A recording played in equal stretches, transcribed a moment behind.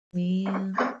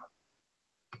Yeah.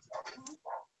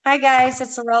 Hi guys,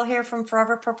 it's Laurel here from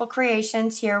Forever Purple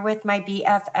Creations here with my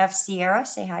BFF Ciara.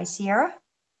 Say hi, Ciara.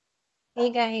 Hey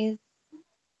guys.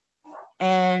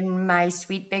 And my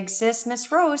sweet big sis,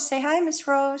 Miss Rose. Say hi, Miss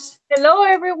Rose. Hello,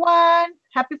 everyone.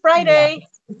 Happy Yeah, Friday.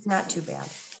 it's not too bad.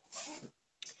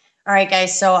 All right,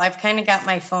 guys, so I've kind of got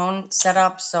my phone set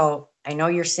up, so I know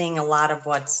you're seeing a lot of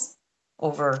what's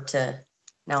over to,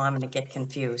 now I'm going to get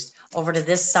confused, over to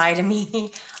this side of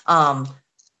me.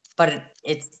 But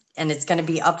it's going to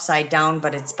be upside down,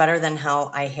 but it's better than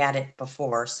how I had it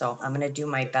before. So I'm going to do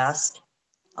my best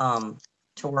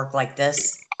to work like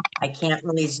this. I can't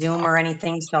really zoom or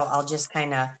anything, so I'll just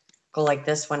kind of go like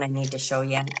this when I need to show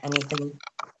you anything.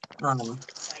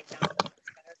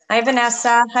 Hi,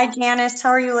 Vanessa. Hi, Janice. How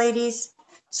are you, ladies?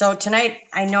 So tonight,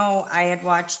 I know I had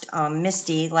watched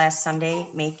Misty last Sunday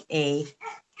make a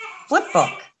flip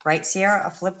book, right, Sierra?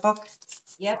 A flip book?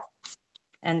 Yep.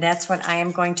 And that's what I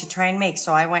am going to try and make.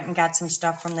 So I went and got some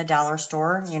stuff from the dollar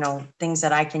store, you know, things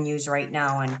that I can use right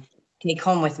now and take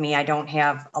home with me. I don't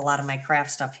have a lot of my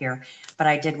craft stuff here, but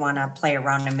I did want to play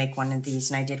around and make one of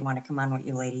these. And I did want to come on with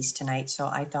you ladies tonight. So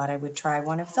I thought I would try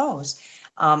one of those.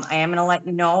 I am going to let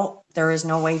you know there is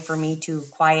no way for me to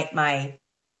quiet my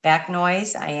back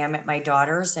noise. I am at my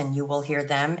daughter's and you will hear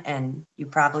them and you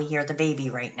probably hear the baby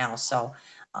right now. So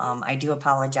I do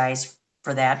apologize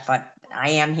for that, but I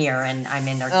am here and I'm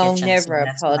in their I'll kitchen. So never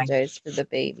that's why. apologize for the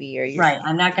baby or your Right.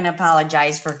 I'm not going to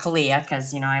apologize for Kalia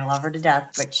because, you know, I love her to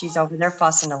death, but she's over there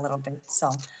fussing a little bit.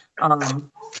 So,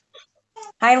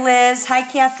 hi, Liz. Hi,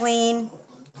 Kathleen.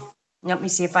 Let me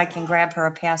see if I can grab her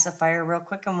a pacifier real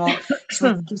quick and we'll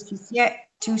switch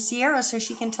to Sierra so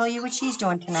she can tell you what she's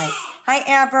doing tonight. Hi,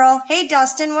 Avril. Hey,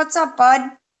 Dustin. What's up,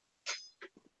 bud?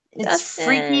 It's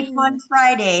Freaky Fun Dustin.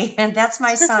 Friday, and that's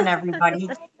my son, everybody.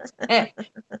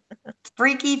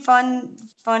 Freaky Fun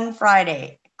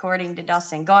Friday, according to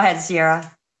Dustin. Go ahead,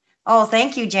 Sierra. Oh,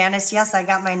 thank you, Janice. Yes, I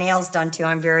got my nails done too.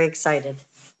 I'm very excited.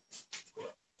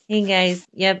 Hey guys.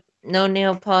 Yep. No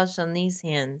nail polish on these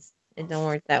hands. It don't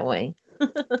work that way.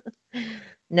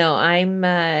 No,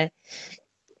 I'm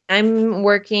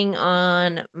working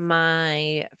on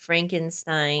my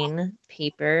Frankenstein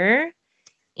paper,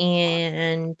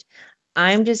 and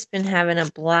I'm just been having a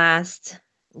blast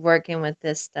working with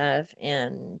this stuff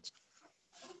and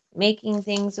making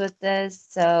things with this.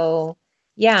 So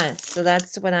yeah, so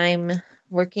that's what I'm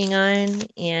working on,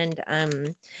 and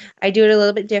I do it a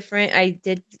little bit different. I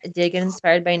did get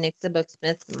inspired by Nick the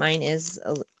Booksmith. Mine is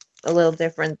a little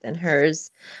different than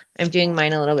hers. I'm doing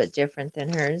mine a little bit different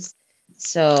than hers.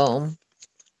 So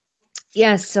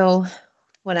yeah, so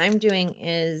what I'm doing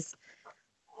is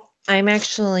I'm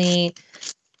actually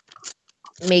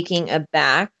making a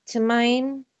back to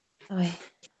mine. Oh,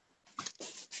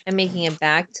 I'm making a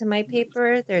back to my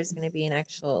paper. There's going to be an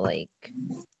actual, like,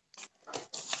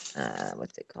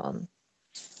 what's it called?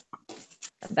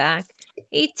 A back.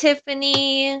 Hey,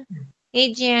 Tiffany. Hey,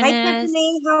 Hi, Janice.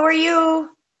 Tiffany. How are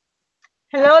you?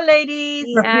 Hello, ladies.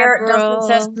 Hey, Prepare. Dustin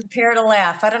says Avril. prepare to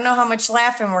laugh. I don't know how much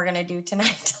laughing we're going to do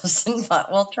tonight, Dustin,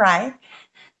 but we'll try.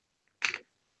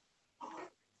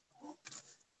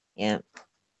 Yep.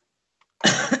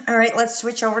 All right, let's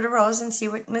switch over to Rose and see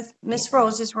what Miss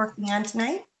Rose is working on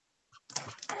tonight.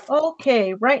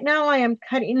 Okay, right now I am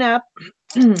cutting up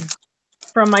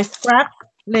from my scrap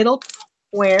little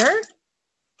squares.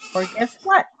 Or guess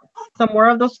what? Some more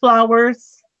of those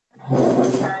flowers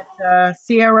that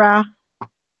Sierra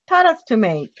taught us to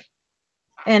make.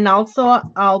 And also,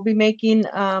 I'll be making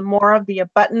more of the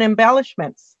button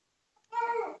embellishments.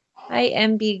 Hi,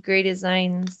 MB Gray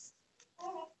Designs.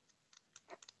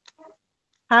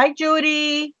 Hi,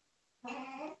 Judy.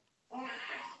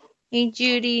 Hey,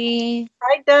 Judy.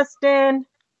 Hi, Dustin.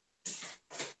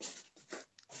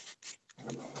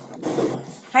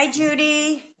 Hi,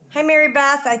 Judy. Hi, Mary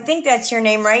Beth. I think that's your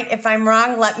name, right? If I'm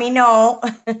wrong, let me know.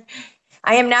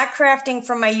 I am not crafting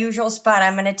from my usual spot.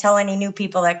 I'm going to tell any new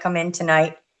people that come in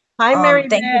tonight. Hi, Mary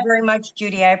Thank you Beth. very much,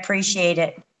 Judy. I appreciate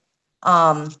it.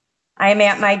 I am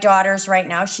at my daughter's right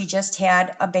now. She just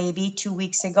had a baby 2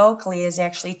 weeks ago. Kalia is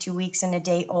actually 2 weeks and a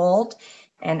day old.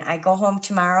 And I go home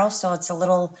tomorrow, so it's a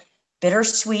little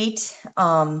bittersweet.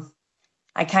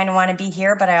 I kind of want to be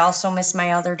here, but I also miss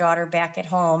my other daughter back at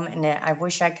home. And I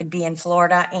wish I could be in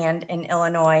Florida and in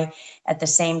Illinois at the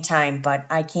same time, but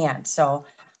I can't. So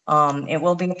it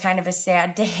will be kind of a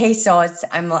sad day. So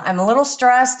I'm a little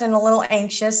stressed and a little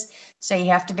anxious. So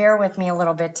you have to bear with me a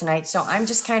little bit tonight. So I'm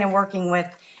just kind of working with,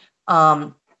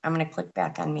 I'm going to click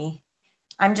back on me.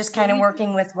 I'm just kind of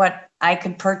working with what I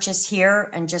could purchase here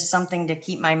and just something to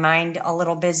keep my mind a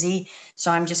little busy.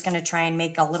 So I'm just going to try and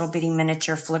make a little bitty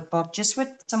miniature flip book just with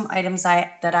some items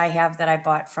that I have that I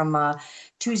bought from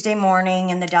Tuesday morning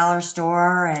in the dollar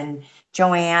store and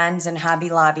Joann's and Hobby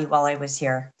Lobby while I was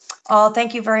here. Oh,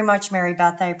 thank you very much, Mary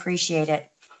Beth. I appreciate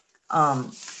it.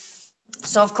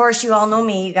 So of course you all know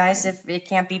me, you guys. If it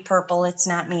can't be purple, it's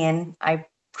not me, and I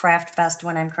craft best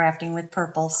when I'm crafting with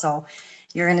purple. So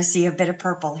you're going to see a bit of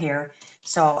purple here.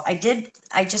 So I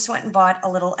just went and bought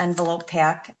a little envelope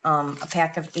pack, a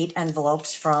pack of 8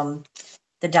 envelopes from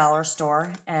the dollar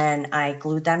store, and I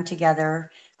glued them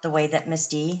together the way that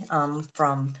Misty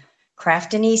from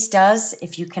Craft Denise does.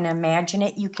 If you can imagine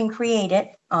it, you can create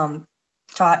it.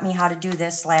 Taught me how to do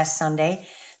this last Sunday.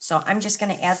 So I'm just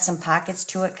going to add some pockets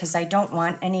to it because I don't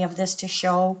want any of this to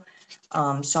show.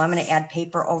 So I'm going to add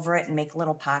paper over it and make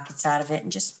little pockets out of it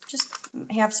and just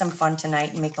have some fun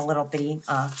tonight and make a little bitty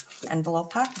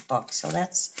envelope pocketbook. So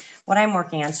that's what I'm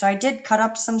working on. So I did cut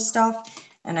up some stuff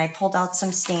and I pulled out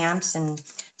some stamps and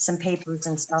some papers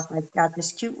and stuff. I've got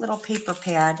this cute little paper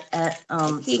pad at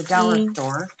the dollar Kiki.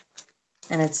 store.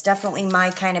 And it's definitely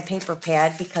my kind of paper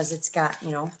pad because it's got,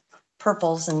 you know,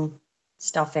 purples and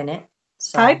stuff in it.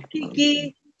 Hi, So,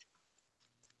 Kiki.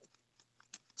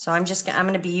 so I'm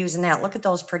going to be using that. Look at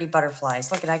those pretty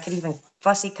butterflies. Look at, I could even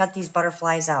fussy cut these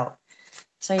butterflies out.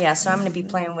 So yeah, so I'm going to be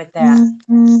playing with that.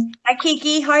 Hi,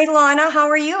 Kiki. Hi, Lana. How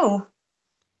are you?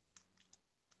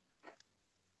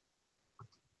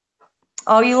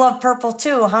 Oh, you love purple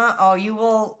too, huh?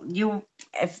 Oh,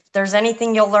 if there's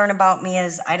anything you'll learn about me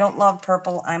is I don't love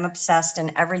purple. I'm obsessed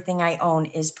and everything I own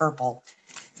is purple.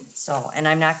 So, and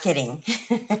I'm not kidding.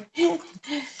 She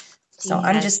So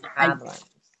I'm has just, problems.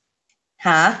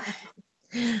 huh?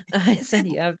 I said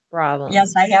you have Yes,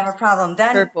 problems. I have a problem.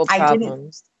 Then Purple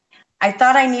problems. I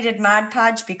thought I needed Mod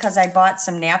Podge because I bought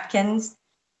some napkins,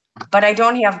 but I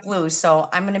don't have glue. So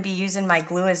I'm going to be using my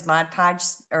glue as Mod Podge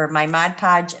or my Mod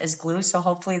Podge as glue. So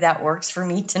hopefully that works for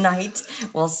me tonight.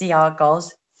 We'll see how it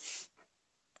goes.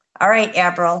 All right,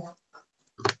 April.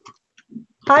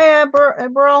 Hi,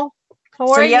 April. How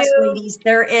So are yes, you?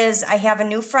 ladies, I have a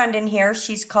new friend in here.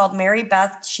 She's called Mary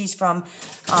Beth. She's from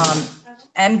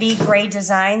MB Gray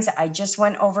Designs. I just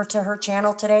went over to her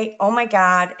channel today. Oh my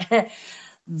God.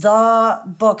 The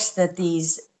books that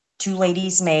these 2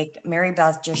 ladies make, Mary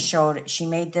Beth just showed, she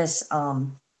made this,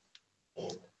 I'm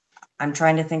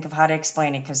trying to think of how to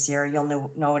explain it because Sierra,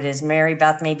 you'll know what it is. Mary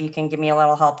Beth, maybe you can give me a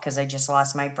little help because I just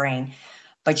lost my brain.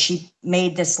 But she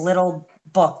made this little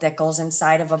book that goes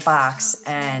inside of a box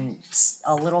and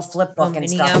a little flip Oh, book and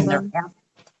mini stuff. And album.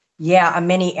 yeah, a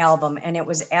mini album, and it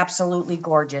was absolutely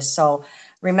gorgeous. So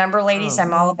remember, ladies,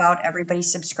 I'm Oh, all about everybody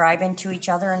subscribing to each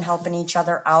other and helping each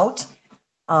other out.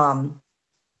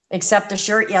 Except the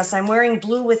shirt, yes, I'm wearing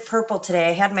blue with purple today.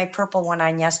 I had my purple one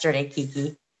on yesterday,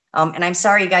 Kiki. And I'm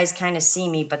sorry you guys kind of see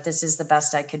me, but this is the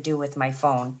best I could do with my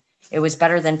phone. It was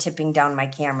better than tipping down my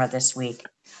camera this week.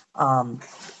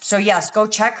 So yes, go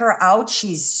check her out.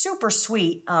 She's super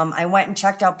sweet. I went and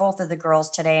checked out both of the girls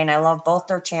today and I love both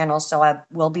their channels. So I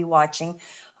will be watching.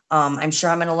 I'm sure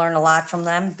I'm going to learn a lot from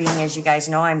them being, as you guys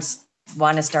know,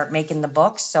 want to start making the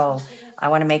books. So I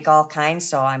want to make all kinds.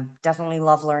 So I'm definitely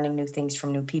love learning new things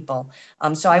from new people.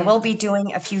 So I will be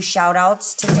doing a few shout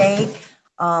outs today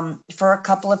for a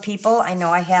couple of people. I know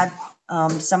I had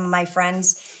some of my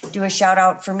friends do a shout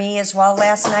out for me as well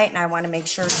last night, and I want to make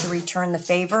sure to return the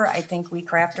favor. I think we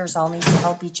crafters all need to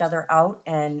help each other out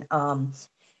and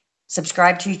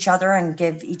subscribe to each other and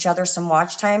give each other some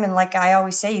watch time. And like I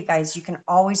always say, you guys, you can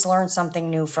always learn something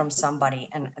new from somebody.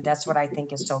 And that's what I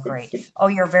think is so great. Oh,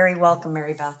 you're very welcome,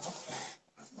 Mary Beth.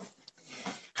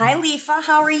 Hi, Lefa.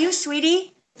 How are you,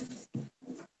 sweetie?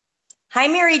 Hi,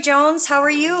 Mary Jones. How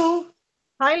are you?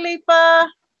 Hi, Lipa.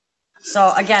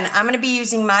 So again, I'm going to be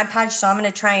using Mod Podge, so I'm going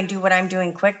to try and do what I'm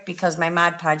doing quick because my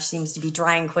Mod Podge seems to be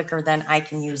drying quicker than I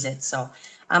can use it. So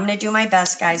I'm going to do my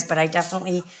best, guys, but I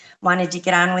definitely wanted to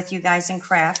get on with you guys and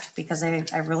craft because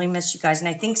I really miss you guys. And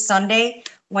I think Sunday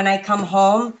when I come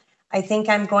home, I think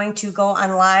I'm going to go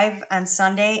on live on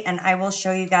Sunday and I will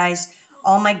show you guys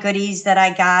all my goodies that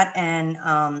I got.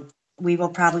 And we will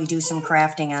probably do some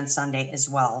crafting on Sunday as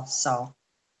well. So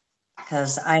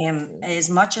because I am, as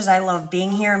much as I love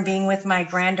being here and being with my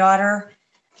granddaughter,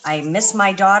 I miss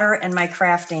my daughter and my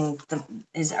crafting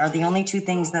are the only 2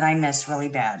 things that I miss really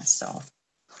bad. So,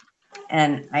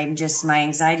 and my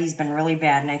anxiety's been really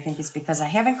bad. And I think it's because I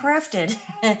haven't crafted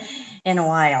in a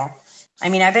while. I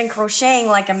mean, I've been crocheting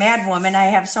like a mad woman. I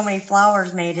have so many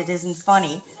flowers made, it isn't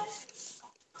funny.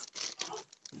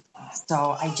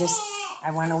 So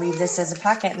I want to leave this as a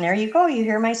pocket. And there you go. You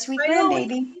hear my sweet I know.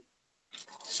 grandbaby.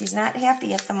 She's not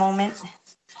happy at the moment.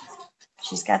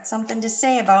 She's got something to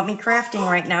say about me crafting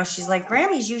right now. She's like,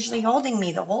 Grammy's usually holding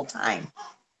me the whole time.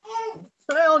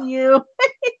 Well, you.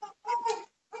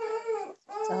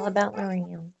 It's all about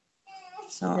Lorraine.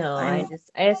 So No, I'm I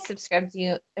just subscribed to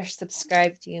you or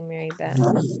subscribed to you, Mary Beth.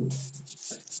 let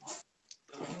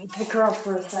me pick her up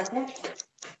for a second.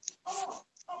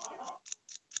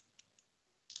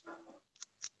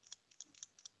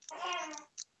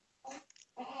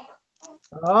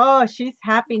 Oh, she's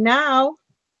happy now.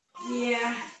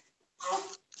 Yeah.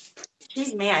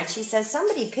 She's mad. She says,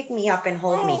 somebody pick me up and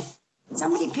hold me.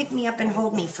 Somebody pick me up and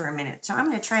hold me for a minute. So I'm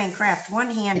going to try and craft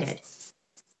one-handed.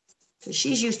 Because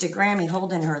she's used to Grammy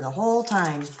holding her the whole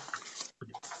time.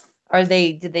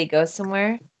 Did they go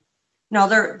somewhere? No,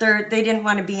 they didn't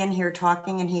want to be in here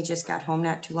talking, and he just got home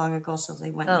not too long ago, so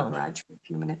they went in the Oh. garage for a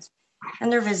few minutes.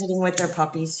 And they're visiting with their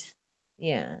puppies.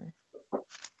 Yeah.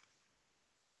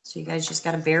 So you guys just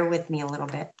got to bear with me a little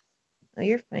bit. Oh,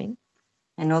 you're fine.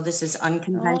 I know this is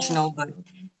unconventional, but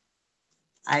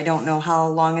I don't know how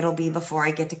long it'll be before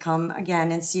I get to come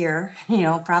again and see her. You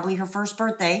know, probably her first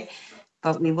birthday,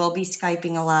 but we will be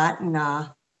Skyping a lot and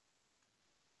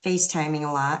FaceTiming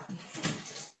a lot.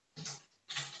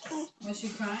 Was she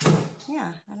crying?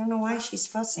 Yeah, I don't know why she's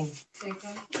fussing.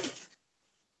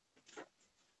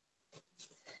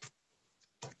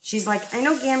 She's like, I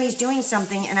know Gammy's doing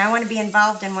something and I want to be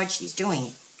involved in what she's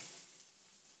doing.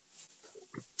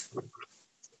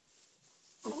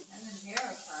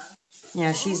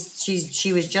 Yeah,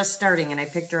 she was just starting and I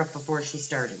picked her up before she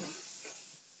started.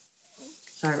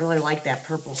 So I really like that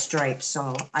purple stripe.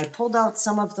 So I pulled out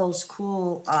some of those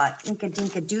cool Inka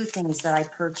Dinka Doo things that I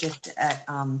purchased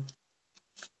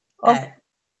Oh. at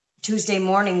Tuesday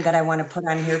morning that I want to put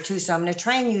on here too. So I'm going to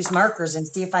try and use markers and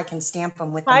see if I can stamp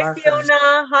them with the Hi, markers.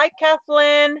 Fiona. Hi,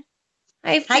 Kathleen.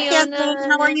 Hi, Hi, Fiona. Kathleen.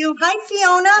 How are you? Hi,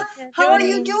 Fiona. Hi, How are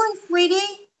you Kathleen. doing,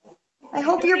 sweetie? I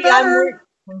hope you're Judy, better.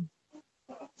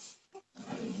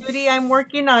 Judy, I'm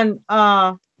working on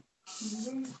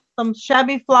some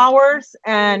shabby flowers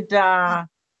and the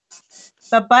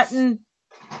button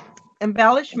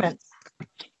embellishments.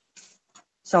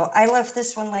 So I left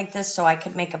this one like this so I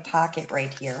could make a pocket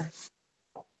right here.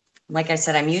 Like I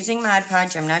said, I'm using Mod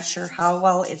Podge. I'm not sure how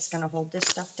well it's going to hold this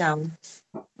stuff down.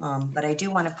 But I do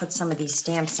want to put some of these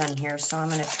stamps on here, so I'm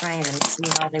going to try and see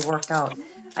how they work out.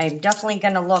 I'm definitely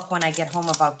going to look when I get home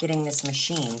about getting this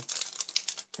machine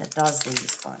that does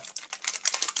these, but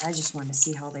I just want to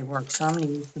see how they work. So I'm going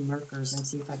to use the markers and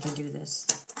see if I can do this.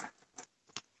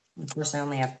 Of course,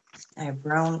 I have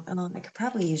brown. I could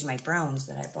probably use my browns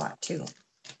that I bought too.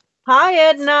 Hi,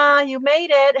 Edna. You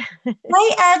made it.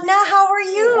 Hi, Edna. How are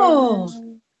you?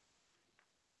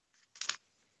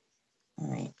 All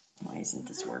right. Why isn't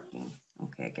this working?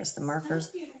 Okay, I guess the markers.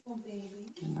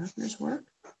 Do markers work?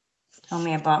 Tell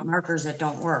me about markers that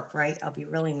don't work, right? I'll be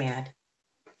really mad.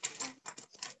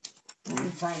 Let me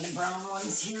find the brown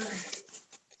ones here.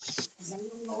 'Cause I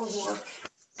know those work.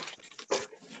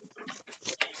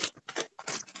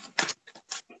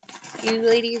 You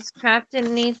ladies crafting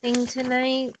anything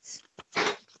tonight?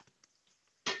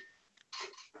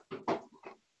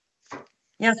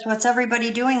 Yes, what's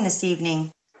everybody doing this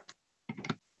evening?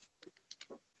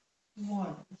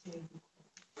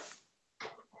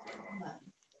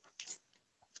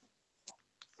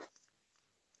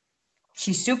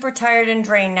 She's super tired and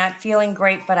drained, not feeling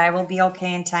great, but I will be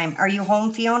okay in time. Are you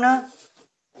home, Fiona?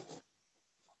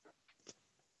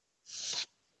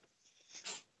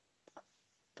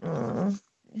 Oh,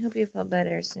 I hope you feel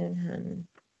better soon, hun.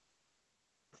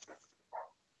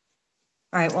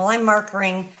 All right, well, I'm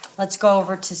markering. Let's go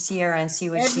over to Ciara and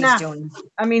see what she's Edna. doing.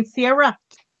 I mean, Sierra.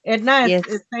 Edna Yes.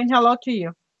 is saying hello to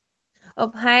you.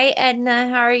 Oh, hi, Edna.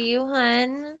 How are you,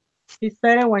 hun? She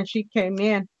said it when she came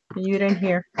in. You didn't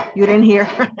hear. You didn't hear.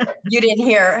 You didn't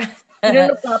hear. You didn't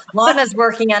look up. Lana's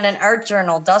working on an art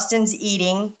journal. Dustin's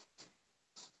eating.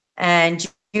 And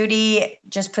Judy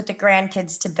just put the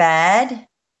grandkids to bed.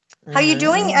 How you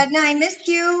doing, Edna? I missed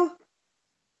you.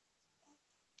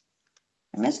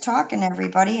 I miss talking to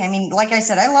everybody. I mean, like I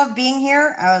said, I love being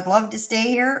here. I would love to stay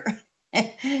here.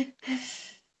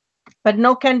 But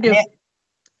no can do.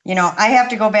 You know, I have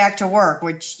to go back to work,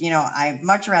 which, you know, I'd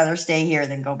much rather stay here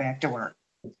than go back to work.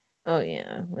 Oh,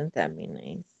 yeah. Wouldn't that be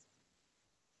nice?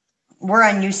 We're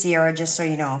on you, Ciara, just so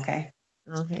you know, okay?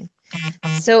 Okay.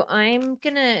 So I'm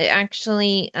gonna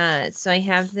actually, so I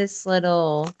have this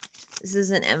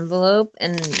is an envelope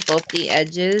and both the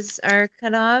edges are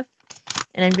cut off.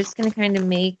 And I'm just gonna kind of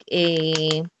make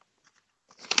a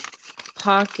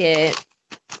pocket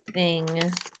thing.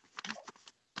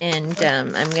 And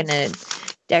I'm gonna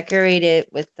decorate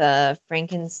it with the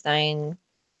Frankenstein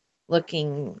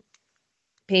looking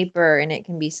paper, and it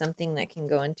can be something that can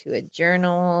go into a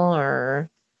journal or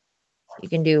you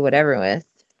can do whatever with.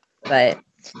 But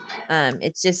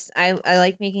it's just I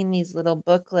like making these little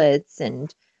booklets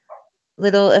and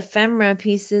little ephemera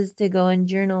pieces to go in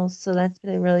journals. So that's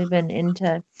what I've really been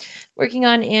into working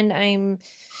on, and I'm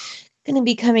gonna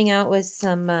be coming out with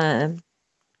some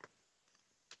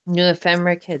new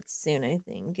ephemera kits soon, I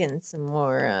think, and some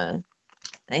more.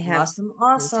 I have some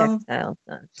Awesome. textile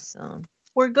stuff, so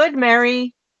We're good,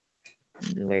 Mary.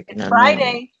 I'll be working It's on that.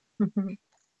 Friday.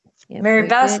 Yep, Mary we're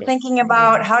Beth's good. thinking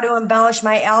about how to embellish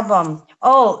my album.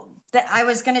 Oh, I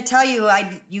was going to tell you,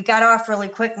 you got off really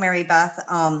quick, Mary Beth.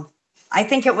 I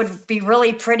think it would be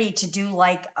really pretty to do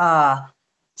like a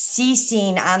sea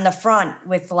scene on the front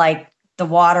with like the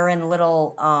water and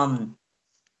little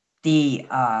the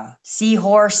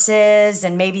seahorses,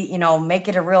 and maybe, you know, make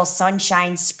it a real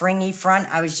sunshine, springy front.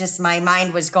 My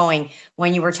mind was going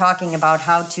when you were talking about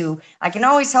how to, I can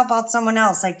always help out someone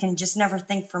else. I can just never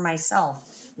think for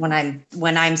myself when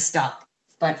I'm stuck.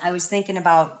 But I was thinking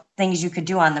about things you could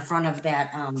do on the front of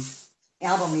that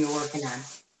album you're working on.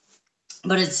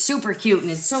 But it's super cute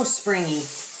and it's so springy.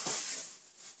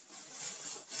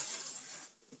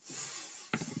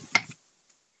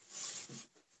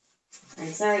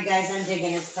 I'm sorry guys, I'm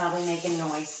digging. It's probably making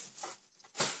noise.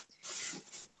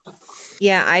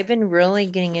 Yeah, I've been really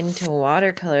getting into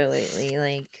watercolor lately.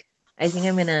 Like, I think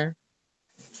I'm gonna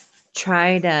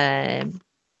try to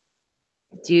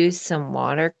do some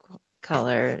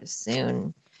watercolor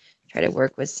soon. Try to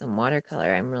work with some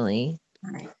watercolor. I'm really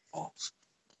All right.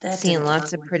 That seeing didn't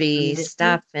lots work of like I pretty wanted it to.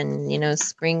 stuff, and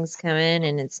spring's coming,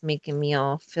 and it's making me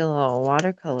all feel all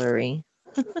watercolory.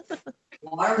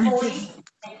 Watercolor.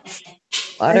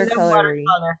 I love Watercolory.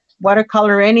 watercolor.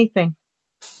 Watercolor anything.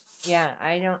 Yeah,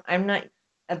 I'm not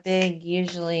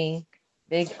usually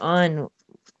big on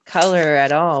color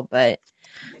at all, but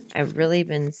I've really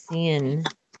been seeing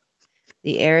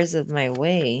the errors of my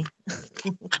way.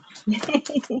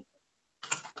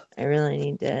 I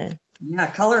really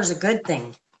Yeah, color is a good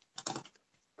thing.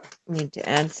 need to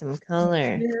add some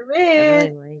color. Here I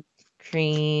is. really like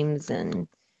creams and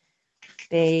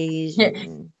beige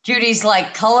and Judy's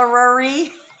like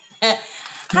colorery.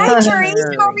 Hi, Therese.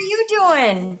 How are you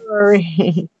doing?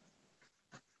 Sorry.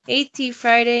 Hey, Tea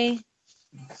Friday.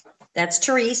 That's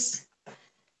Therese.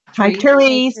 Hi,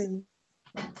 Therese.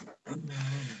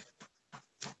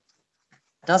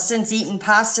 Dustin's eating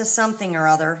pasta something or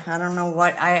other. I don't know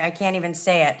what. I can't even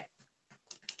say it.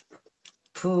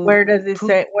 Where does it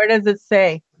say? Where does it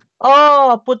say?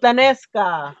 Oh,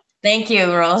 putanesca. Thank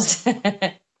you, Rose.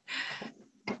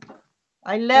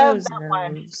 I love Rose that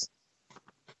one. knows.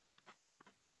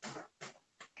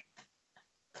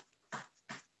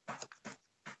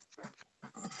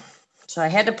 So I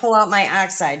had to pull out my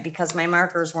oxide because my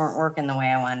markers weren't working the way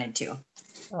I wanted to.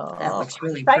 That Oh, looks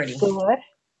really that's pretty. good.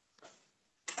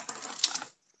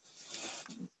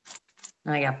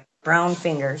 I got brown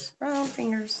fingers. Brown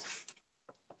fingers.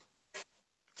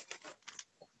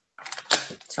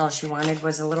 So all she wanted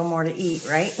was a little more to eat,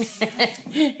 right?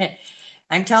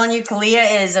 I'm telling you,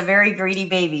 Kalia is a very greedy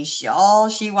baby. All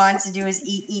she wants to do is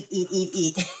eat, eat, eat,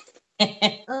 eat,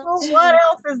 eat. Well, what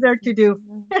else is there to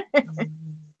do?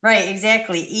 Right,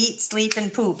 exactly. Eat, sleep,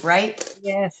 and poop, right?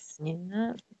 Yes.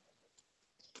 Yeah.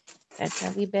 That's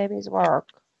how we babies work.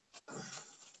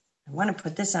 I want to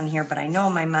put this on here, but I know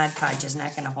my Mod Podge is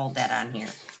not going to hold that on here.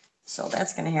 So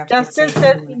that's going to have to get Justin saved.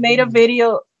 says he made a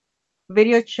video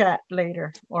chat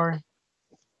later, or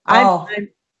Oh,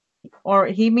 or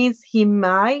he means he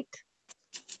might.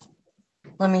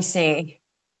 let me see.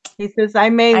 He says I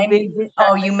made video chat.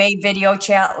 Oh, you made video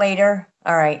chat later?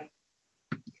 All right.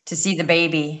 To see the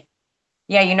baby.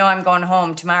 Yeah, you know I'm going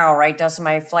home tomorrow, right, Dustin?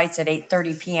 My flight's at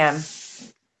 8:30 p.m.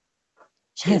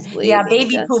 She's Yeah, waving.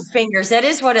 baby poop fingers. That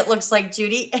is what it looks like,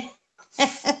 Judy.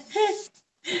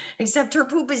 Except her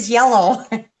poop is yellow.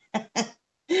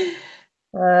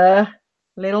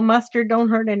 Little mustard don't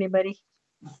hurt anybody.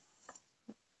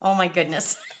 Oh my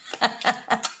goodness.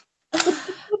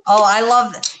 Oh, I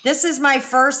love this. Is my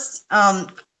first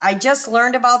I just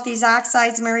learned about these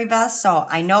oxides, Mary Beth, so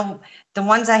I know the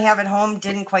ones I have at home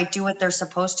didn't quite do what they're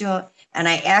supposed to, and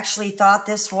I actually thought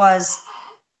this was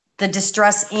the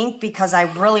distress ink because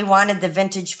I really wanted the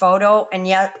vintage photo, and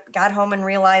yet got home and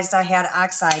realized I had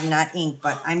oxide, not ink,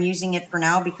 but I'm using it for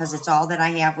now because it's all that I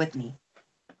have with me.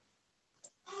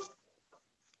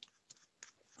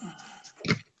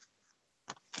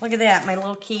 Look at that. My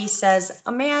little key says,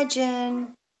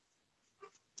 imagine.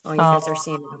 Oh, you guys are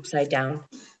seeing it upside down.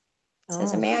 It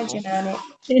says imagine on it.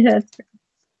 Yes.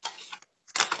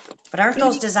 But aren't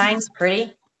those designs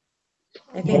pretty?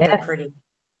 I think they're Yeah. pretty.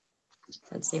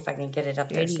 Let's see if I can get it up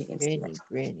there so you can see it.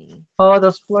 Pretty. Oh,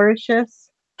 those flourishes.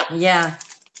 Yeah.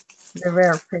 They're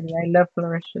very pretty. I love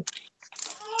flourishes.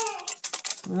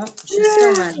 Well, she's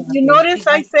still not You happy. notice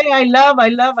I say I love,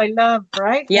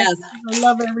 right? Yes. I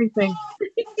love everything.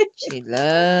 She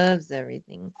loves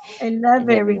everything I love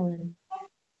and everything. everyone.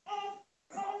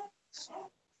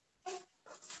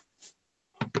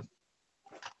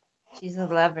 She's a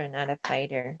lover, not a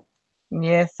fighter.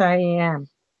 Yes, I am.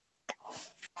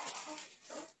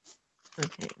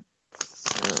 Okay,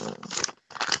 so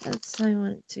that's how I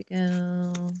want to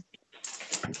go.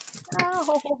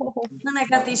 Oh, Then I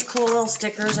got these cool little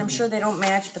stickers. I'm sure they don't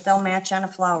match, but they'll match on a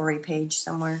flowery page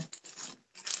somewhere.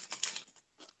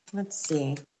 Let's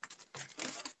see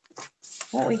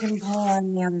what we can pull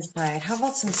on the other side. How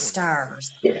about some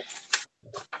stars?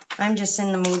 I'm just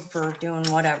in the mood for doing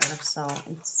whatever, so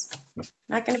it's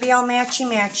not going to be all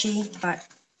matchy, but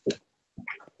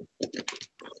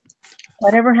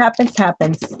whatever happens,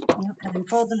 happens. yep, and I'm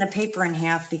folding the paper in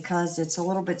half because it's a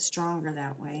little bit stronger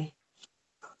that way.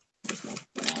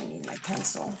 I need my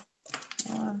pencil.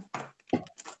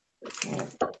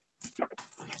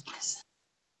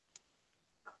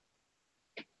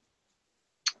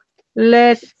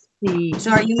 Let's see.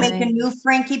 So are you making new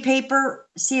Frankie paper,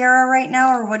 Ciara, right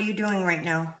now, or what are you doing right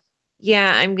now?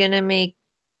 Yeah, I'm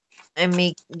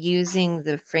using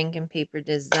the Franken paper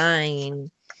design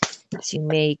to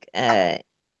make a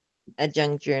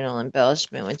junk journal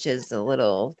embellishment, which is a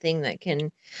little thing that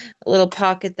can, a little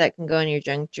pocket that can go in your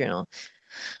junk journal.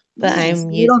 But Nice. I'm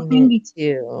Little using thingy. it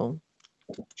to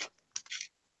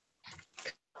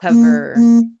cover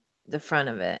the front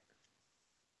of it.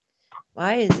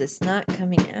 Why is this not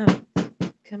coming out?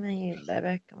 Come on, you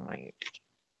baby. Come on.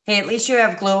 Hey, at least you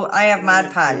have glue. I have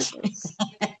Mod Podge.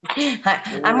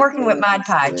 I'm working with Mod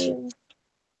Podge.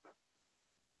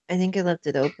 I think I left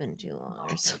it open too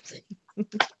long or something.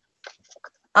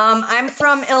 I'm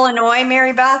from Illinois,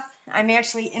 Mary Beth. I'm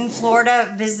actually in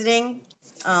Florida visiting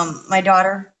my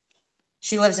daughter.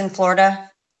 She lives in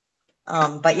Florida.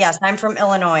 But yes, I'm from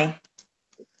Illinois.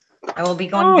 I will be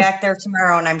going back there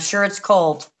tomorrow, and I'm sure it's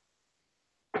cold.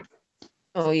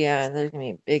 Oh yeah, there's gonna be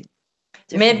a big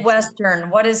difference. Midwestern.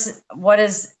 What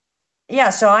is? Yeah,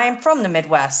 so I am from the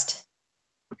Midwest.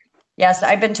 Yes,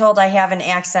 I've been told I have an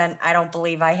accent. I don't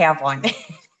believe I have one.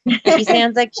 She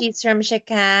sounds like she's from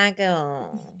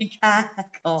Chicago.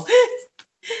 Chicago.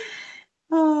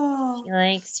 Oh, She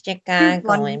likes Chicago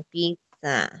funny. and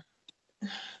pizza.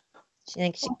 She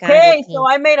likes Chicago Okay, pizza. so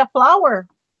I made a flower.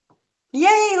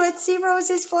 Yay, let's see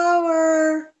Rose's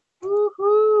flower.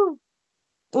 Woohoo.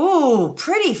 Ooh,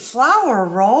 pretty flower,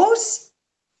 Rose.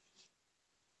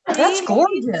 That's See?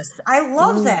 gorgeous. I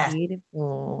love that.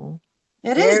 Beautiful.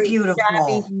 It is Very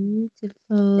beautiful.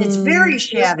 Beautiful. It's very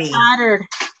shabby. Tattered.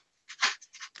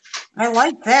 I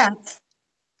like that.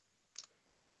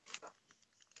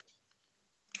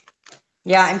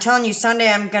 Yeah, I'm telling you,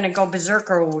 Sunday I'm going to go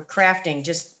berserker with crafting,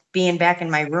 just being back in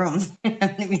my room. I'm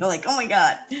going to be like, oh my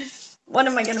God, what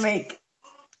am I going to make?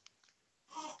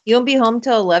 You won't be home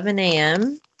till 11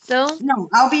 a.m. though? No,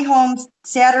 I'll be home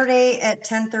Saturday at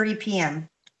 10:30 p.m.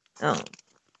 Oh.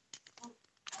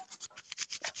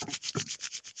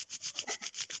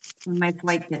 when my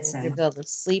flight gets You'll in. be able to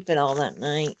sleep it all that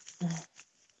night.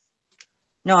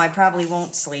 No, I probably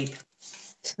won't sleep.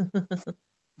 She's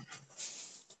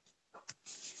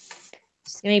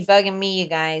gonna be bugging me, you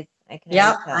guys. I can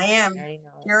Yep, already tell. I am. already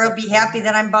know Kara will what's be going happy on.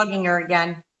 that I'm bugging her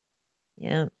again.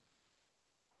 Yeah.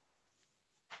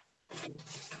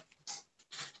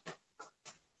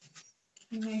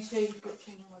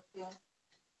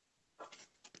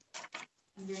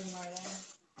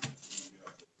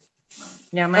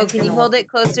 Yeah, Oh, mine's can you gonna hold look. it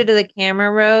closer to the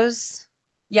camera, Rose?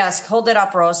 Yes, hold it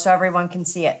up, Rose, so everyone can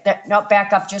see it. No,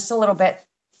 back up just a little bit.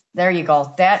 There you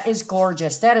go. That is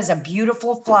gorgeous. That is a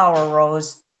beautiful flower,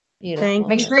 Rose. Beautiful. Thank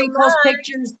Make you sure so you post much.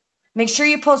 pictures. Make sure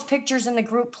you post pictures in the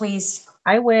group, please.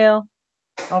 I will.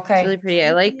 It's Okay. really pretty.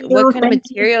 I like. you, What kind of thank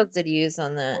you. materials did you use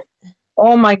on that?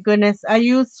 Oh my goodness. I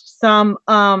used some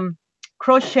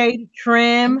crochet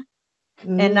trim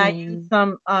and I used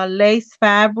some lace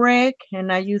fabric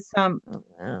and I used some Oh,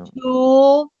 wow.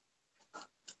 tulle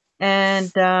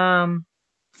and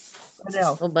what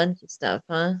else? A whole bunch of stuff,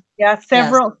 huh? Yeah,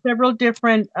 several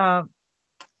different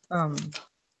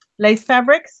lace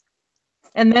fabrics.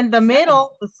 And then the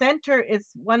middle, the center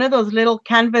is one of those little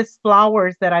canvas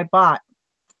flowers that I bought.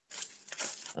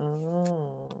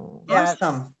 Oh. Yeah.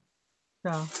 Awesome.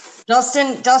 So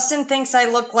Dustin thinks I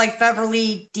look like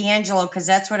Beverly D'Angelo because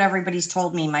that's what everybody's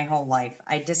told me my whole life.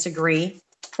 I disagree.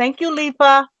 thank you,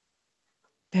 Lipa.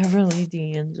 Beverly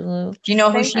D'Angelo. Do you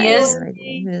know who Thank she I have you. is? no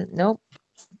idea. Nope.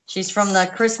 She's from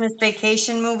the Christmas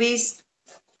Vacation movies.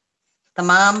 The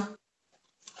mom.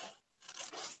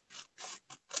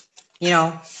 You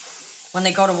know, when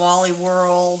they go to Wally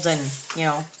World and,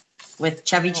 with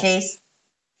Chevy No. Chase.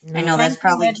 I know No. that's Thank you,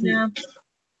 probably too, Edna.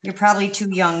 you're probably too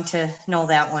young to know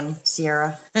that one,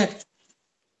 Sierra.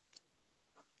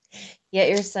 Yet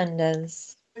your son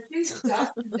does.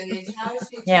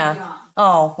 Yeah.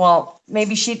 Oh, well,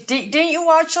 maybe didn't you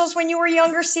watch those when you were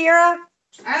younger, Sierra?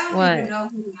 I don't even What? know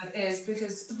who that is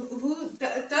because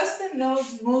Dustin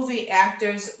knows movie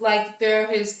actors like they're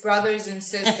his brothers and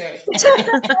sisters. So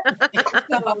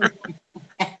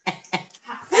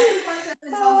everyone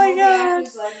doesn't know Oh my movie God.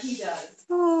 actors like he does.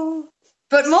 Oh.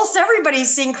 But most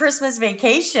everybody's seen Christmas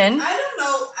Vacation. I don't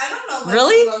know what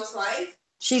Really? she looks like.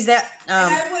 She's that.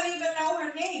 And I wouldn't even know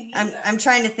her name either. I'm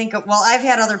trying to think of. Well, I've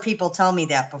had other people tell me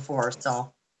that before,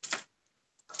 so.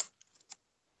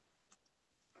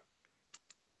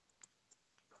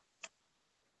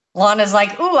 Lana's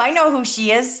like, ooh, I know who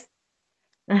she is.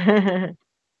 I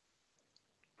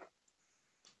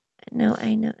know.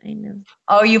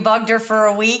 Oh, you bugged her for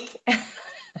a week?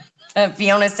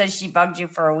 Fiona says she bugged you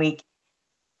for a week.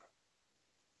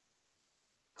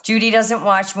 Judy doesn't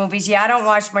watch movies. Yeah, I don't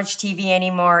watch much TV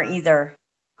anymore either.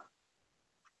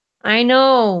 I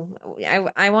know.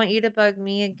 I want you to bug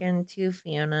me again too,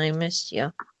 Fiona. I missed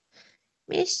you.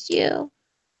 Missed you.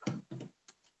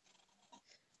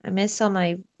 I miss all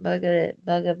my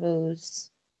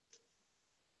bugaboos.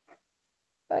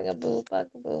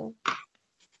 Bugaboo.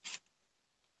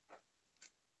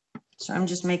 So I'm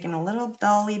just making a little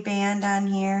belly band on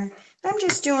here. I'm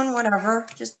just doing whatever,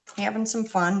 just having some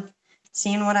fun,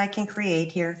 seeing what I can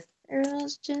create here.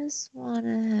 Girls just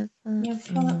wanna have fun. Yeah,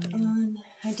 fun.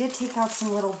 I did take out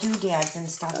some little doodads and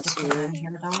stuff to put on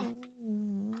here, though.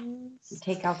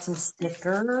 Take out some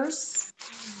stickers.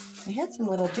 I had some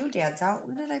little doodads out.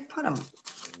 Where did I put them?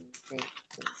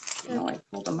 No, I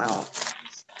pulled them out.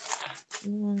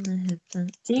 You wanna have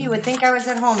fun. See, you would think I was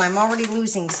at home. I'm already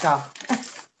losing stuff.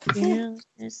 Girls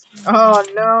just Oh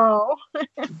no.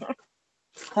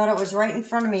 Thought it was right in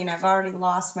front of me, and I've already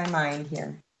lost my mind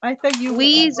here. I thought you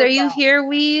Wheeze, are worked you out. here,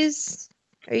 Wheeze?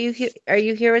 Are you here? Are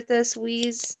you here with us,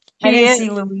 Wheeze? I She didn't is. see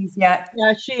Louise yet.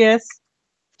 Yeah, she is.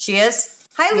 She is?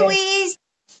 Hi, Yes. Louise.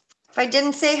 If I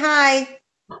didn't say hi.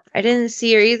 I didn't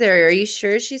see her either. Are you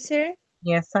sure she's here?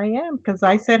 Yes, I am, because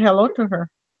I said hello to her.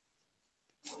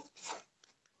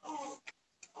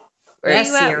 Where are Yes,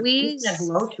 you at, Sierra. You said Wheeze?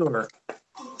 hello to her.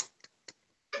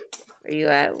 Where you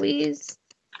at, Wheeze?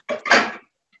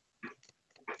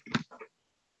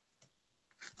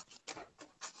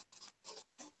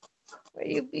 Where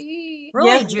you be? Really,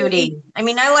 Yes, Judy? I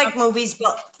mean, I like movies,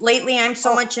 but lately I'm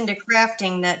so Oh. much into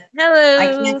crafting that I Hello,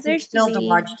 can't sit there's still to Judy.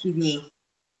 watch TV.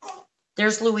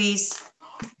 There's Louise.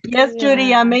 Yes, Judy,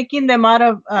 Yeah. I'm making them out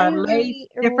of Hi, lace,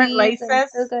 different Wheeze. I'm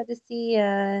so laces, glad to see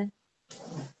ya.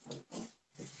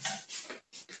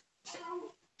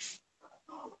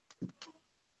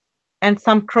 and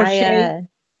some crochet.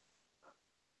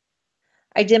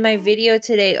 I did my video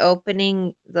today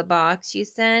opening the box you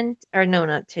sent, or no,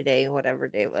 not today, whatever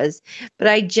day it was. But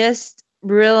I just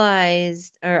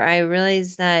realized, or I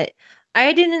realized that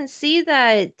I didn't see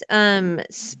that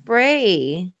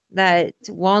spray, that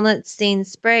walnut stain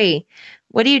spray.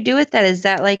 What do you do with that? Is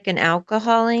that like an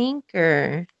alcohol ink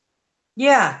or?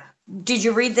 Yeah. Did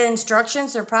you read the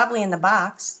instructions? They're probably in the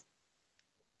box.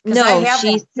 Because I No, have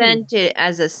she that too. sent it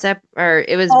as a or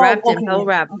it was Oh, wrapped in okay. bubble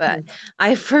wrap, but Okay.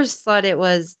 I first thought it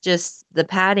was just the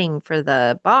padding for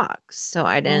the box, so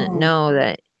I didn't Mm. know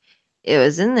that it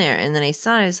was in there. And then I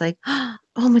saw it, I was like, oh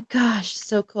my gosh,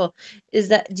 so cool.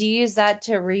 Do you use that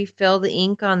to refill the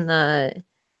ink on the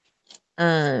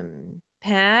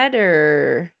pad,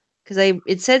 or because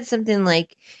it said something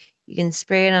like you can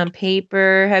spray it on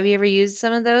paper. Have you ever used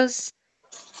some of those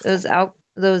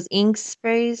ink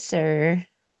sprays, or?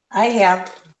 I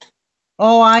have.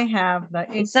 Oh, I have the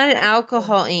ink. It's not an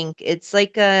alcohol ink. It's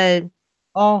like a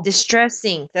Oh, distress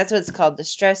ink. That's what it's called,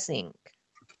 distress ink.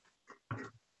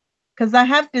 because I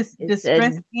have this It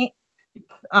distress said,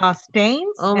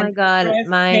 stains "Oh my and God, distress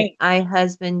my paint.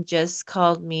 husband just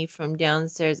called me from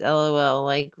downstairs. LOL.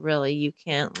 Like, really, you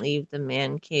can't leave the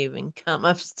man cave and come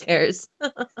upstairs."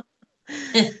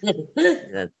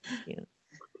 That's cute.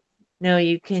 No,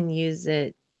 you can use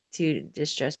it to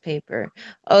distress paper.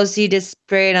 Oh, so you just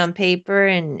spray it on paper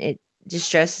and it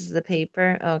distresses the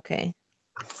paper? Okay.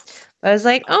 I was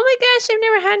like, oh my gosh, I've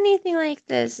never had anything like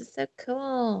this. It's so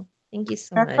cool. Thank you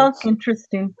so That sounds much.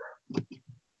 interesting.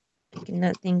 I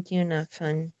cannot thank you enough,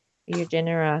 hon. Are your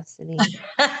generosity.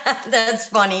 That's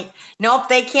funny. Nope,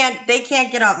 they can't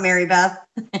get up, Mary Beth.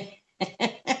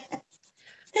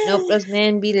 Nope, those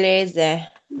men be lazy.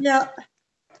 Yeah.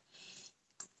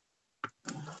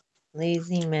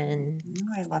 Lazy men.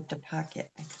 I left a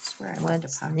pocket. I swear I left a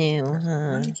What's pocket. new,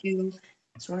 huh? 1, 2.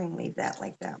 So we're gonna leave that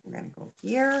like that. We're gonna go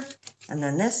here, and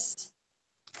then this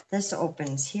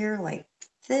opens here like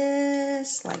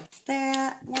this, like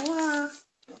that. Voila!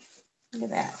 Look at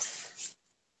that.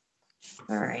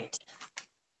 All right.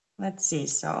 Let's see.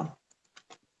 So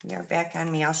we are back on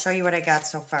me. I'll show you what I got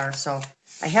so far. So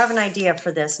I have an idea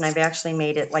for this, and I've actually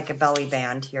made it like a belly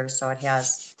band here, so it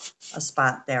has a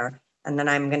spot there. And then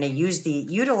I'm going to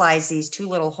utilize these 2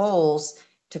 little holes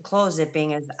to close it,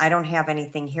 being as I don't have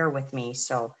anything here with me.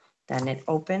 So then it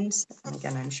opens. And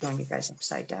again, I'm showing you guys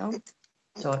upside down.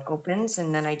 So it opens,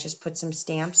 and then I just put some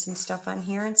stamps and stuff on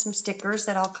here and some stickers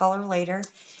that I'll color later.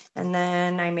 And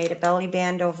then I made a belly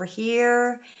band over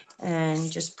here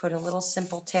and just put a little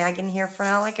simple tag in here for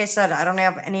now. Like I said, I don't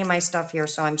have any of my stuff here,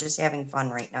 so I'm just having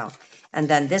fun right now. And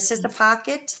then this is the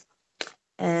pocket,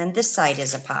 and this side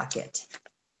is a pocket.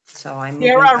 So I'm moving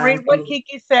Ciara, on read what to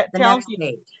Kiki said, the tells next you.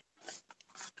 page.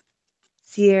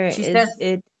 Sierra, She is says,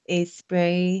 it a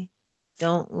spray?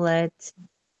 Don't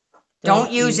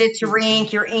use it to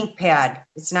re-ink your ink pad.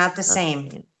 It's not the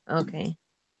same. Okay.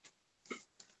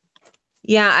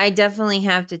 Yeah, I definitely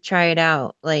have to try it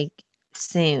out, like,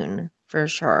 soon, for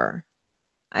sure.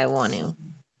 I want to.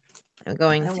 I'm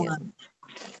going to.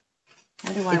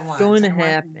 What do I It's want? going to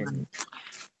happen.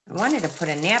 I wanted to put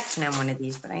a napkin on one of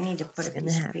these, but I need to put a It's going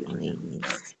to piece of happen, paper.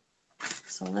 ladies.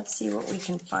 So let's see what we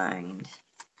can find.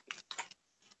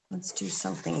 Let's do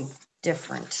something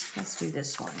different. Let's do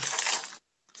this one.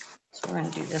 So we're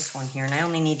going to do this one here, and I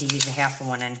only need to use a half of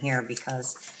one on here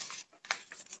because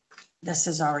this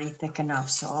is already thick enough,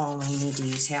 so I only need to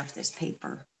use half this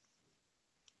paper.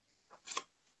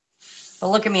 But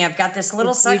look at me, I've got this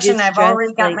little If you section just I've dress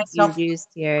already got like you myself do,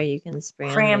 Sierra, you can spray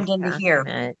on the crammed into craft here.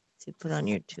 mat to put on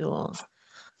your tool.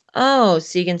 Oh,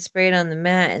 so you can spray it on the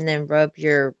mat and then rub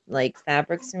your, like,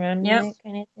 fabrics around in it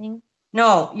kind of thing?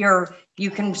 No, you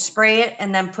can spray it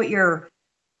and then put your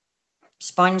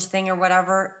sponge thing or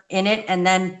whatever in it and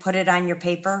then put it on your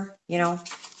paper, you know,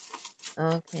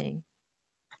 Okay.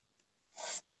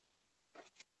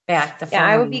 back the Yeah,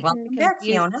 I would phone. be Welcome back,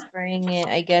 confused Fiona. spraying it,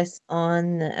 I guess,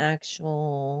 on the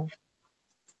actual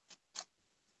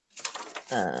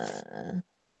I'm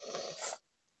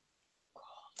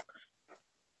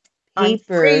paper.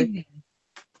 freezing.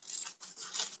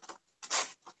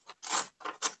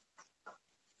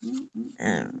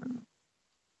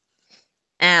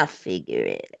 I'll figure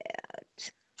it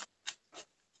out.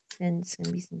 And it's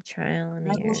gonna be some trial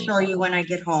and I will error. show you when I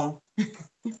get home. You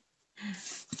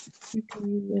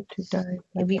can use it to dye.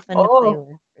 It'd be fun to play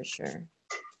with for sure.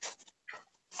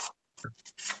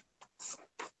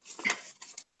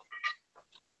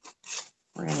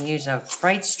 We're going to use a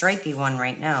bright stripy one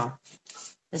right now.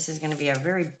 This is going to be a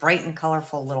very bright and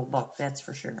colorful little book, that's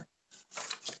for sure.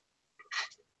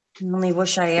 I only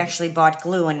wish I actually bought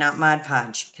glue and not Mod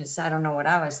Podge, because I don't know what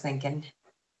I was thinking.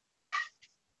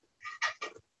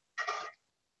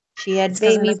 She had It's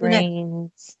 'cause baby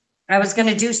brains. I was going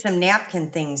to do some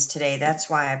napkin things today. That's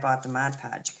why I bought the Mod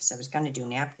Podge, because I was going to do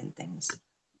napkin things.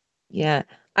 Yeah,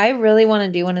 I really want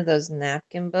to do one of those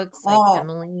napkin books like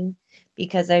Emily,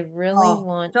 because I really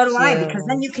want so do to. I, because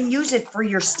then you can use it for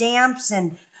your stamps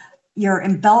and your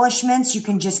embellishments. You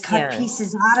can just cut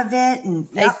pieces out of it. And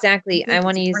exactly. I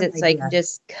want to use it so I can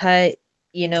just cut,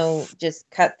 just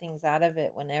cut things out of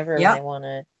it whenever I want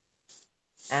to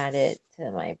add it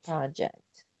to my project.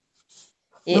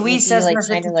 Louise says there's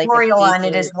a tutorial on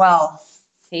it as well.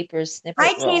 Paper snippet.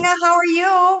 Hi, Tina. How are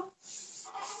you?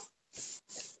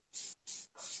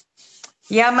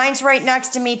 Yeah, mine's right next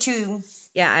to me too.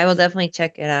 Yeah, I will definitely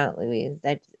check it out, Louise.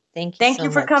 Thank you so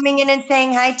much. For coming in and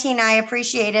saying hi, Tina. I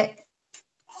appreciate it.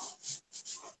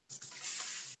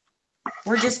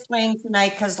 We're just playing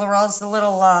tonight because Laurel's a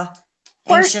little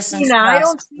anxious and stressed. I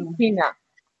don't see Tina.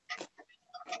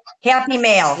 Happy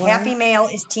Mail. What? Happy Mail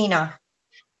is Tina.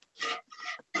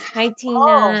 Hi,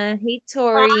 Tina. Hey,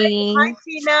 Tori. Hi,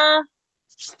 Tina.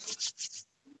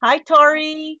 Hi,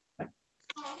 Tori.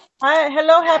 Hi,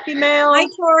 hello, Happy Mail. Hi,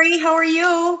 Tori. How are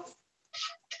you?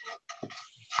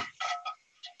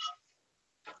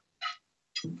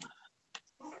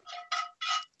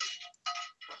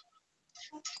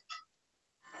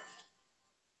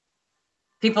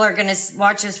 People are going to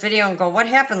watch this video and go, what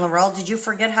happened, Laurel? Did you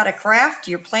forget how to craft?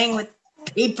 You're playing with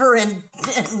paper and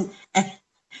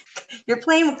you're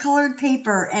playing with colored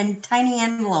paper and tiny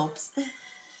envelopes.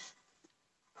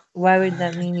 Why would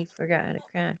that mean you forgot how to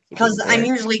craft? Because I'm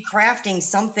usually crafting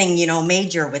something,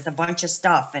 major with a bunch of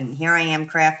stuff. And here I am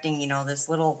crafting, this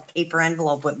little paper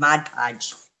envelope with Mod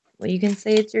Podge. Well, you can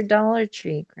say it's your Dollar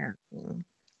Tree crafting.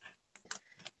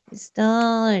 It's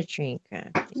Dollar Tree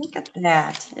crafting. Look at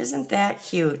that. Isn't that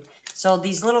cute? So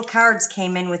these little cards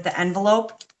came in with the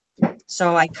envelope.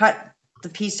 So I cut the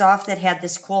piece off that had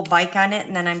this cool bike on it,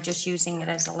 and then I'm just using it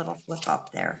as a little flip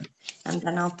up there. And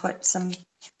then I'll put some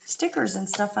stickers and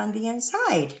stuff on the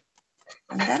inside.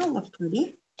 And that'll look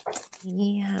pretty.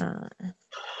 Yeah.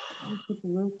 I'll put the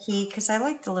little key, because I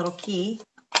like the little key.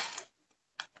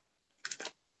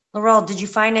 Laurel, did you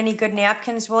find any good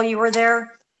napkins while you were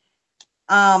there?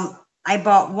 I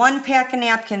bought 1 pack of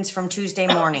napkins from Tuesday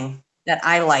morning that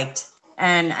I liked.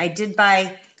 And I did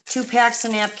buy 2 packs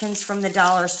of napkins from the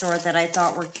dollar store that I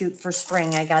thought were cute for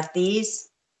spring. I got these,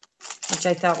 which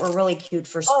I thought were really cute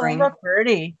for Oh, spring. those are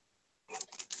pretty.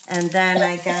 And then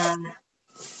I got,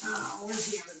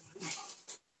 where's the other one?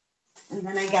 And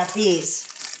then I got these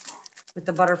with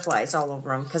the butterflies all over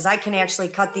them, because I can actually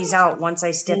cut these out once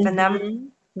I stiffen them.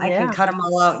 Mhm. I can Yeah. cut them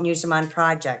all out and use them on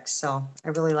projects, so I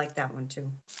really like that one too.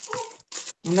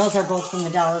 And those are both from the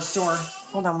dollar store.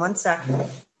 Hold on one sec.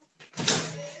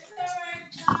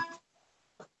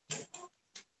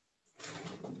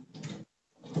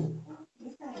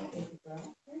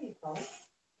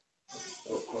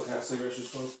 What cigarettes you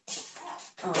smoke?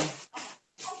 Oh.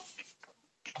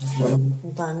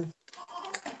 Hold on.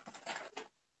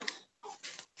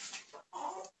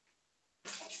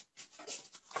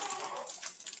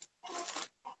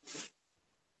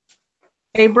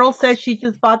 April says she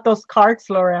just bought those cards,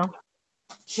 L'Oreal.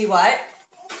 She what?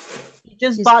 She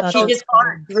just She's bought bought those those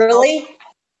cards. Really?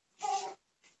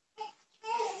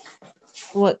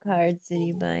 What cards did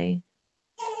you buy?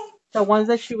 The ones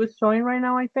that she was showing right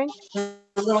now, I think. The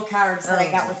little cards that I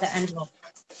got with the envelope.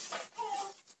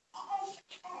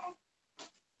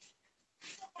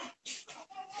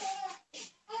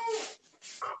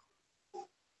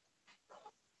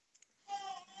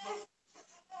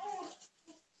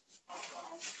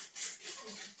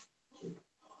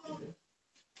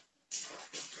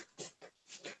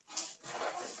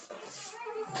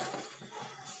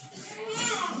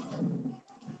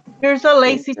 Here's a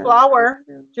lacy flower.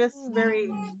 Just very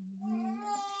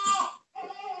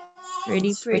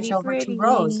Pretty, Switch pretty, over to pretty.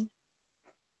 Rose.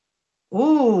 Ooh.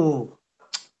 All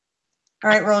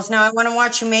right, Rose, now I want to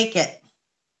watch you make it.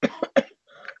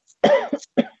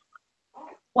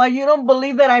 Well, you don't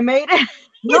believe that I made it?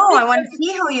 No, I want to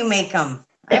see how you make them.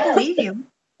 I believe you.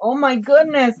 Oh my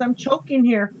goodness, I'm choking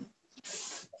here.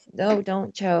 No,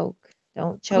 don't choke.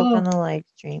 Don't choke Oh. on the live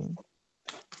stream.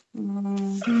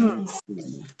 Let me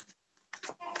see.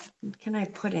 What can I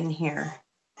put in here?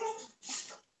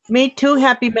 Me too,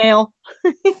 Happy Mail.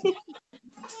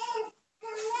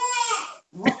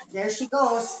 Oh, there she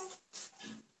goes.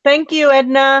 Thank you,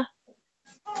 Edna.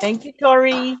 Thank you,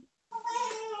 Tori.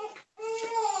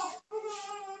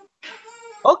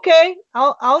 Okay,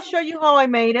 I'll show you how I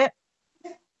made it.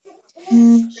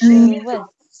 Show us,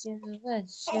 show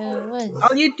us, show us.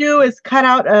 All you do is cut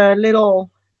out a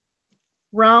little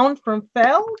round from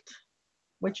felt,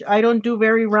 which I don't do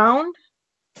very round.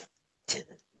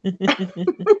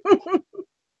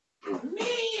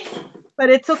 But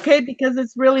it's okay because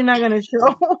it's really not going to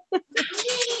show.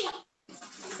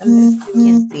 You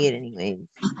can't see it anyways.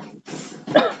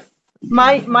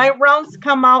 My rounds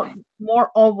come out more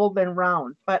oval than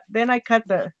round, but then I cut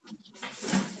the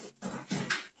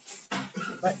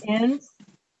ends.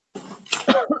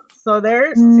 So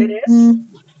there it is.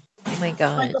 Oh my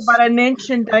gosh. It's about 1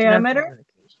 inch in diameter.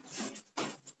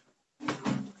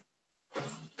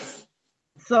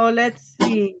 So let's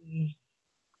see.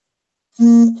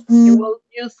 You will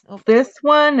use this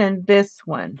one and this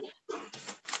one.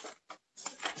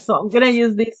 So I'm gonna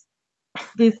use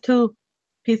these two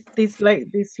these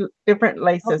different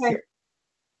laces Okay. here.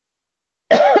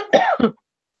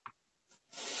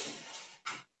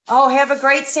 Oh, have a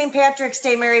great St. Patrick's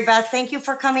Day, Mary Beth. Thank you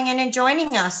for coming in and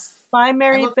joining us. Bye, I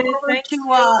Mary look Beth. forward Thank to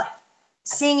you.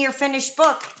 seeing your finished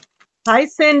book. Hi,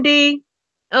 Cindy.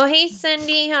 Oh, hey,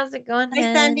 Cindy. How's it going, Hi,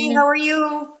 Sandy. hun? How are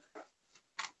you?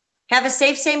 Have a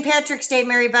safe St. Patrick's Day,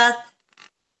 Mary Beth.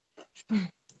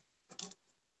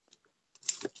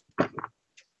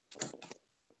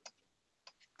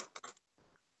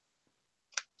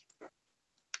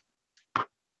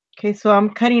 Okay, so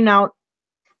I'm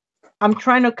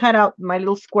trying to cut out my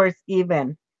little squares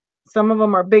even. Some of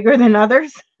them are bigger than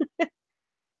others.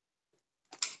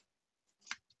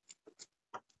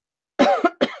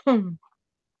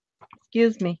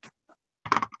 Excuse me.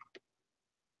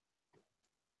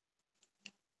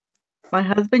 My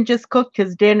husband just cooked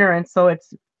his dinner, and so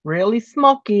it's really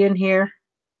smoky in here.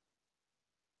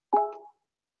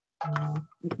 I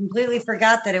completely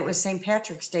forgot that it was St.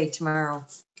 Patrick's Day tomorrow.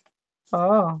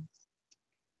 Oh,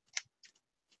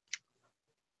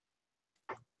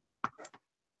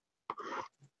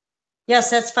 Yes,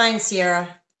 that's fine,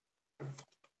 Ciara.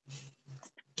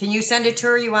 Can you send it to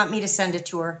her? You want me to send it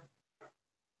to her?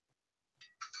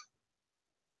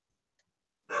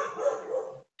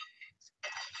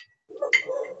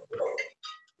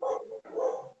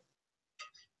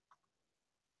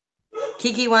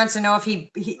 Kiki wants to know if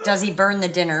he does he burn the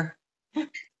dinner.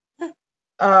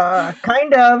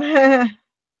 kind of.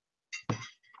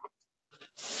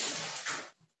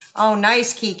 Oh,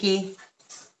 nice, Kiki.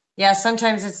 Yeah,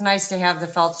 sometimes it's nice to have the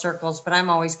felt circles, but I'm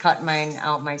always cutting mine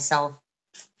out myself.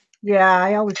 Yeah,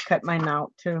 I always cut mine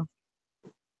out too.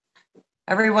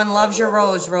 Everyone loves your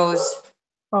rose, Rose.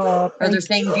 Oh, Or they're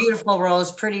thank saying beautiful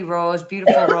rose, pretty rose,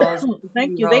 beautiful rose, you. pretty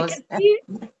Thank you. They rose. can see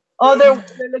it. Oh,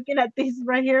 they're looking at these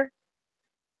right here.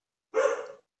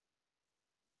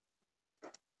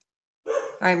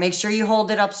 All right, make sure you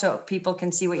hold it up so people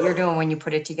can see what you're doing when you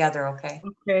put it together, okay?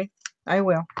 Okay, I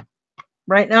will.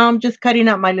 Right now, I'm just cutting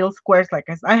out my little squares. Like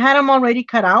I had them already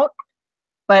cut out,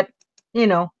 but you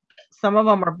know, some of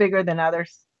them are bigger than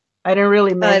others. I didn't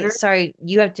really measure. Sorry,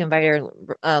 you have to invite her,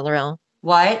 Laurel.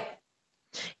 What?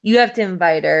 You have to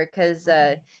invite her because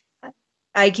I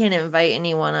can't invite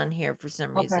anyone on here for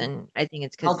some Okay. reason. I think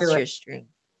it's I'll because do it's it. your stream.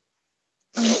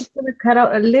 I'm just gonna cut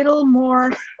out a little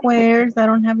more squares. I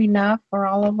don't have enough for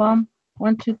all of them.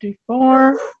 1, 2, 3,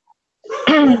 4,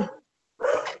 and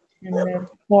then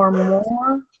 4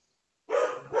 more.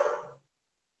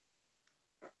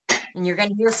 And you're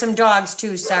gonna hear some dogs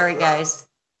too, sorry guys.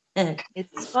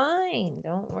 It's fine.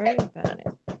 Don't worry about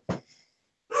it.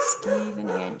 Steve and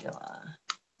Angela.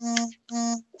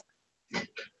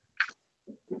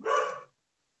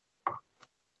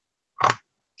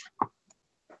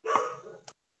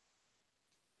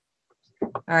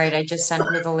 All right, I just sent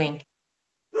her the link.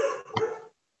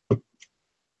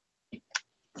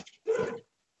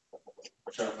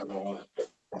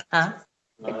 Huh?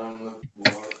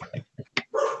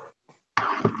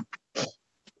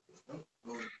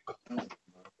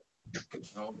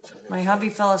 My hubby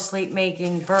fell asleep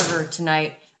making burger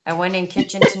tonight. I went in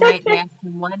kitchen tonight and asked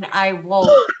him when I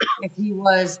woke if he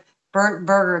was burnt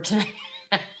burger tonight.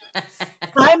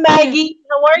 Hi, Maggie.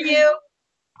 How are you?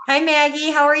 Hi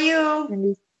Maggie, how are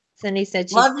you? Cindy said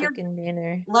she's Love your cooking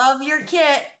dinner. love your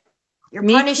kit. You're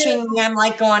Me punishing too. me. I'm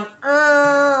like going,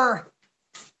 Urgh.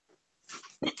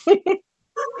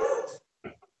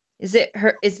 Is it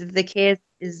her? Is it the kid?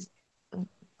 Is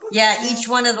Yeah, each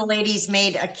one of the ladies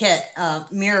made a kit, a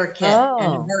mirror kit,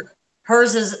 and Oh.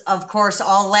 hers is, of course,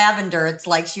 all lavender. It's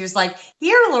like she was like,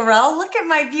 "Here, Laurel, look at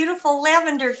my beautiful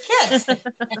lavender kit."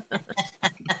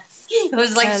 It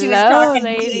was like she was Hello, talking to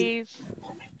me. ladies.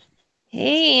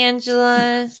 Hey,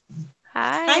 Angela.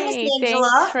 Hi, Miss Hi, thanks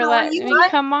Angela. for How are letting me you?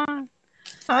 come on.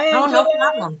 Hi, Oh, Angela. no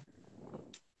problem.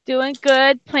 Doing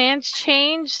good. Plans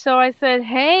changed, so I said,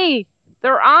 hey,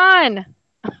 they're on.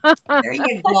 There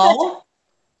you go.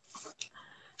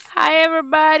 Hi,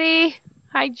 everybody.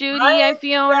 Hi, Judy. Hi, Hi,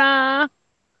 Fiona.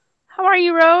 How are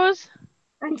you, Rose?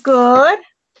 I'm good.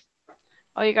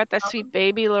 Oh, you got that sweet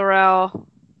baby, Laurel.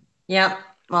 Yep.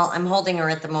 Well, I'm holding her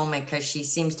at the moment because she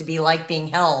seems to be like being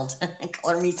held.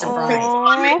 Color me surprised.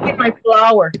 I'm making Oh, my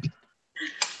flower.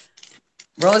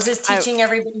 Rose is I teaching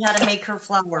everybody how to make her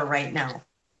flower right now.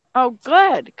 oh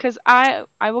good, because I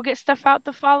will get stuff out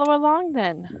to follow along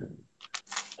then.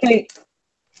 Okay.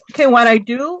 Okay, what I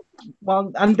do,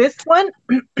 well, on this one,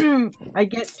 I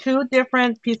get 2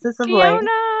 different pieces of lace,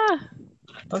 Fiona.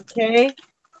 okay,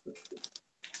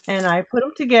 and I put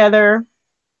them together,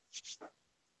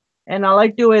 and all I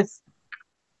do is,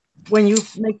 when you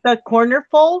make the corner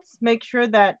folds, make sure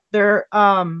that they're,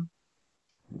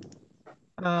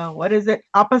 what is it,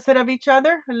 opposite of each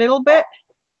other a little bit,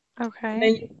 and then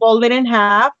Okay. you fold it in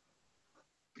half,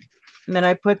 and then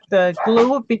I put the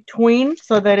glue between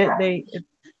so that it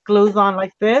glues on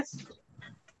like this.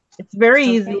 It's very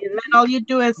Still easy, and then all you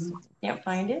do is can't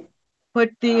find it.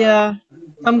 put the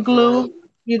some glue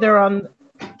either on,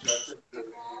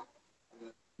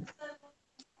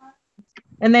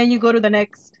 and then you go to the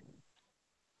next.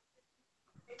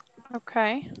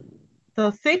 Okay. So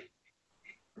see,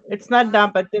 it's not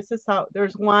done, but this is how.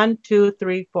 There's 1, 2,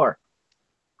 3, 4.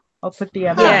 I'll put the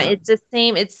other Yeah, one. it's the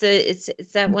same. It's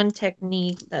that one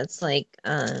technique that's like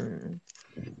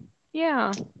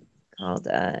Yeah. called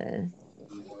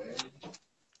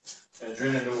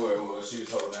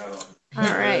All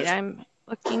right. I'm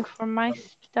looking for my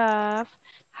stuff.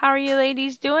 How are you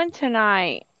ladies doing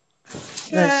tonight?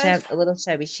 Good. A little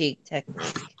shabby chic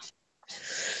technique.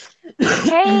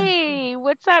 Hey,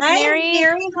 what's up, Hi, Mary?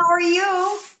 Mary. How are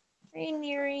you? Hey,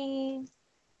 Neri.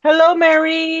 Hello,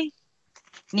 Mary.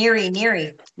 Neri,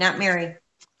 not Mary.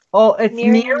 Oh, it's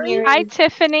Neri, Mary. Hi, Neri.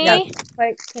 Yes. Tiffany.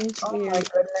 Quite Oh my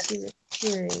confused. goodness. She was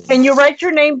cheering. Can you write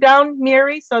your name down,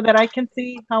 Mary, so that I can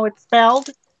see how it's spelled?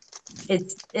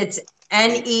 It's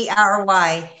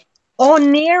Nery. Oh,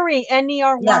 Neri,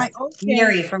 N-E-R-Y. Yes, Okay.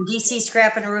 Neri from DC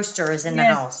Scrap and Rooster is in the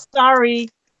Yes. house. Sorry.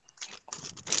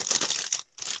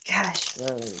 Gosh,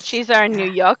 Rose. She's our New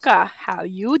Yorker. How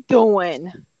you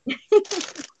doing?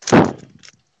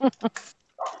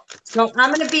 So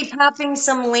I'm going to be popping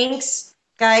some links,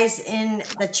 guys, in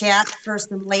the chat for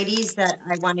some ladies that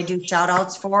I want to do shout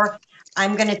outs for.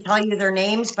 I'm going to tell you their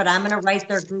names, but I'm going to write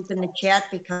their group in the chat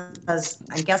because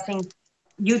I'm guessing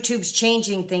YouTube's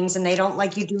changing things and they don't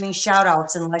like you doing shout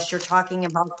outs unless you're talking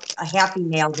about a happy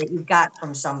mail that you got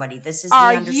from somebody. This is the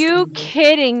Are you understanding.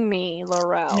 kidding me,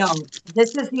 Laurel? No,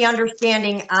 this is the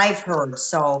understanding I've heard.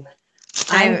 So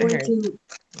I I'm haven't going heard. to,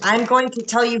 I'm going to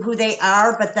tell you who they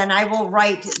are, but then I will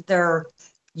write their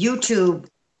YouTube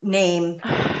name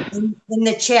in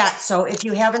the chat. So if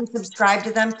you haven't subscribed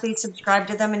to them, please subscribe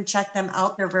to them and check them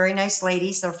out. They're very nice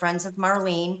ladies. They're friends of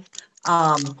Marlene.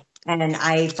 And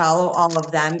I follow all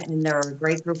of them and they're a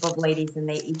great group of ladies and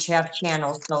they each have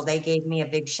channels. So they gave me a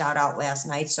big shout out last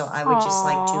night. So I would just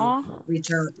like to Aw,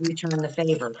 return the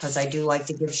favor because I do like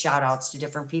to give shout outs to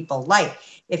different people. Like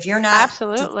if you're not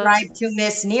absolutely. subscribed to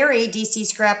Miss Neary, DC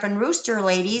Scrap and Rooster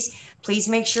ladies, please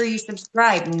make sure you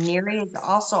subscribe. Neary is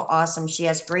also awesome. She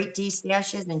has great D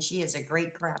stashes and she is a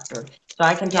great crafter. So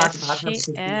I can talk Yes, about her she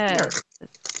because she's here. is.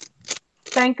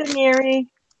 Thank you, Mary.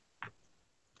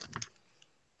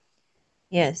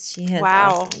 Yes, she has Wow.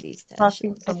 awesome D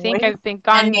Tossing stashes. I some think links. I've been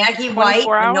And gone Maggie White,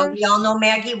 24 I know we hours. all know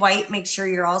Maggie White. Make sure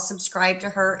you're all subscribed to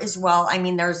her as well. I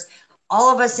mean, there's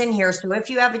all of us in here. So if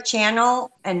you have a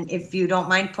channel and if you don't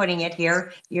mind putting it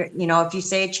here, if you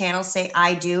say a channel, say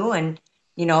I do. And,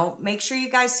 make sure you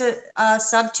guys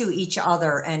sub to each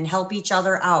other and help each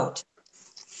other out.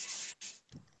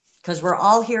 Because we're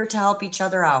all here to help each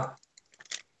other out.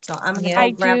 So I'm going to Yep, go I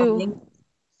grab a link. do.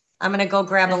 I'm going to go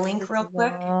grab a that's what link this real is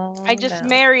quick. I all just about.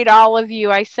 married all of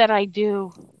you. I said I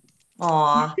do.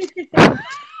 Aw.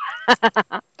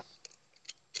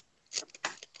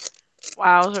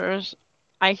 Wowzers.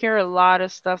 I hear a lot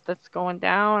of stuff that's going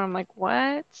down. I'm like,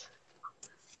 what?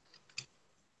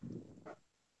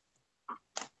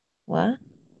 What?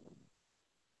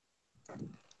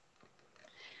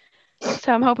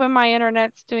 So I'm hoping my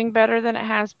internet's doing better than it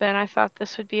has been. I thought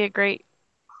this would be a great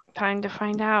time to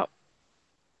find out,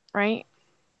 right?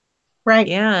 Right.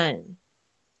 Yeah.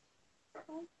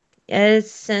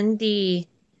 Yes, Cindy.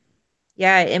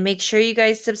 Yeah, and make sure you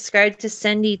guys subscribe to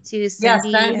Cindy too. Yes,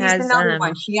 Cindy Sandy's has another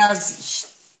one.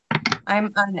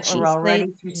 I'm on it, cheese Laurel, ready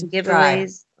plates to and subscribe.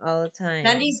 giveaways all the time.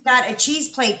 Sandy's got a cheese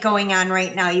plate going on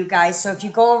right now, you guys. So if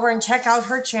you go over and check out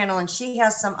her channel, and she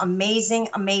has some amazing,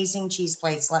 amazing cheese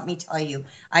plates. Let me tell you,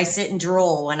 I sit and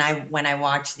drool when I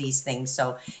watch these things.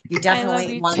 So you I love definitely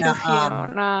you want too, to.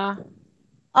 Fiona.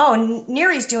 Oh,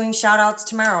 Neri's doing shout outs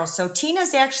tomorrow. So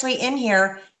Tina's actually in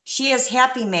here. She is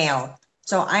Happy Mail.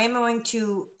 So I am going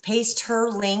to paste her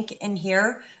link in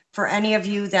here for any of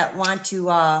you that want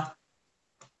to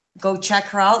go check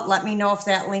her out. Let me know if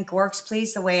that link works,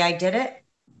 please, the way I did it.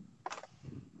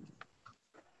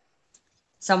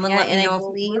 Someone Yeah, let and me I know if it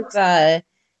believe works.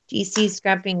 GC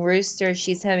Scrapping Rooster,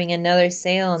 she's having another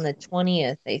sale on the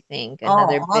 20th, I think. Oh,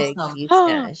 Another big awesome. cheese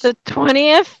stash. The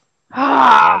 20th?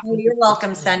 Yeah, I Ah, Oh, think you're it's the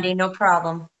welcome, 20th. Sandy. No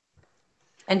problem.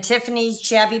 And Tiffany's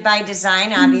Shabby by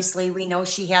Design, obviously, we know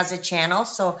she has a channel.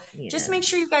 So just Yeah. make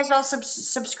sure you guys all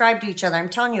subscribe to each other. I'm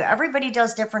telling you, everybody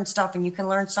does different stuff and you can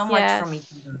learn so much from each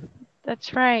yes. other.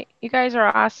 That's right. You guys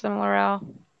are awesome, Laurel.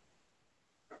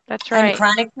 That's And right.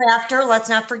 Chronic Crafter, let's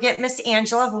not forget Miss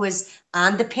Angela, who is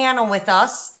on the panel with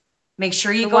us. Make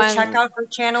sure you The go check one, out her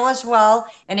channel as well.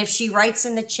 And if she writes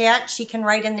in the chat, she can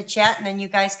write in the chat and then you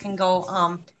guys can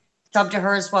go sub to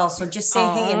her as well. So just say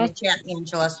hey in the oh, chat,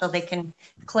 Angela, so they can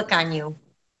click on you.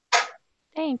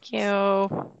 thank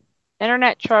you.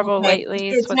 Internet trouble Okay, lately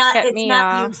is it's what's not, kept it's me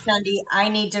not you, off. Cindy.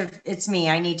 It's me.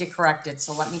 I need to correct it.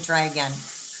 So let me try again.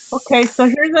 Okay, so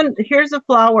here's a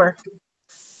flower.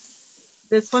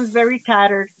 This one's very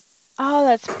tattered. Oh,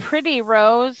 that's pretty,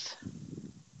 Rose.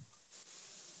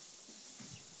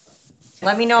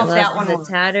 Let me I know if love that one the works.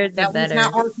 tattered, the That one's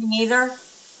not better. working either.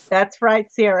 That's right,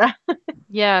 Ciara.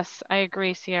 Yes, I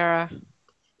agree, Ciara.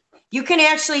 You can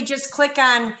actually just click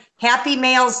on Happy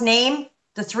Mail's name,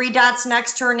 the three dots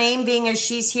next to her name being as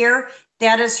she's here.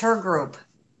 That is her group.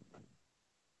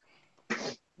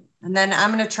 And then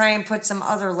I'm going to try and put some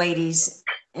other ladies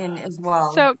in as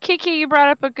well. So Kiki, you brought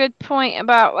up a good point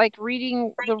about like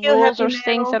reading the you, rules Happy or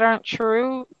things Meadow. that aren't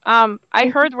true. I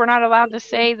heard we're not allowed to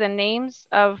say the names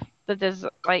of the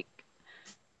like,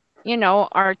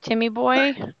 our Timmy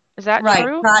boy. Is that Right,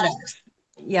 true? products.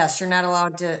 Yes, you're not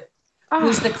allowed to.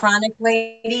 Who's the Oh, chronic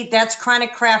lady? That's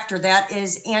Chronic Crafter. That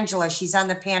is Angela. She's on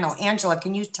the panel. Angela,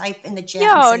 can you type in the chat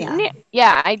and yo, say hi?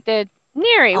 yeah, I did.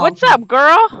 Neri, Oh, what's up,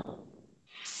 girl?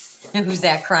 okay. Who's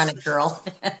that chronic girl?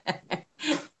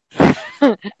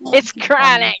 It's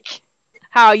Chronic.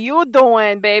 How you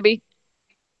doing, baby?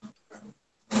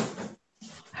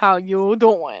 How you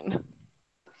doing?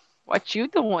 What you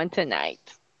doing tonight?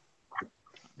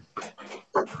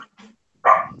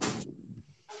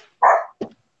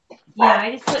 Yeah,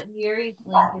 I just put Yuri's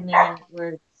link in there and it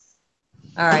works.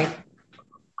 All right.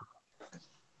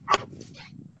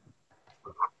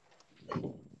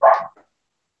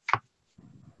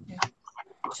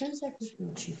 As soon as I put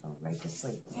her, she fell right to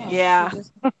sleep. Yeah.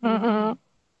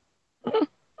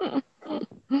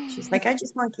 She's like, I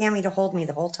just want Cammy to hold me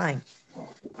the whole time.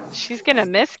 She's gonna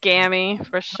miss Gammy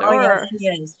for Oh, yes, sure. she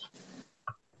is.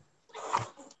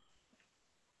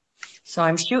 So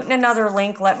I'm shooting another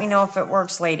link. Let me know if it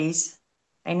works, ladies.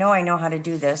 I know how to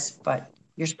do this, but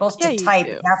you're supposed Yeah, to you type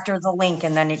do. after the link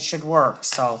and then it should work.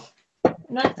 So I'm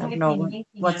not I don't know typing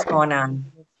anything what's after going the on. link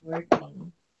and it's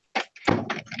working.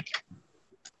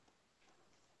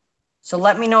 So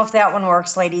let me know if that one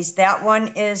works, ladies. That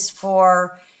one is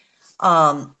for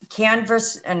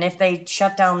Canvas. And if they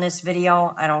shut down this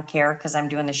video, I don't care because I'm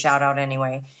doing the shout out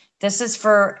anyway. This is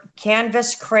for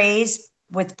Canvas Craze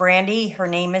with Brandy. Her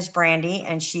name is Brandy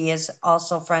and she is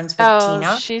also friends with Oh,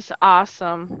 Tina she's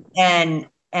awesome. and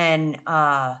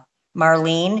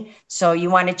Marlene. So you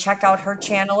want to check out her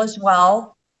channel as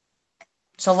well.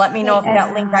 So let me know if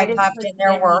that link I I just popped put in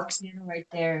there Cindy's works. channel right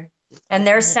there. And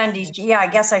there's Cindy. Yeah, I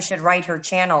guess I should write her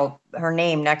channel, her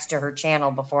name next to her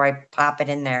channel before I pop it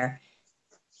in there.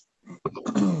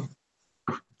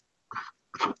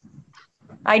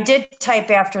 I did type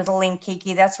after the link,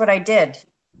 Kiki. That's what I did.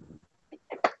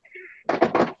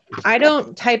 I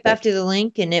don't type after the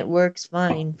link and it works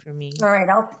fine for me. All right,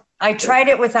 I tried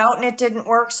it without and it didn't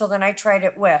work, so then I tried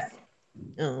it with.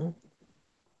 Oh.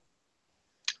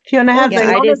 Fiona has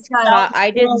Yeah, a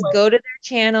I just go to their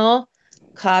channel,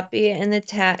 copy it in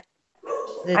the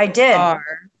I did. bar.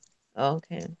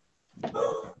 Okay.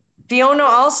 Fiona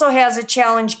also has a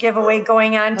challenge giveaway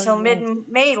going on till yeah.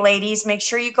 mid-May, ladies. Make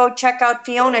sure you go check out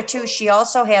Fiona too. She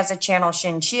also has a channel.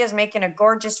 She is making a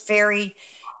gorgeous fairy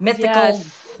mythical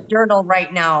journal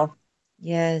right now.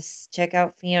 Yes, check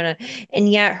out Fiona.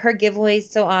 And yeah, her giveaway is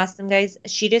so awesome, guys.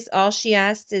 All she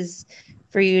asked is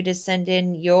for you to send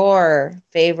in your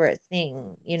favorite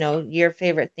thing, your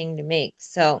favorite thing to make.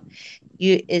 So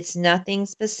it's nothing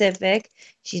specific.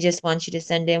 She just wants you to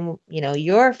send in,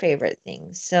 your favorite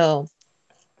thing. So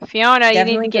Fiona, you need to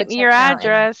definitely go get me your check it out. And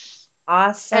address.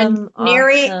 And awesome,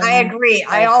 Mary, I awesome. agree.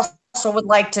 I also would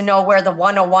like to know where the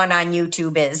 101 on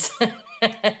YouTube is.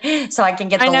 So I can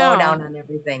get I the know. lowdown on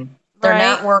everything. They're Right?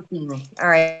 not working. All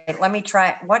right, let me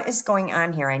try. What is going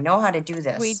on here? I know how to do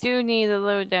this. We do need the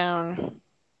lowdown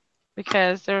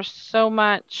because there's so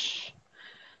much.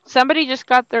 Somebody just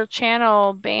got their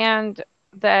channel banned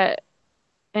that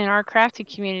in our crafty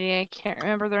community. I can't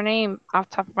remember their name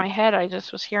off the top of my head. I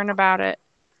just was hearing about it.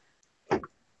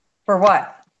 For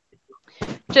what?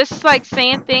 Just like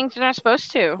saying things you're not supposed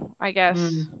to, I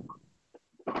guess.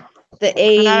 The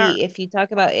AE, if you talk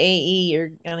about AE, you're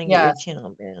gonna get your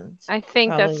channel banned. I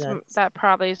think that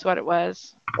probably is what it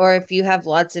was. Or if you have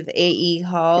lots of AE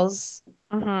hauls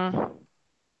and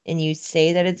you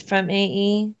say that it's from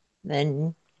AE,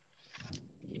 then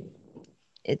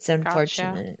it's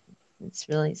unfortunate. Gotcha. It's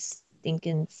really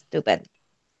stinking stupid.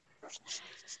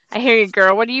 I hear you,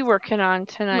 girl. What are you working on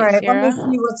tonight, All right, Ciara? let me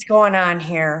see what's going on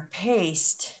here.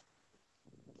 Paste.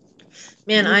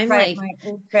 Man, I'm like, my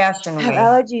old-fashioned have way.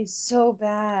 allergies so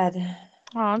bad.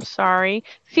 Oh, I'm sorry.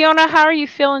 Fiona, how are you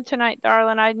feeling tonight,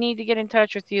 darling? I need to get in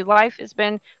touch with you. Life has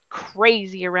been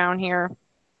crazy around here.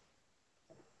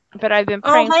 But I've been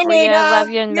praying for you. Love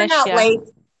you and You're miss not you. late.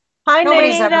 Hi,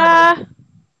 Nita.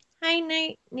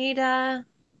 Hi, Nita.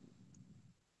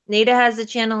 Nita has a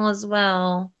channel as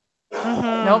well.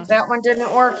 Nope, that one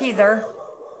didn't work either.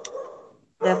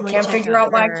 Definitely can't check figure out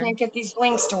out why I her. can't get these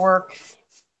links to work.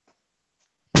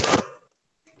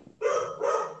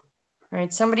 All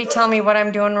right, somebody tell me what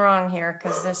I'm doing wrong here,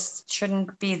 because this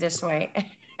shouldn't be this way.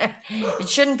 It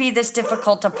shouldn't be this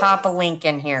difficult to pop a link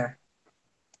in here.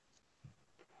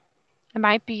 It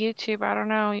might be YouTube. I don't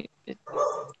know.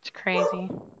 It's crazy.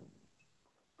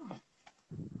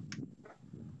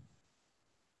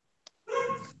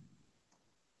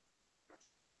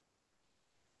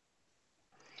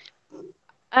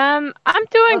 I'm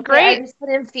doing Okay, I great. just put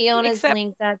in Fiona's Except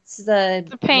link. That's the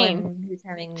the pain, one who's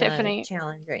having the Tiffany.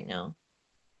 challenge right now.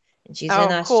 And she's in Oh,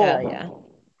 Australia. cool.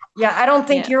 Yeah, I don't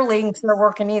think Yeah. your links are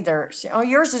working either. Oh,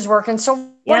 yours is working. So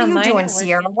what Yeah, are you mine doing, are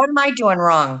Sierra? working. What am I doing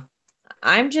wrong?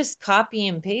 I'm just copy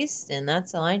and pasting.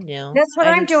 That's all I do. That's what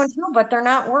I I'm doing just, too, but they're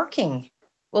not working.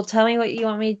 well, tell me what you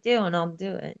want me to do and I'll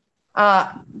do it.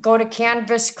 Go to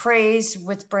Canvas Craze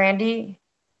with Brandy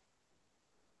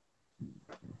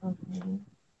Okay.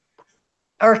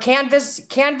 or Canvas,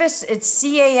 it's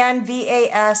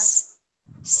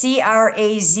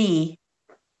CANVASCRAZ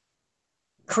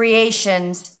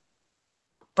Creations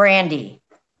Brandy.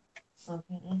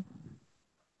 Okay.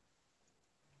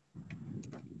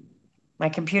 My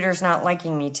computer's not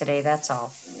liking me today, that's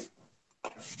all.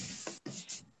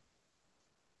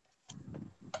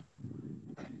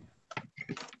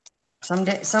 Some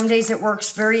days it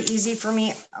works very easy for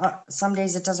me. Some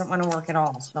days it doesn't want to work at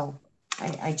all. So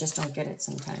I just don't get it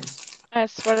sometimes.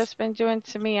 That's what it's been doing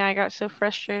to me. I got so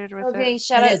frustrated with Okay, it.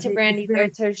 shout It out is. to Brandy.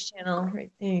 That's her channel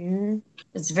right there.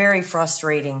 It's very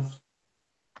frustrating.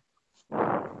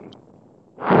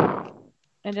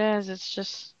 It is. It's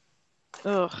just,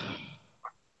 ugh.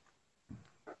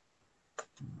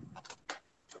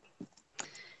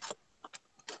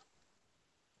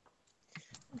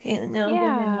 Okay, now I'm going to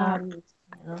Yeah. Natalie's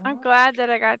channel. I'm glad that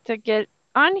I got to get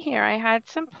on here. I had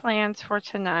some plans for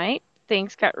tonight.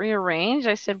 Things got rearranged.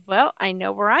 I said, well, I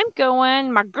know where I'm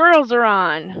going. My girls are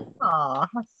on. Aw,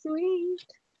 how sweet.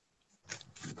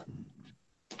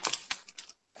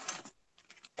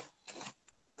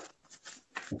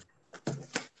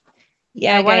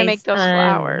 Yeah, I want to guys. make those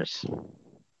flowers.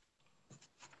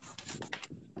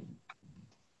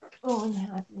 Oh, and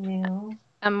happy new.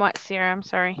 What, Sierra? I'm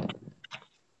sorry.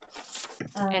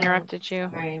 Interrupted you.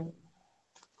 Sorry,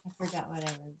 I forgot what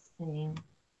I was saying.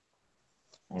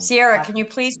 Sierra, can you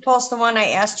please post the one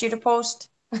I asked you to post?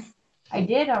 I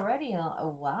did already a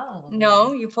while ago.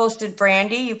 No, you posted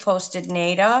Brandy, you posted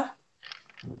Nada,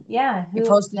 Yeah, you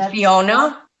posted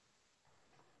Fiona.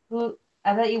 Who?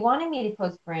 I thought you wanted me to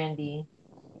post Brandy.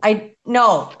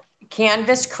 No,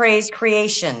 Canvas Craze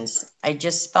Creations. I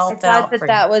just I spelled that thought out for you.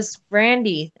 that was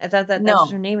Brandy. I thought that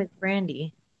that's her No, name is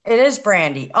Brandy. it is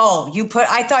Brandy. Oh,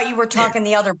 I thought you were talking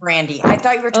the other Brandy. I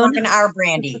thought you were Oh, talking our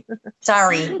Brandy.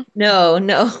 Sorry. No,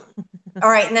 no. All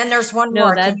right, and then there's one No,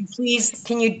 more. that's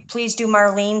Can you please do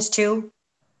Marlene's too?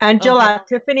 Angela,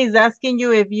 Tiffany's asking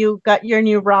you if you got your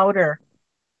new router.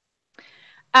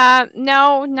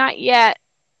 No, not yet.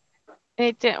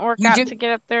 It didn't work You out do? to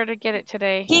get up there to get it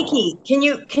today. Kiki,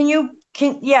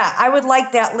 yeah, I would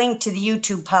like that link to the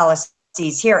YouTube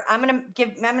policies. Here, I'm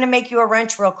gonna make you a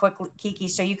wrench real quick, Kiki,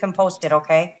 so you can post it,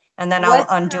 okay? And then I'll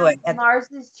undo it.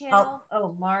 Mars's channel?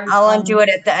 Mars. I'll undo it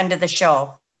at the end of the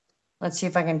show. Let's see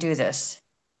if I can do this.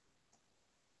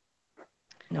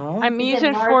 No? I'm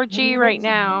using 4G right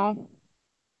now.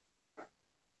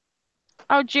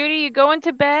 Oh, Judy, you going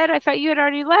to bed? I thought you had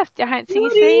already left. I hadn't seen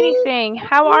you say anything.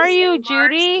 How are you,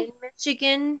 Judy? In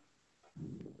Michigan.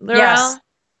 Yes.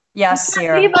 Yes,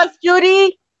 Sierra. Leave us,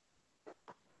 Judy.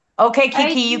 Okay,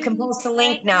 Kiki, you can post the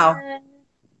link now.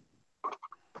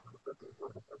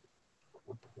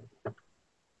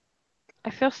 I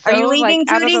feel so Are you leaving,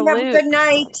 out of Judy? the Have a loop. good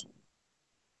night.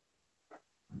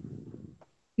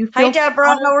 Hi,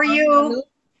 Deborah. How are you?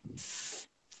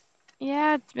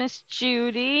 Yeah, Miss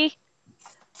Judy.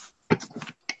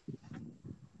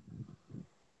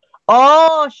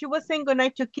 Oh, she was saying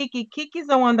goodnight to Kiki. Kiki's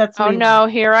the one that's leaving. Oh no,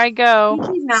 here I go.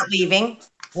 Kiki's not leaving.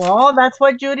 Well, that's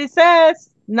what Judy says.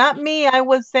 Not me. I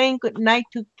was saying goodnight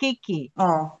to Kiki.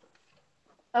 Oh.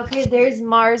 Okay, there's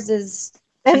Mars's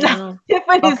channel.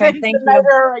 Tiffany Okay, saying thank goodnight you.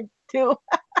 her too.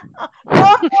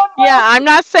 Yeah, I'm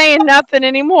not saying nothing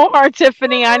anymore,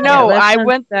 Tiffany. I know. let's I not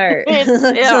went. start.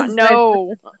 Yeah,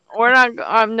 no, we're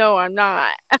not. No, I'm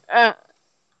not.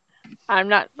 I'm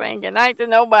not saying goodnight to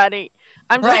nobody.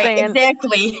 I'm just saying.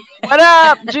 Exactly. What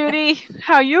up, Judy?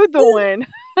 How you doing?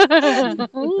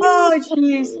 Oh,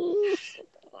 jeez.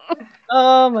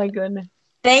 Oh my goodness.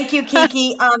 Thank you,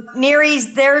 Kiki.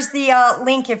 Nere's, there's the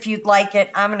link if you'd like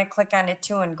it. I'm going to click on it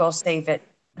too and go save it.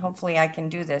 Hopefully I can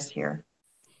do this here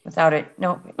without it.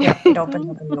 No, yeah, it opened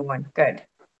up a new one. Good.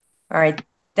 All right.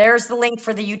 There's the link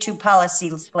for the YouTube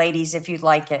policies, ladies, if you'd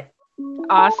like it.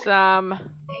 Awesome.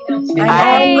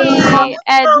 Hi, Hey,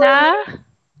 Edna.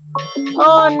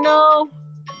 Oh no.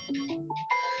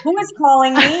 Who is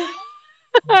calling me?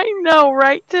 I know,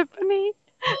 right, Tiffany?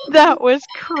 That was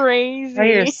crazy. Or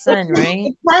your son,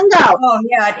 right? Find out. Oh,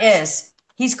 yeah, it is.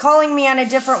 He's calling me on a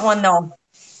different one, though.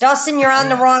 Dustin, you're on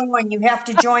the wrong one. You have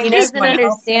to join He this doesn't one.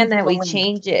 I'll send understand you that the we link.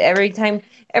 change it every time.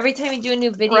 Every time you do a new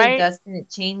video, Right. Dustin, it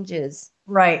changes.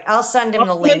 Right. I'll send him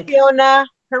the Okay, link. Fiona.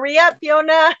 Hurry up,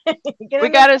 Fiona. Get We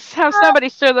in the gotta have somebody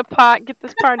stir the pot, get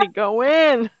this party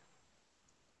going.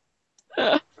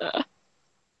 Oh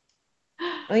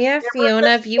yeah, Fiona,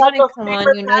 if you got want to those come paper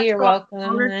on, you know cuts you're from welcome,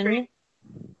 Dollar honey. Tree.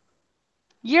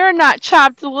 You're not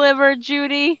chopped liver,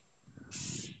 Judy.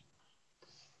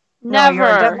 No, you're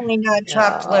Never. definitely not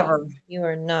chopped No, liver. you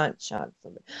are not chopped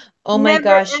liver. Oh my Never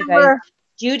gosh, you guys. ever.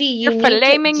 Judy, You're you need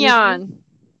filet to. mignon.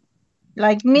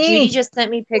 Like Judy me. just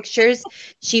sent me pictures.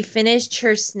 She finished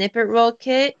her snippet roll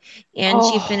kit and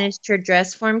she Oh, finished her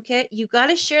dress form kit. You got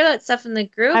to share that stuff in the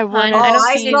group, I hon. want Oh, I don't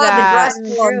I see see you saw the posting that. dress it in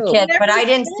the form group. kit, but I Never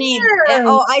didn't see. there.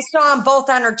 Oh, I saw them both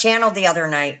on her channel the other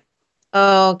night.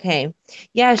 Oh, okay.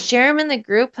 Yeah, share them in the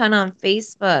group, hun, on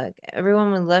Facebook.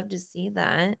 Everyone would love to see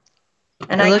that.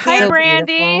 And It I looks Hi, so can't, beautiful.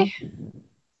 Brandy.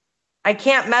 I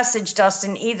can't message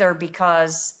Dustin either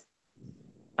because,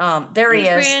 there he Hey,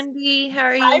 is. Brandy, how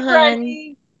are Hi, you, hun?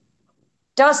 Brandy.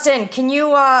 Dustin, can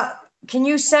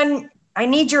you send, I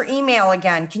need your email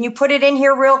again. Can you put it in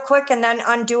here real quick and then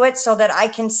undo it so that I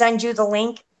can send you the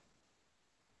link?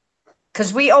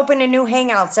 Because we open a new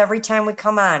Hangouts every time we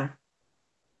come on.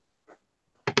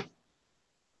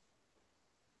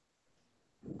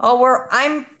 Oh,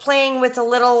 I'm playing with a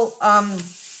little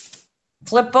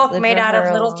flip book Live made for out her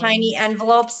of little alone. tiny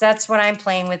envelopes. That's what I'm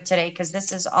playing with today because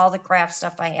this is all the craft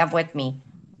stuff I have with me.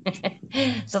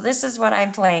 So this is what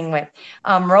I'm playing with.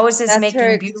 Rose is That's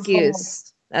her making beautiful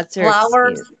excuse. That's her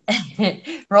flowers.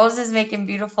 excuse. Rose is making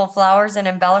beautiful flowers and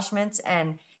embellishments,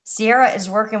 and Ciara is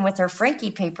working with her Frankie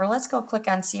paper. Let's go click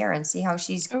on Ciara and see how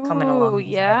she's coming Ooh, along.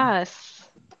 yes.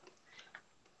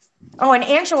 Oh, and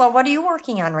Angela, what are you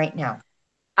working on right now?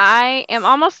 I am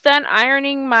almost done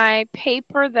ironing my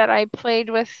paper that I played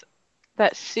with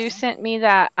that Sue sent me,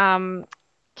 that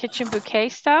kitchen bouquet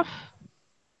stuff.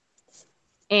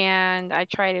 And I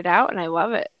tried it out and I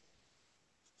love it.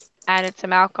 Added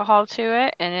some alcohol to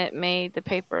it and it made the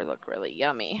paper look really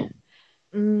yummy.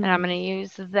 And I'm going to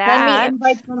use Send me that.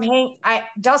 invite from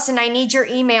Dustin, I need your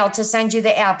email to send you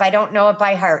the app. I don't know it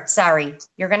by heart. Sorry.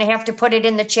 You're going to have to put it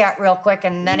in the chat real quick.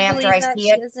 And Can then you after believe I that see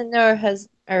she it, doesn't know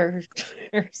her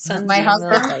son's my email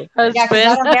husband. by heart? Yeah, because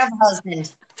I Husband. don't have a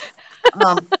husband.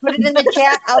 Put it in the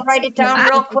chat. I'll write it down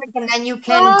real quick and then you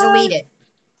can delete it.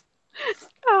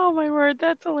 Oh my word,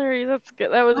 that's hilarious. That's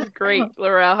good. That was great,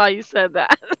 Laurel, how you said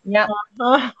that. Yep.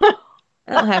 I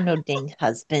don't have no dang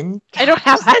husband. I don't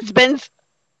have husbands.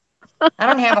 I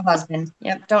don't have a husband.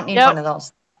 Yep. Don't need Yep. one of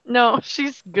those. No,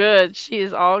 she's good. She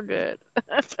is all good.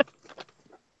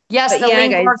 Yes, But the yeah,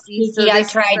 link guys, works, see, so Kiki. I this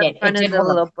is tried the it. It front of did the work.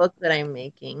 little book that I'm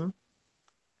making.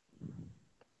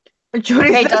 Judy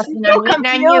Okay, says she's Dustin, so I'm waiting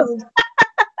on confused. you.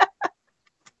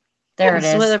 There it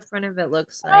This is what is. the front of it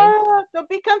looks like. Oh, don't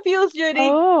be confused, Judy.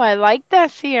 Oh, I like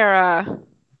that, Ciara.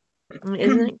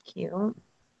 Isn't it cute?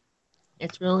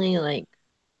 It's really like,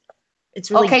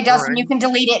 it's really Okay, Dustin, you orange. can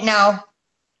delete it now.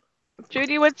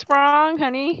 Judy, what's wrong,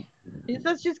 honey? She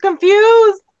says she's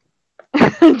confused.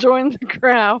 Join the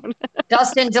crowd.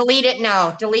 Dustin, delete it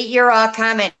now. Delete your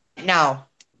comment now.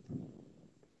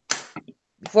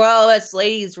 For all us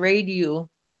ladies, raid you.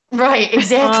 Right,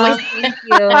 exactly. Thank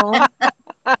you.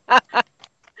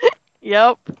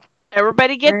 Yep.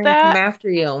 Everybody We're get gonna come that? after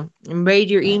you and raid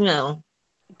your email.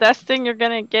 Dustin, you're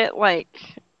gonna get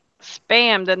like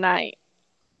spam tonight.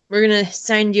 We're gonna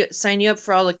sign you up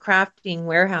for all the crafting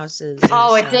warehouses.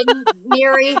 Oh, it didn't,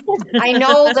 Mary. I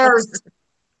know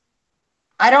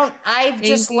I've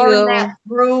just Thank learned you. that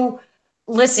through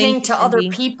listening Thank you, to other Cindy.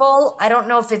 people. I don't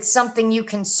know if it's something you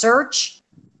can search.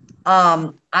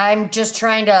 I'm just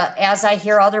trying to, as I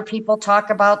hear other people talk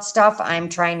about stuff, I'm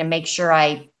trying to make sure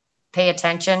I pay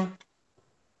attention.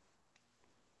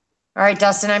 All right,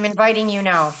 Dustin, I'm inviting you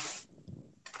now.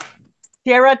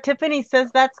 Sarah Tiffany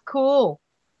says that's cool.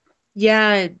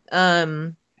 Yeah,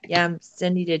 yeah,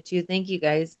 Cindy did too. Thank you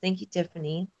guys. Thank you,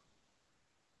 Tiffany.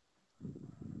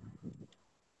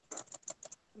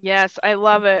 Yes, I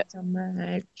love it. So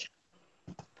much.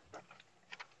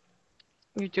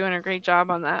 You're doing a great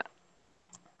job on that.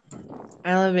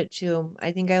 I love it too.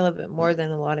 I think I love it more than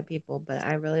a lot of people, but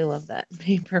I really love that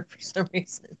paper for some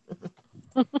reason.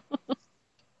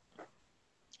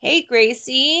 Hey,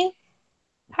 Gracie.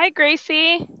 Hi,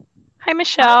 Gracie. Hi, Hi,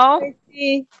 Michelle.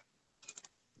 Tracy.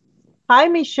 Hi,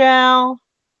 Michelle.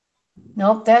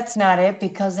 Nope, that's not it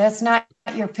because that's not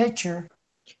your picture.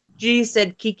 Judy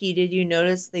said, Kiki, did you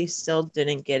notice they still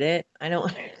didn't get it? I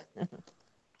don't. What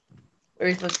are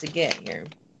we supposed to get here?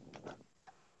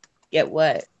 Get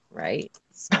what? Right?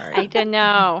 Sorry. I don't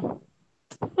know.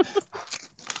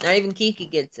 Not even Kiki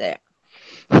gets it.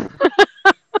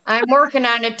 I'm working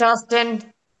on it, Dustin.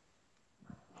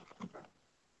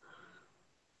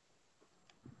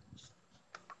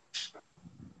 I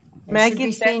should Maggie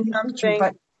be said seeing the picture,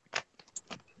 something. but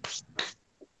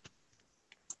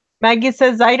Maggie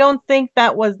says, I don't think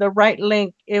that was the right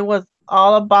link. It was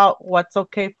all about what's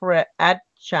okay for ad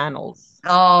channels.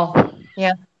 oh,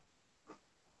 yeah.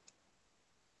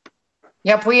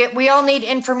 Yep, we all need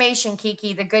information,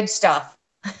 Kiki, the good stuff.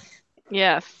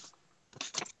 Yes.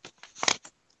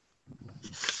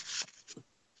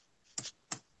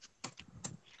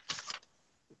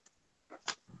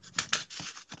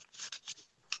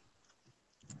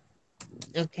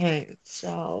 Okay, so.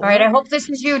 All right, I hope this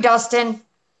is you, Dustin.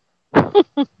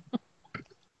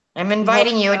 I'm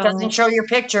inviting you. It doesn't show your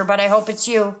picture, but I hope it's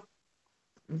you.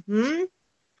 Hmm.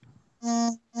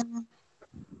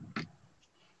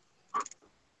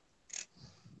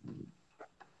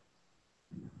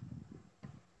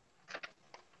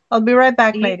 I'll be right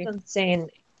back, He's lady. saying,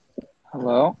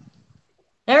 Hello?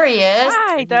 There he is.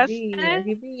 Hi, where Dustin.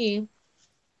 he be?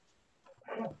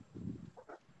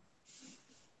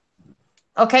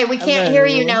 Okay, we can't hear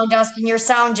you Hello. now, Dustin. Your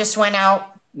sound just went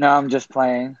out. No, I'm just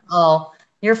playing. Oh,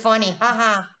 you're funny.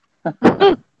 Haha.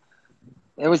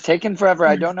 It was taking forever.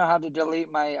 I don't know how to delete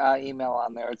my email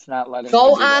on there. It's not letting me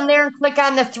Go do on that. there and click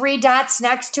on the 3 dots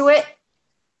next to it.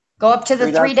 Go up to the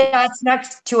Three three dots? dots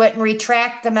next to it and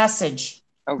retract the message.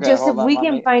 Okay, Just if hold on. we Let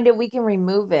can me. find it, we can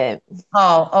remove it.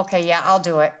 Oh, okay. Yeah, I'll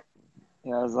do it.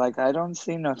 Yeah, I was like, I don't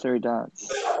see no 3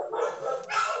 dots.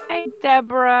 Hi,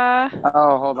 Deborah.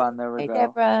 Oh, hold on. There we Hey, go.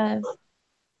 Deborah.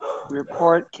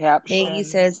 Report caption. Maggie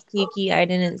says, Kiki, I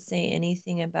didn't say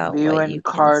anything about View what in you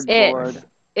can say. cardboard.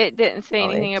 It didn't say Oh,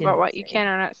 it anything about didn't what you say. can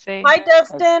or not say. Hi,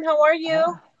 Dustin. How are you?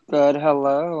 Good.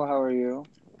 Hello. How are you?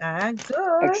 Good.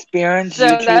 Experience So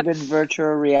YouTube in that's virtual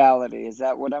reality. Is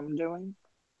that what I'm doing?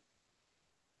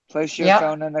 Place your Yep.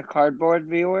 phone in the cardboard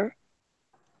viewer?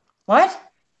 What?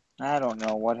 I don't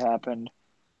know what happened.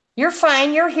 You're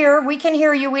fine. You're here. We can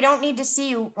hear you. We don't need to see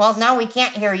you. Well, now we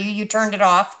can't hear you. You turned it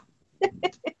off.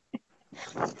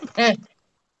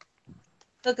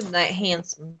 Look at that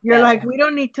handsome. You're fella. like, we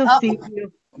don't need to Oh. see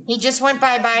you. He just went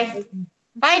bye-bye.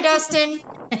 Bye, Dustin.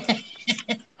 I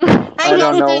Hi, don't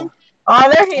Dustin. know.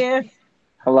 Oh, there he is.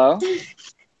 Hello? Oh,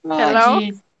 Hello?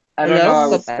 geez. I don't know. Hello?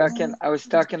 I was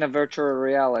stuck in a virtual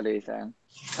reality thing.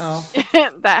 Oh.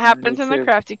 That happens in the YouTube.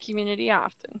 crafty community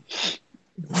often.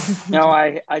 No,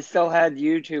 I still had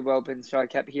YouTube open, so I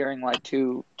kept hearing like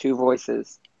two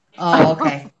voices. Oh,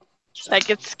 okay. That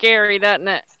gets scary, doesn't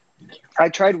it? I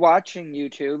tried watching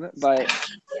YouTube, but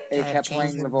it I've kept changed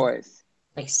playing the it. voice.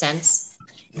 Like cents.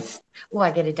 Oh,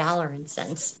 I get $1 in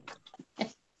cents.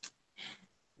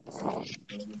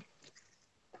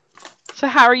 So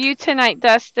how are you tonight,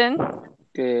 Dustin?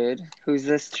 Good. Who's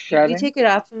this Can you chatting? take it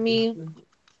off of me?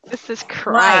 This is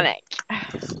Chronic. I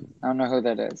don't know who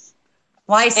that is.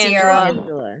 Why, Ciara?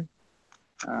 Angela.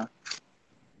 Angela.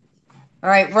 All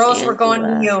right, Rose, we're going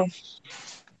to you.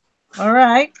 All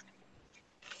right.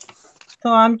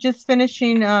 So I'm just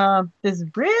finishing this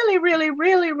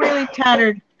really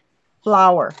tattered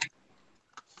flower.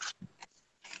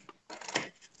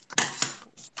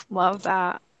 Love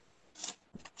that.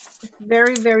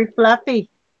 Very fluffy.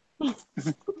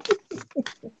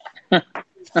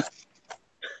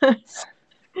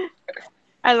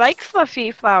 I like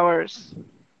fluffy flowers.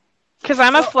 Because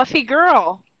I'm a fluffy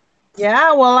girl.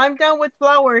 Yeah, well, I'm done with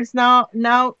flowers now.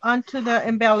 Now onto the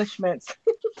embellishments.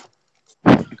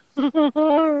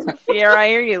 Sierra, I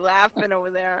hear you laughing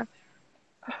over there.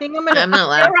 I think I'm gonna. I'm not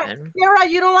laughing. Sarah,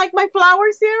 you don't like my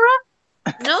flowers,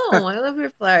 Sarah? No, I love your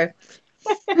flower.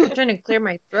 I'm trying to clear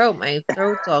my throat. My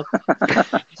throat's all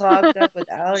clogged up with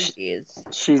allergies.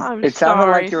 It sounded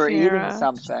sorry, like you were Sierra. eating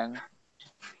something.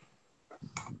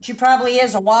 She probably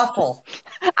is a waffle.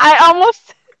 I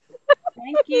almost.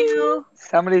 Thank you.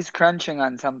 Somebody's crunching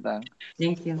on something.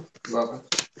 Thank you. You're welcome.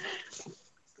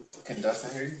 Can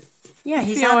Dustin hear you? Yeah,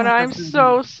 he's Fiona, on. I'm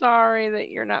so sorry that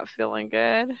you're not feeling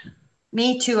good.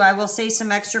 Me too. I will say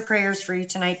some extra prayers for you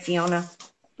tonight, Fiona.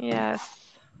 Yes.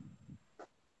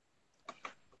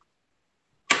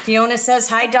 Fiona says,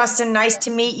 hi, Dustin. Nice to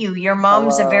meet you. Your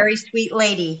mom's a Hello. very sweet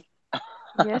lady.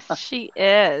 Yes, she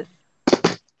is.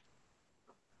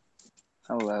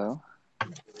 Hello.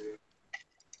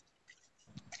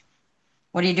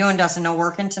 What are you doing, Dustin? No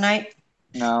working tonight?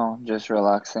 No, just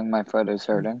relaxing. My foot is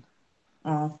hurting.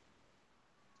 Oh,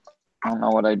 I don't know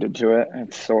what I did to it.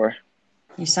 It's sore.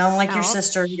 you sound like your Ouch.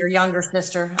 sister, your younger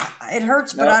sister. It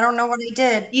hurts, but Nope. I don't know what I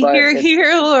did. You But hear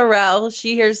it's- Laurel.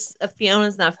 She hears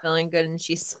Fiona's not feeling good and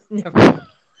she's never.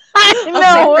 I I'll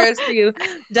know. take hers for you.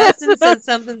 Dustin said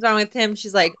something's wrong with him.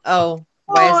 She's like, oh,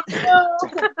 why is Oh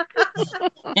no.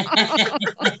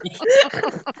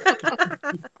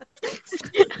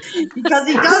 Because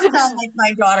he does sound like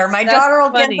my daughter. My That's daughter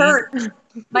will funny. get hurt.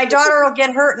 My daughter will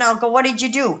get hurt, and I'll go, "What did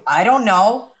you do?" I don't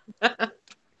know.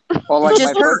 Well, It like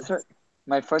just hurts.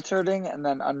 my foot's hurting, and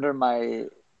then under my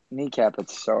kneecap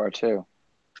it's sore too.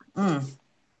 Mm,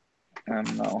 I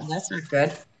don't know. that's not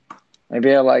good.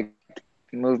 Maybe I like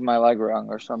moved my leg wrong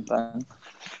or something.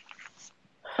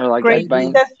 Or like Gracie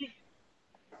my says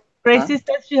Gracie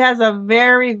says she has a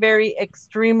very, very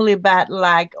extremely bad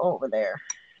lag over there.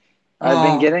 I've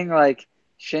been Oh. getting like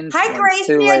shin Hi, splints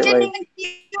too Gracie. I didn't lately. even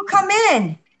see you come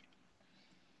in.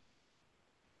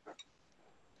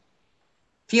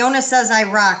 Fiona says I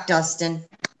rock, Dustin.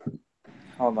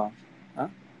 Hold on. Huh?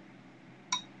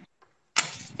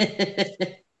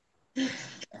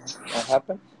 What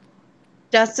happened?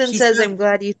 Dustin She says, said- I'm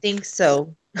glad you think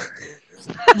so. Who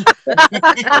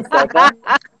said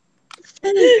that?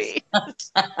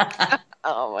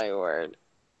 Oh my word.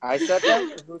 I said that?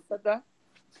 Or who said that?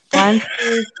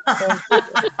 Wednesday,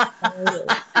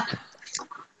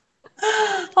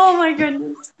 Oh my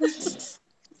goodness.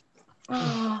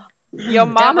 Oh. Your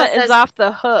mama Deborah is says- off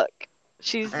the hook.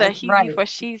 She's the That's heezy right. for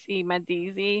sheezy, my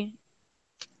deezy.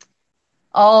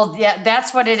 Oh, yeah,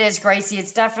 that's what it is, Gracie.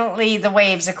 It's definitely the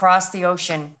waves across the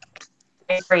ocean.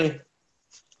 I agree.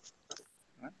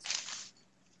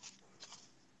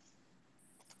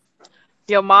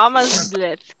 Your mama's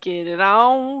let's get it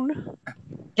on.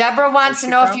 Deborah wants Where's to she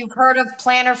know if from? you've heard of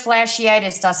plantar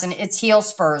fasciitis, Dustin. It's heel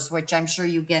spurs, which I'm sure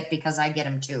you get because I get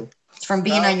them too. It's from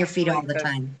being on your feet all the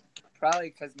time. Probably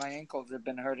because my ankles have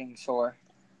been hurting sore.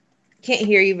 Can't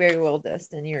hear you very well,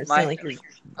 Dustin. You're sound like you're.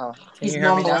 Oh, can He's you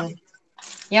hear me now? mumbling.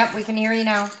 Yep, we can hear you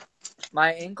now.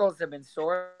 My ankles have been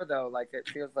sore though, like it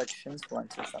feels like shin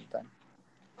splints or something.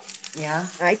 Yeah,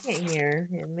 I can't hear.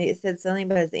 It said something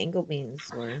about his ankle being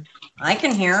sore. I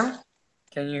can hear him.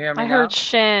 Can you hear me I now? heard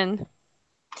shin.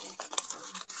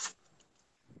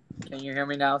 Can you hear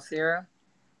me now, Ciara?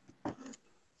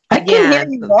 I can Yeah. hear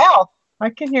you well. I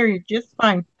can hear you just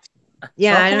fine.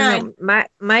 Yeah, So I can don't know.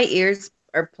 My ears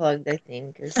are plugged, I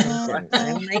think, or something.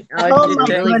 my Oh allergies my are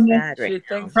really goodness. bad right She now.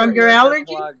 thinks From her your ears are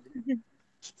allergy? plugged.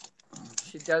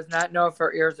 She does not know if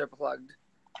her ears are plugged.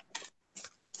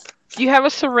 Do you have a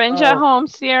syringe at Oh. home,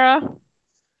 Sierra?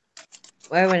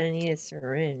 Why would I need a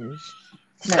syringe?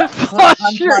 To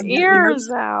flush your unplug your ears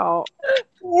out.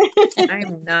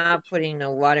 I'm not putting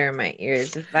no water in my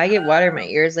ears. If I get water in my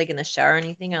ears, like in the shower or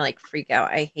anything, I like freak out.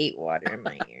 I hate water in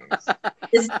my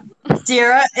ears.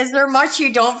 Sierra, is there much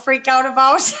you don't freak out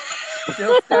about?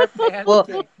 She'll start Well,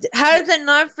 panicking. how does that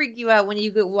not freak you out when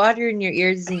you get water in your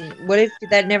ears? And what if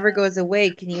that never goes away?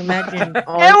 Can you imagine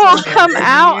all It the won't time come in your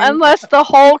out ears? unless the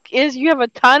Hulk is you have a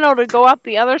tunnel to go out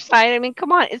the other side. I mean,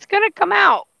 come on, it's gonna come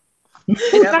out.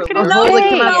 It's Yeah, not but gonna A we're hole would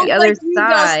come out stay. the other like you,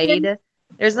 Dustin. side.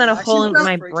 There's not a I hole should in be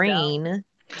my freaked brain.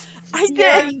 I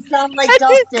Sierra, did you sound like I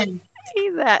did- Dustin. see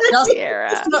that, Dustin-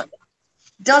 Sierra.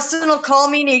 Dustin will call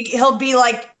me and he'll be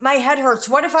like, "My head hurts.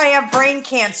 What if I have brain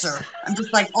cancer?" I'm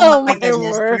just like, Oh, "Oh my my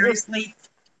goodness, word. seriously."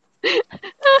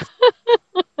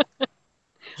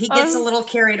 He gets a little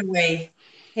carried away.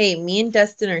 Hey, me and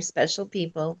Dustin are special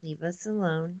people. Leave us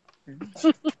alone.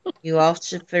 You all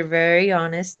should feel very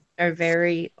honest, are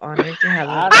very honored to have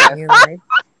us in your life.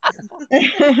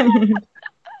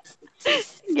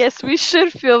 Yes, we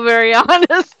should feel very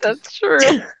honest. That's true.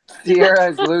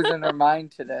 Sierra is losing her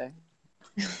mind today.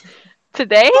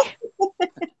 Today? What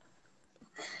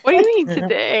do you mean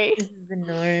today? This is the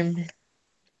norm.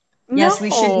 Yes, we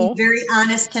should No. be very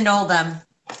honest to know them.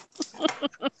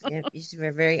 Yep, you should be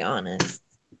very honest.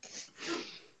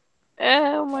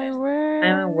 Oh my word.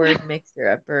 I'm a word mixer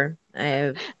upper. I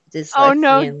have dyslexia Oh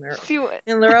no. and See what?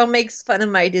 Laurel makes fun of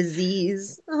my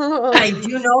disease. I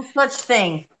do no such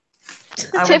thing.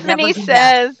 I would never Tiffany do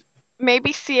that. says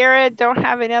maybe Sierra don't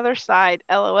have another side.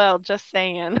 LOL. Just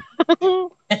saying.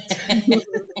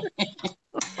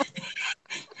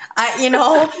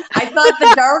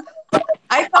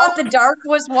 I thought the dark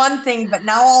was one thing, but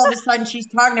now all of a sudden she's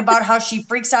talking about how she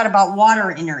freaks out about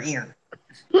water in her ear.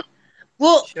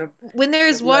 Well, She'll- when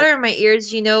there's she'll be water like- in my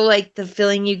ears, you know, like the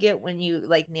feeling you get when you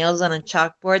like nails on a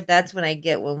chalkboard. That's when I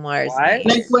get when water's in my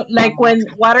What? ears. like when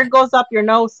water goes up your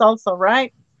nose also,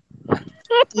 right?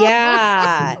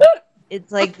 Yeah,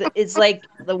 it's like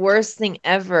the worst thing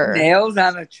ever. Nails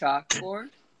on a chalkboard?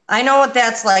 I know what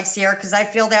that's like, Sierra, because I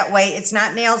feel that way. It's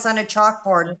not nails on a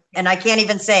chalkboard, and I can't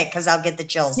even say it because I'll get the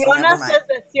chills. So Fiona never mind. says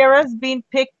that Sierra's being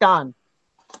picked on.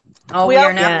 Oh, we we are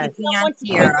all not have picking on someone to pick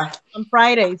Sierra. on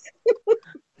Fridays.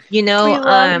 You know, We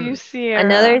love you, Ciara.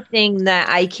 another thing that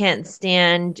I can't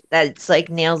stand that's like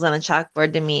nails on a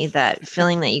chalkboard to me, that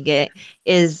feeling that you get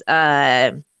is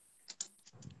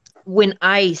when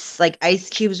like ice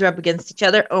cubes are up against each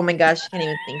other. Oh my gosh, I can't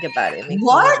even think about it. It makes me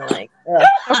want to What? like,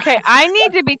 ugh. Okay, I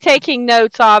need to be taking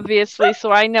notes, obviously,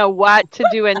 so I know what to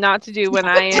do and not to do when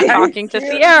I am talking to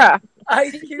Ciara.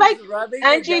 Ice She's cubes like rubbing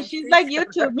Angie. against She's each like other.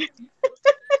 YouTube.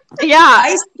 Yeah.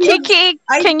 Ice cubes. Kiki,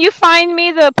 I- can you find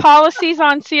me the policies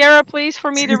on Ciara, please, for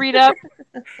me to read up?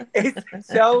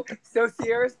 So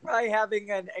Ciara's probably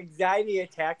having an anxiety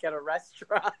attack at a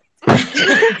restaurant.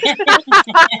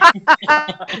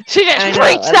 She just I know,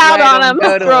 freaks that's out why I on don't him,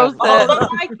 go to Rose them.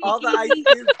 All said. the ice Kiki.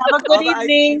 cubes, Have a all good the ice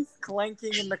evening. cubes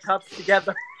clanking in the cups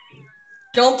together.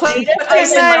 Don't put Need a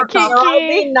ice in my dinner, Kiki. cup. or I'll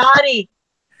be naughty.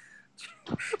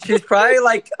 She's probably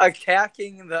like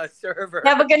attacking the server.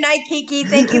 Have a good night, Kiki.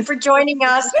 Thank you for joining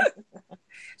us.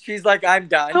 She's like, I'm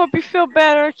done. Hope you feel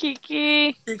better,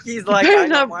 Kiki. Kiki's You like, better I don't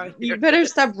not- want to you hear better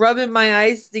this. stop rubbing my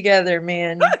eyes together,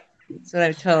 man. That's what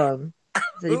I tell him.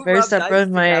 So you Who better rubs stop ice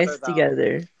rubbing my together, eyes though?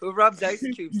 together. Who rubs ice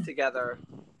cubes together?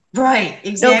 Right,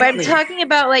 No, but I'm exactly. talking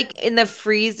about like in the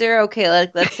freezer. Okay,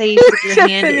 like let's say you stick your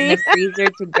hand in the freezer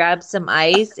to grab some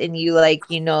ice, and you like,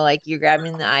 like you're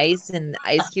grabbing the ice and the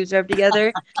ice cubes rub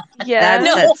together. Yes. That's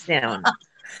No. that sound.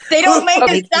 They don't make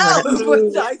Makes a me wanna sound. Who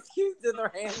puts ice cubes in their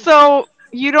hands? So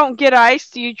you don't get ice?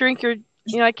 Do you drink your,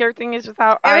 like everything is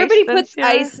without Everybody ice? then, puts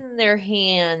Ciara? ice in their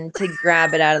hand to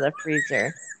grab it out of the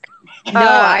freezer. No,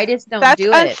 I just don't That's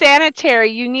do it. unsanitary.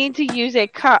 You need to use a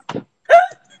cup.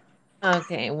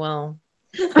 Okay, well,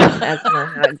 that's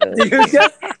not how it goes.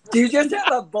 Do you just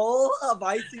have a bowl of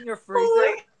ice in your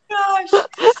freezer? Oh my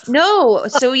gosh. No,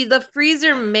 so the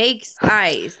freezer makes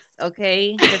ice,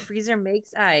 okay? The freezer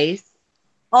makes ice.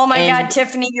 Oh my And- God,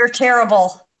 Tiffany, you're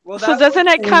terrible. Well, So that doesn't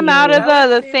would it come out of that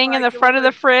would the seem thing in like the it front of the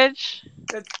would- fridge?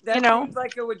 That know? seems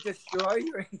like it would destroy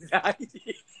your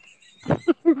anxiety.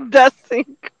 Does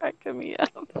seem cracking me up.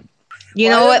 You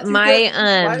Why know what? don't you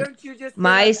why don't you just get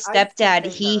My an ice stepdad,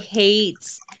 he container?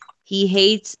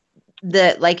 hates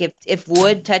the, like, if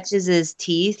wood touches his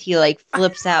teeth, he like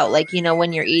flips out. Like,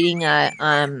 when you're eating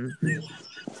when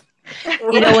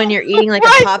you're eating like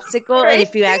Right, a popsicle, and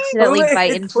if you right. accidentally Who is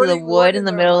bite into the putting wood wood in in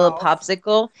the their middle of the mouth?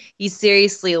 popsicle, he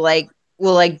seriously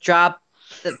will like drop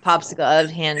the popsicle out of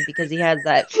his hand because he has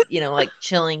that, like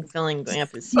chilling feeling going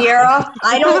up his spine. Sierra,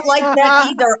 I don't like that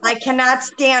either. I cannot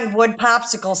stand wood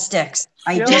popsicle sticks.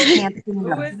 I Jill, just can't stand Who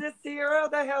them. is this Ciara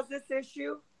that has this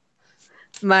issue?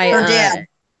 My Her dad.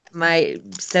 my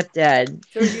stepdad.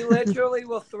 So you literally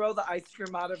will throw the ice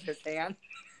cream out of his hand?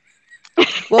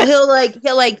 Well, he'll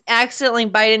like accidentally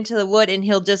bite into the wood, and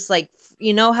he'll just like,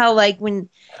 how like when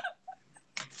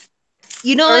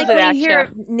Throws like it when at you hear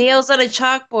ya. nails on a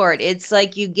chalkboard, it's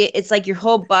like it's like your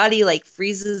whole body like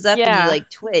freezes up and Yeah. you like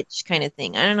twitch kind of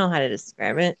thing. I don't know how to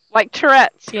describe it. Like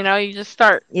Tourette's, you just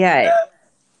start Yeah,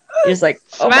 you're just like,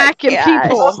 oh my smacking gosh.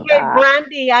 people. Okay,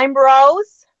 Brandy, I'm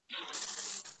Rose.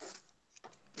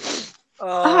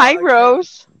 Oh, Hi,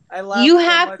 Rose. I laughed You so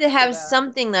have much to have that.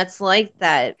 something that's like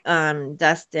that,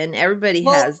 Dustin. Everybody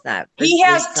Well, has that. He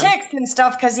There's has some- tics and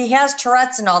stuff because he has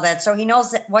Tourette's and all that, so he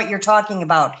knows what you're talking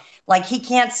about. Like he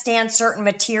can't stand certain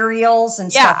materials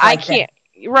and Yeah, stuff I like can't.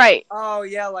 Right. Oh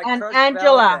yeah, like And crushed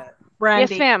Angela. velvet.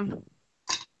 Brandy. Yes, ma'am.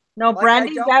 No, Like, I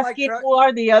Brandy's don't like asking her- who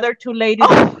are the other two ladies,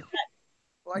 Oh,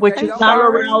 Like, which I is don't not like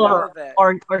sorry. crushed Laurel velvet.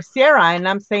 or Sarah, and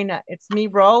I'm saying that it's me,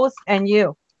 Rose, and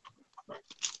you.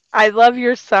 I love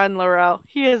your son, Laurel.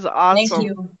 He is awesome. Thank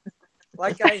you.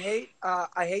 Like I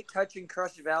hate touching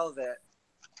crushed velvet.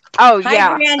 Oh, Hi,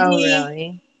 yeah. Brandy. Oh,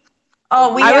 really?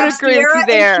 Oh, we I would have agree with you Sierra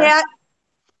there. in chat.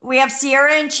 We have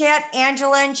Sierra in chat,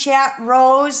 Angela in chat,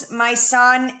 Rose, my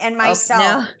son, and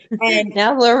myself. And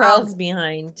Now Laurel's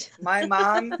behind. My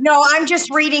mom. no, I'm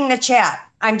just reading the chat.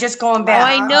 I'm just going Oh, back.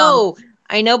 I know.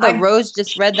 I know, but I'm- Rose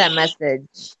just read that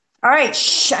message. All right,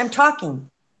 shh, I'm talking.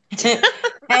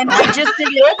 And I just did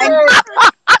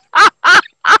it.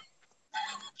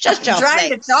 Just I'm trying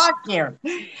to talk here.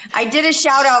 I did a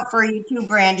shout out for you too,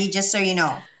 Brandy, just so you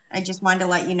know. I just wanted to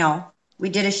let you know. We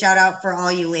did a shout out for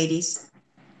all you ladies.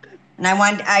 And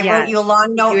I Yeah, wrote you a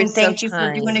long note you were and thanked so you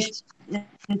for doing kind.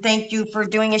 and thank you for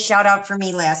doing a shout out for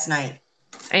me last night.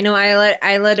 I know.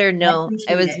 I let her know. It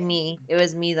appreciate was it. me. It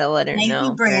was me that let her Thank know.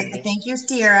 you, Brandy. Brandy. Thank you,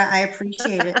 Sierra. I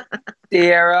appreciate it.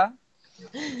 Ciara,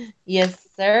 Yes,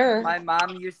 sir. my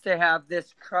mom used to have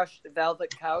this crushed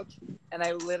velvet couch, and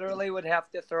I literally would have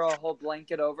to throw a whole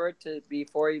blanket over it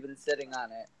before even sitting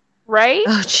on it. Right?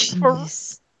 Oh,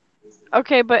 jeez.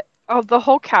 Okay, but the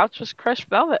whole couch was crushed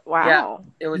velvet. Wow.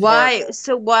 It was Why? horrible.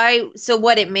 So why? So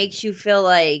what? It makes you feel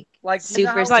like Like super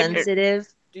how, Like- sensitive.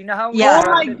 Do you know how we Yeah. Oh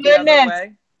rubbed my it the other goodness.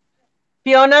 way?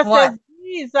 Fiona What? says,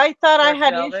 geez, I thought I Crushed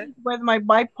had velvet. issues with my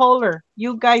bipolar.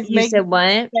 You guys You make me said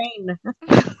what? insane.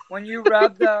 When you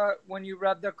rub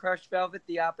the crushed velvet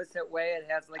the opposite way, it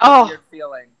has like a Oh, weird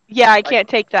feeling, yeah, I like can't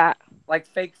take that. like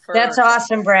fake fur. That's or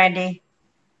awesome, something. Brandy.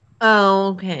 Oh,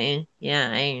 okay. Yeah,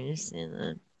 I understand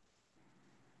that.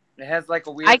 It has like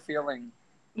a I weird feeling.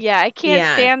 Yeah, I can't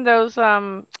Yeah. stand those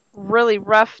really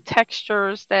rough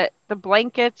textures that the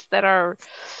blankets that are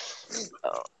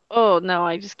oh no,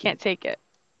 I just can't take it.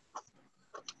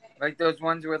 Like those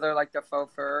ones where they're like the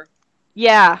faux fur.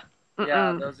 Yeah.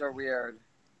 Yeah, Mm-mm. those are weird.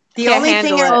 The Can't only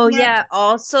thing handle I it. Oh, can't. yeah.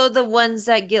 Also, the ones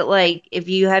that get like, if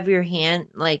you have your hand,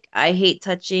 like, I hate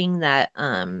touching that,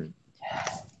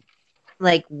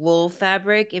 like wool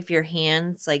fabric if your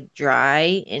hand's like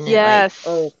dry and it like, Yes.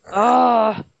 oh,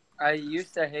 Oh, I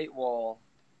used to hate wool.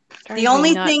 The drives me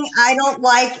only thing nuts. I don't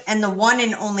like, and the one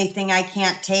and only thing I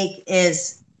can't take,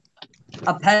 is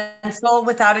a pencil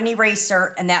without an eraser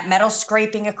and that metal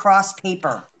scraping across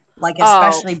paper, like Oh,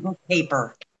 especially book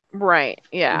paper. right.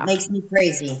 It Yeah. makes me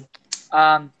crazy.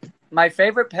 My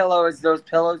favorite pillow is those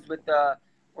pillows with the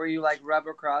where you like rub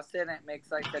across it and it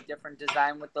makes like a different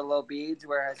design with the little beads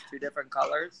where it has two different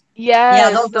colors. Yeah,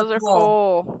 Yes, those are those are cool.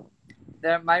 cool.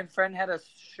 My friend had a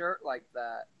shirt like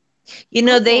that. you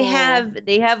know, Ooh.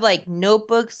 they have like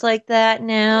notebooks like that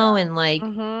now, Yeah. and like,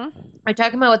 Mhm. are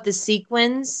talking about with the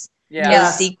sequins? Yeah. Those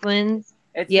Yes. sequins?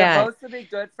 It's Yeah. supposed to be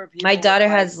good for My people with daughter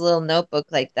like has a little notebook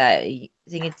like that. I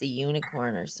think it's a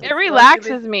unicorn or It something. it's supposed to be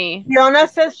relaxes me. Fiona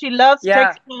it's says she loves yeah,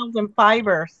 textiles and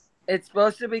fibers. it's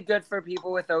supposed to be good for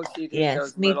people with OCD, Yes,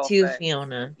 those me little too, things.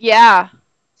 Fiona. Yeah,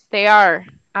 they are.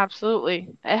 Absolutely.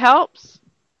 It helps.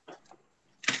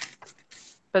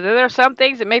 But then there are some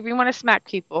things that make me want to smack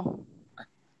people.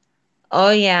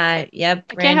 Oh yeah, yep,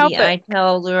 I can't Brandy. help it. I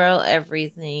tell Laurel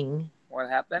everything. What It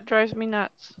happened? drives me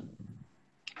nuts.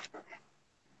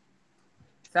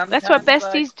 That's what Sometimes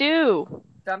like besties do.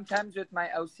 sometimes with my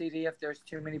OCD if there's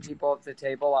too many people at the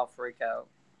table, I'll freak out.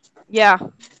 Yeah.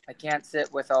 I can't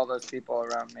sit with all those people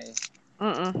around me.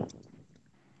 Mm-mm.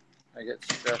 I get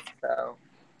stressed out.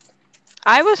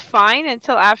 I was fine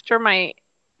until after my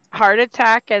heart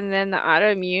attack and then the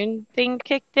autoimmune thing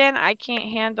kicked in. I can't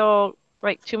handle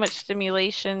like too much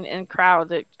stimulation in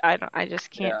crowd. I just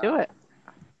can't do Yeah. it.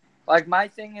 Like my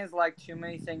thing is like too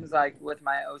many things like with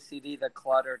my OCD the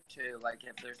clutter too. Like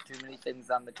if there's too many things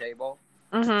on the table,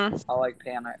 Mhm. I'll like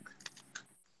panic.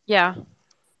 Yeah.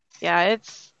 Yeah,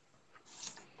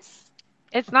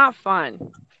 it's not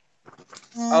fun.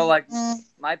 Oh, like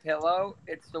my pillow,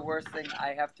 it's the worst thing.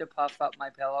 I have to puff up my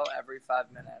pillow every 5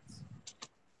 minutes.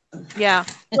 Yeah.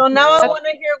 So now I That's want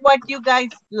to hear what you guys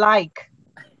like.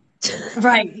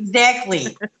 Right,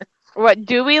 exactly. what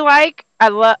do we like? I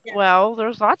love well,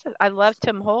 there's lots of I love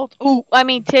Tim Holt. Ooh, I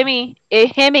mean Timmy.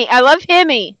 Himmy. I love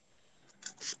Himmy.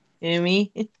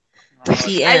 Amy? Oh,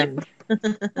 I TM.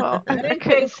 well, You I didn't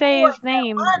say couldn't say what his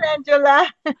name. on, Angela.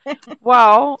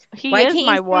 Well, he Why is can't you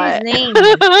my say his what? name?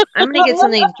 I'm gonna get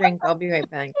something to drink. I'll be right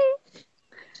back.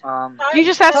 You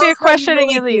just ask Tell me us a how you question and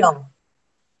you really leave. feel.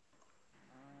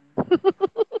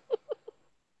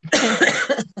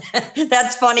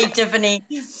 That's funny, Tiffany.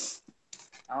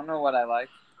 I don't know what I like.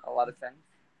 A lot of things.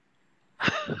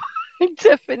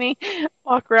 Tiffany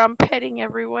walk around petting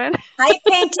everyone. Hi,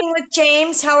 Painting with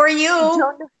James. How are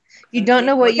you? You don't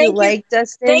know what you Thank you. like,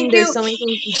 Dustin? Thank There's you. so many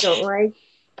things you don't like.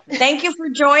 Thank you for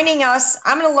joining us.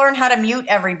 I'm going to learn how to mute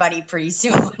everybody pretty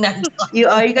soon when I'm done.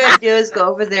 All you gotta do is go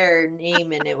over their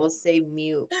name and it will say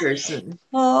mute person.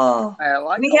 Oh, I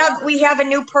like we a lot have of we things. have a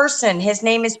new person. His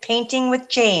name is Painting with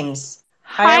James.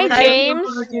 Hi, Hi, James.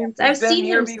 James. He's I've been seen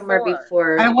here him somewhere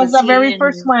before. I before. was Was the he very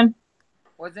first in? one.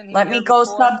 Wasn't he Let here me go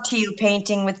before? sub to you,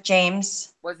 Painting with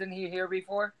James. Wasn't he here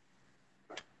before?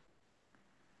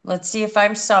 Let's see if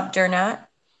I'm subbed or not.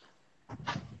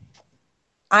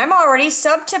 I'm already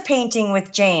subbed to Painting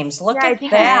with James. Look Yeah, I at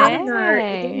think he's that. been in our.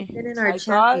 I think he's Hey. been in our I chat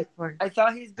thought before. I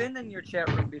thought he's been in your chat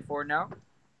room before, no?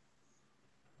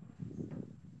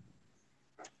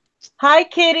 Hi,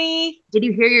 Kitty. Did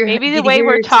you hear your? Maybe the Did you way hear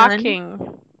we're your son,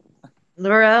 talking.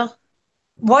 Laura?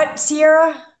 What,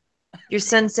 Sierra? Your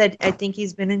son said, "I think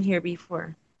he's been in here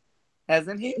before."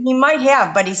 Hasn't he? He might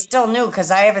have, but he's still new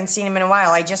because I haven't seen him in a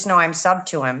while. I just know I'm subbed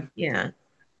to him. Yeah.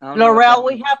 I don't know what Laurel, that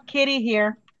we means. have Kitty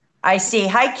here. I see.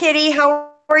 Hi, Kitty. How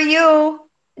are you?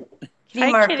 Kitty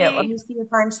Hi, Market. Let Kitty. me see if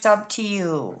I'm subbed to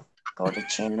you. Go to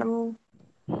channel.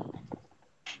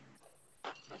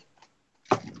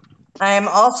 I am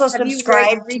also Have you read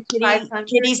subscribed to Reach 500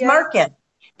 Kitty's yet? Market.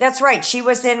 That's right. She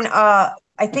was in, I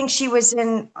think she was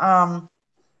in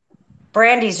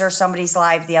Brandy's or somebody's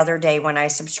live the other day when I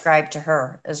subscribed to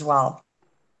her as well.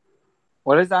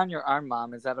 What is on your arm,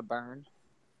 Mom? Is that a burn?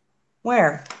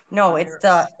 Where? No, On it's your-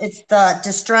 the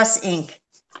distress ink.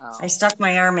 I Oh. stuck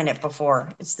my arm in it before.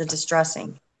 It's the distress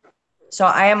ink. So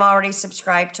I am already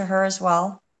subscribed to her as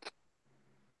well.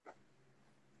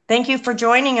 Thank you for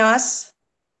joining us.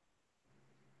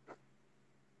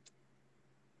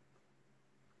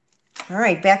 All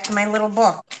right, back to my little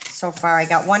book. So far, I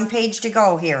got 1 page to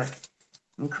go here.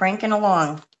 I'm cranking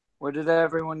along. Where did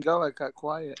everyone go? I got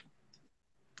quiet.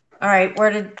 All right,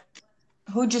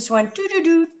 who just went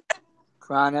doo-doo-doo?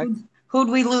 Chronic. Who'd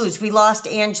we lose? We lost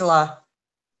Angela.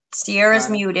 Sierra's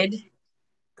Chronic. muted.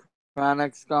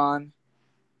 Chronic's gone.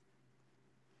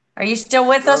 Are you still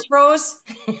with us, Rose?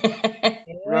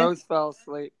 Rose fell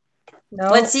asleep. No,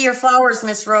 Let's see your flowers,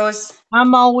 Miss Rose.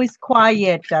 I'm always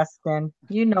quiet, Dustin.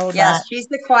 You know Yes, that. she's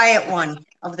the quiet one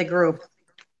of the group.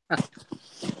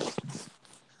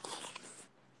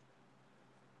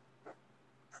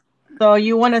 So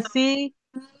you want to see?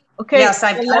 Okay. Yes,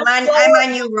 I'm the last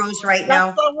on you, Rose, right now.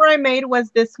 last flower I made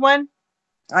was this one,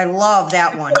 I love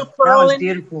that one. put a That pearl one's in.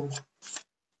 beautiful.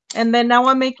 and then now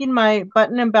I'm making my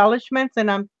button embellishments, and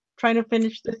I'm trying to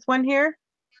finish this one here.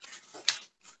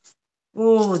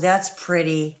 Ooh, that's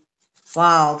pretty.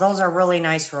 Wow, those are really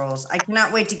nice, Rose. I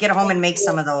cannot wait to get home and make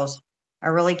some of those. I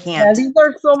really Yeah, can't. these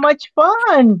are so much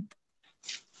fun.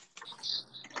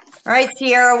 All right,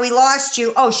 Sierra, we lost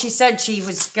you. Oh, she said she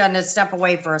was gonna step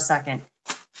away for a second.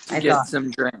 To I get thought.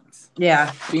 some drinks.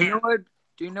 Yeah. Do you know what?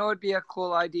 Do you know what'd be a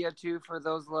cool idea too for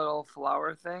those little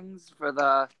flower things for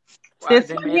the? This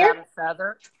they one made here? out of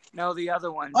feather. No, the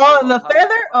other ones. Oh, little the puff-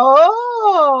 feather.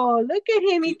 Oh, look at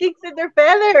him. He thinks that they're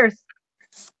feathers.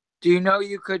 Do you know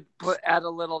you could add a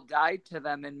little dye to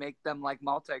them and make them like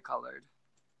multicolored?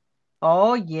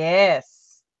 Oh,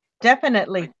 yes,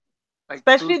 definitely. Like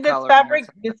Especially food this coloring or fabric.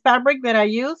 something. This fabric that I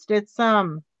used. It's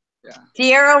Yeah.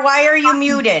 Sierra, why are you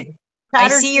muted? I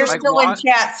pattern see you're Like still in what?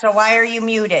 chat, so why are you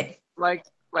muted? Like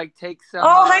take some.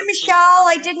 Oh, hi, food Michelle.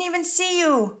 I coloring- didn't even see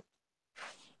you.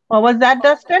 What was that,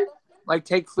 Dustin? Like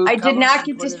take food I did coloring not and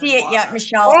get to put it see in it yet, water.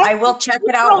 Michelle. I will check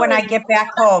it out when I get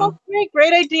back home. Okay,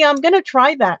 great idea. I'm gonna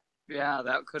try that. Yeah,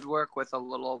 that could work with a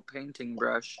little painting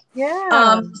brush.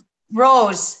 Yeah.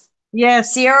 Rose,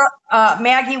 Yes. Sierra,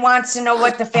 Maggie wants to know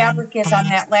what the fabric is on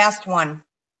that last one.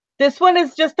 This one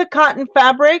is just a cotton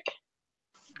fabric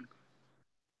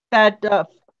that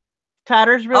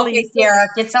tatters really. Okay, Sierra,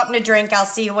 get something to drink. I'll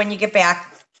see you when you get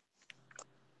back.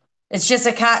 It's just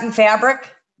a cotton fabric.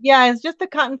 Yeah, it's just a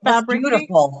cotton That's fabric.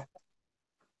 beautiful.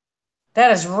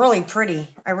 That is really pretty.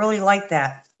 I really like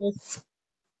that.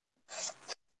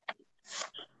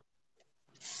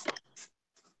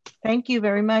 Thank you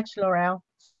very much, Laurel.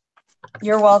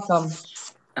 You're welcome.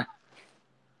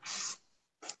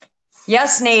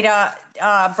 Yes, Nada.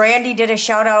 Brandy did a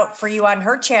shout out for you on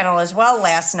her channel as well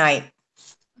last night.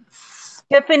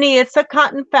 Tiffany, it's a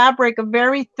cotton fabric, a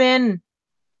very thin,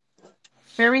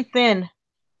 very thin.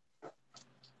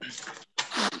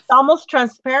 It's almost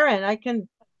transparent. I can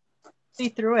see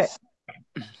through it.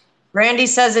 Brandy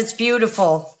says it's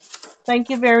beautiful. Thank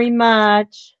you very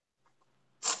much.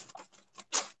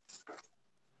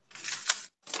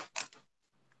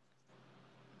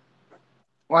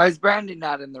 Why is Brandy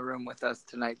not in the room with us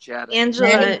tonight, chatting?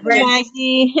 Angela,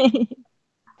 Maggie.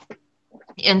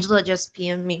 Angela just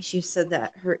PM'd me. She said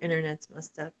that her internet's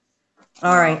messed up.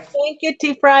 All right. Thank you,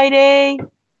 T Friday.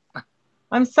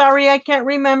 I'm sorry I can't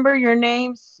remember your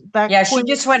names. Yeah, she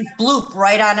just went bloop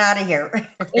right on out of here.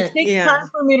 It takes Yeah. time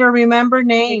for me to remember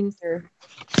names.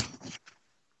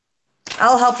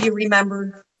 I'll help you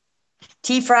remember.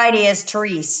 T Friday is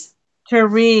Therese.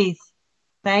 Therese.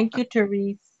 Thank you,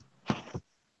 Therese.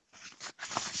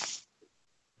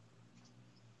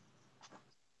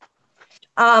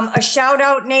 A shout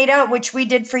out, Nada, which we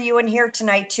did for you in here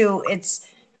tonight too. It's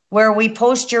where we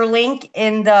post your link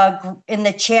in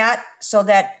the chat so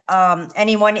that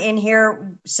anyone in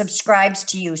here subscribes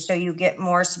to you, so you get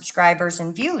more subscribers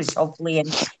and views, hopefully,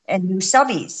 and new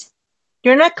subbies.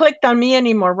 You're not clicked on me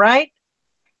anymore, right?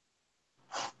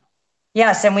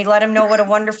 Yes, and we let them know what a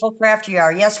wonderful craft you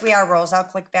are. Yes, we are, Rose. I'll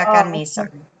click back on me,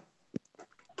 sorry.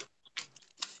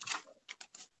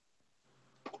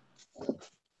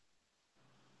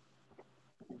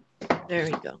 There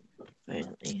we go.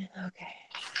 Finally. Okay.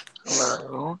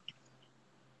 Hello.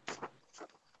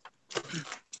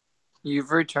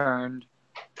 You've returned.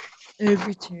 I've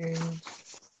returned.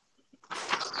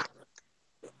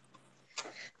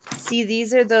 See,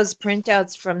 these are those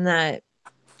printouts from that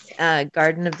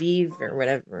Garden of Eve or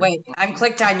whatever. Wait, I'm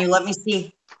clicked on you. Let me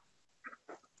see.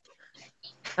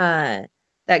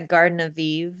 That Garden of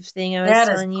Eve thing I was That is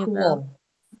telling you about. cool.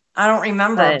 I don't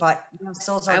remember, but yes,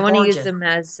 those I are want to use gorgeous. them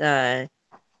as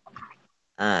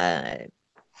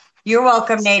You're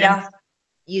welcome, Nada.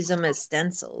 use them as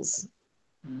stencils.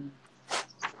 Mm.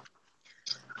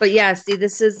 But yeah, see,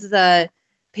 this is the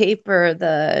paper,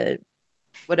 the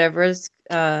whatever's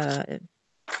the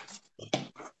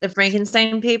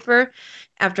Frankenstein paper.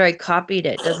 After I copied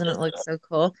it, doesn't it look so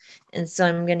cool? And so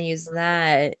I'm gonna use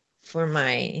that for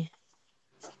my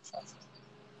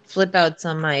flip outs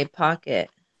on my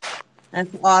pocket.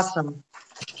 That's awesome.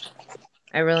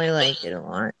 I really like it a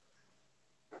lot.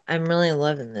 I'm really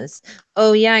loving this.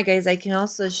 Oh yeah, guys, I can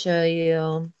also show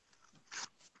you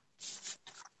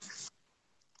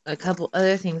a couple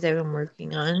other things I've been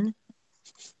working on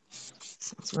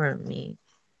since we're on me.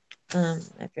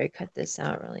 After I cut this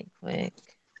out really quick.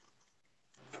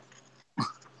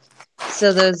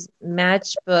 So those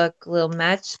little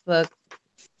matchbook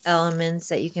elements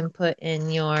that you can put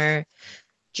in your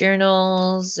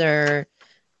journals, or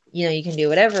you can do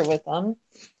whatever with them.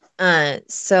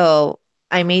 So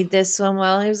I made this one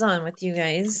while I was on with you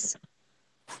guys.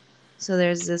 So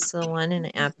there's this little one, and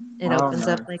it Oh, opens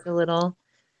up nice. like a little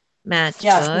Yes,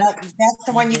 matchbook. that's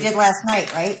the one you did last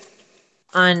night, right?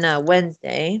 On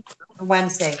Wednesday.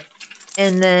 Wednesday.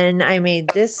 And then I made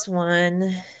this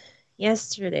one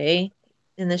yesterday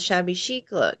in the shabby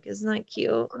chic look. Isn't that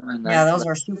cute? Very Yeah, nice. those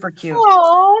are super cute.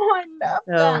 Oh, I love that.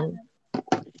 So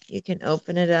you can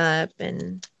open it up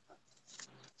and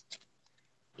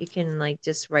you can like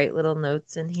just write little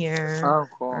notes in here Oh,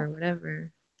 cool. or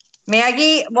whatever.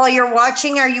 Maggie, while you're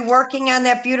watching, are you working on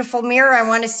that beautiful mirror? I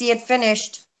want to see it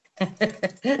finished.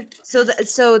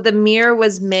 So the mirror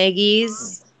was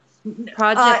Maggie's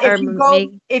project, or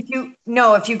Meg. If you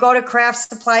go to Craft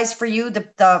Supplies for You, the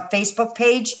Facebook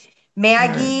page,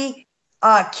 Maggie,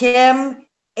 Kim,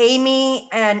 Amy,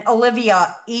 and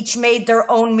Olivia each made their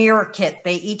own mirror kit.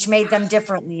 They each made them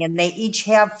differently, and they each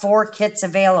have 4 kits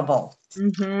available.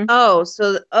 Mm-hmm.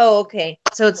 Okay.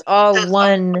 So it's all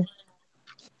one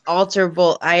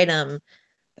alterable item,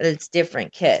 but it's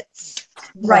different kits.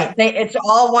 Right. It's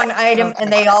all one item, Okay.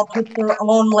 and they all put their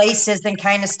own laces and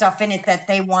kind of stuff in it that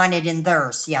they wanted in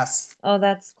theirs. Yes. Oh,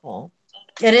 that's cool.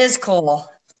 It is cool.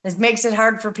 It makes it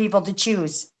hard for people to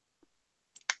choose.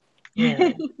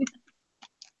 Yeah.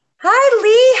 Hi,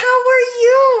 Lee. How are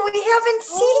you? We haven't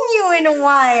seen you in a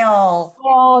while.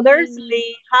 Oh, there's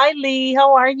Lee. Hi, Lee.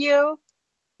 How are you?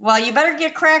 Well, you better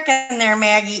get cracking there,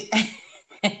 Maggie.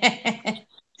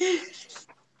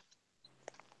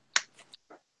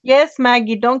 Yes,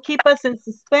 Maggie. Don't keep us in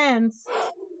suspense.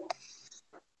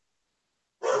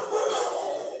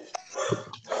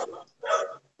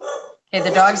 Okay,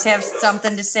 the dogs have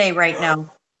something to say right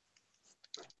now.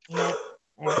 Yep.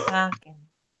 They're talking.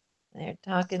 They're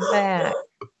talking back.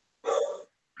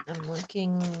 I'm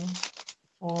looking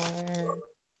for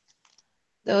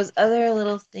those other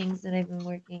little things that I've been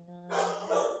working on.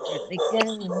 Where'd they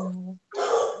go?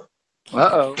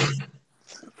 Uh-oh.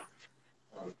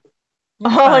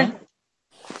 Oh,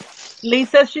 Lee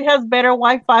says she has better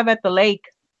Wi-Fi at the lake.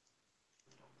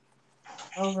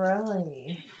 Oh,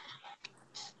 really?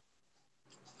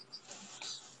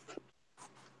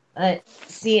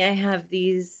 See, I have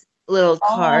these little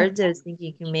cards. I was thinking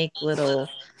you can make little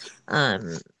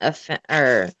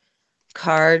or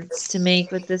cards to make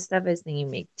with this stuff. I was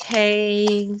thinking make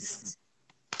tags,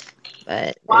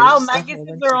 but Wow, there's a Maggie whole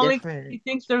says bunch of she different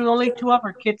thinks there's only 2 of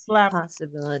her kids left.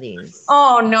 possibilities.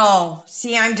 Oh, no.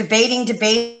 See, I'm debating,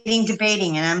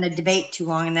 and I'm going to debate too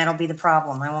long, and that'll be the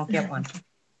problem. I won't get one.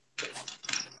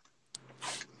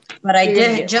 But I You're gonna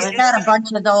did get just one? got a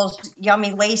bunch of those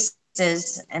yummy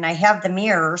laces, and I have the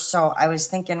mirror, so I was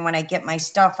thinking when I get my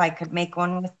stuff, I could make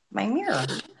one with my mirror.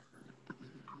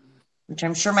 Which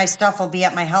I'm sure my stuff will be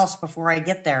at my house before I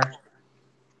get there.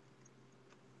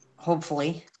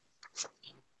 Hopefully.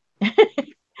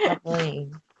 Hopefully.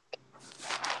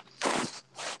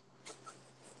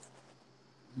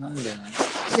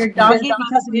 Your That's doggy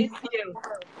must miss you.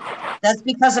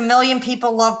 because a million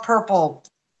people love purple.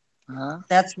 Huh?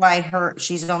 That's why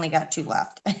she's only got 2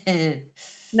 left.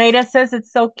 Nada says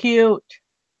it's so cute.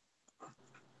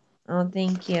 Oh,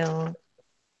 thank you.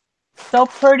 So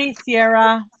pretty,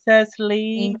 Ciara, says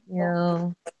Lee. Thank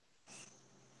you.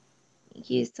 Thank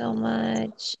you so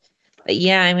much. But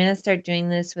yeah, I'm gonna start doing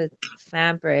this with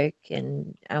fabric,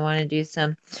 and I want to do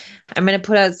I'm gonna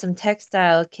put out some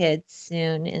textile kits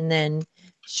soon, and then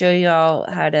show y'all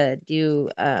how to do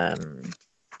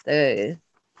the.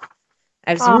 I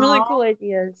have some really cool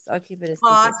ideas. I'll keep it a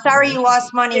secret. Sorry you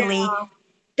lost money, Lee.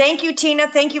 Thank you, Tina.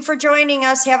 Thank you for joining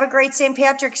us. Have a great St.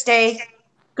 Patrick's Day.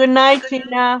 Good night,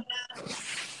 Tina.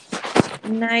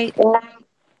 Good night.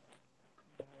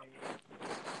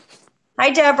 Hi,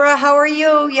 Deborah. How are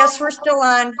you? Yes, we're still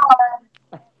on.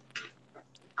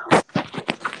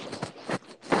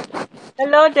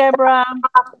 Hello, Deborah.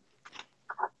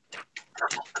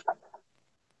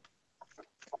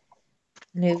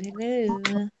 Hello,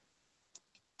 hello.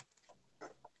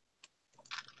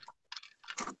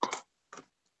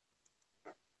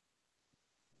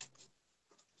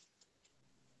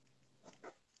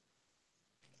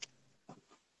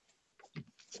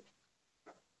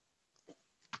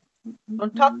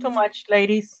 Don't talk too much,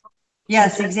 ladies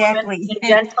Yes, exactly. and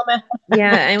gentlemen.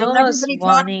 Yeah, I'm Don't almost everybody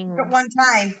talk at wanting. one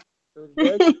time.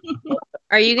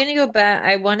 Are you gonna go back?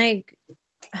 I want to.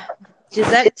 Does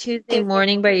that Tuesday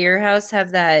morning by your house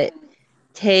have that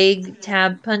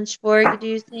tab punch board, do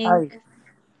you Hi. think?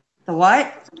 The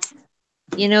what?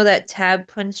 You know that tab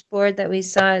punch board that we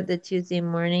saw at the Tuesday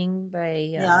morning by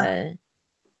Yeah.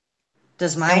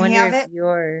 Does I mine wonder have if it?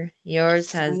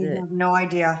 yours I has it. have no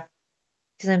idea.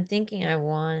 Because I'm thinking I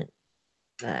want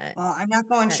that. Well, I'm not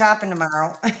going that shopping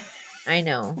tomorrow. I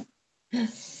know.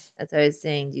 That's what I was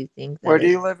saying. Do you think Where that do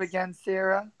you it's live again,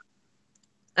 Ciara?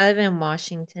 I live in Oh,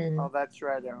 Washington. that's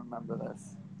right. I remember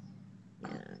this.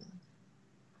 Yeah.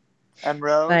 And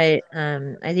Rose? But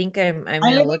I think I'm I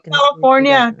gonna live in look and see if they got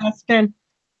California, Dustin.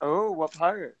 Oh, what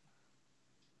part?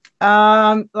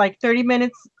 Like 30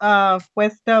 minutes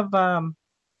west of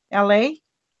LA.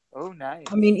 Oh, nice.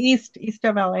 I mean east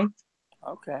of LA.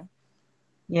 Okay.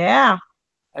 Yeah.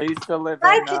 I used to live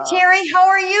Hi, in Kateri. How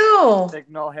are you?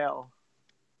 Signal Hill.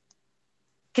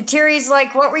 Kateri's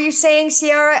like, what were you saying,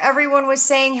 Ciara? Everyone was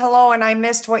saying hello, and I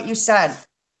missed what you said.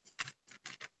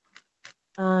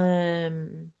 I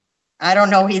don't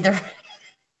know either.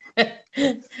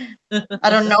 I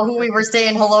don't know who we were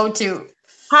saying hello to.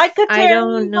 Hi, Kateri.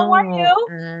 don't How are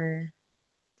know. you?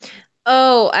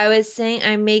 Oh, I was saying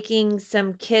I'm making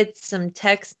some kits, some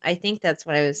text. I think that's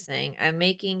what I was saying. I'm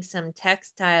making some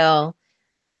textile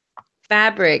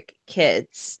fabric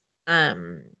kits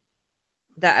that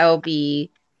I'll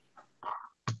be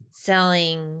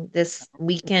selling this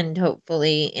weekend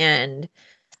hopefully, and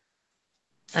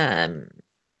um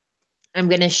I'm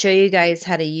going to show you guys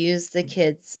how to use the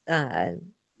kits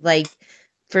like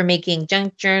for making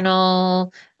junk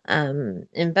journal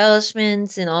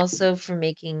embellishments, and also for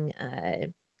making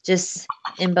just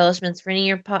embellishments for any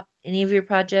of your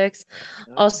projects.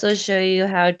 Also show you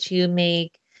how to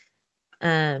make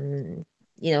um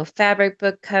fabric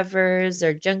book covers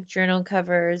or junk journal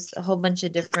covers, a whole bunch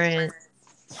of different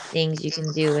things you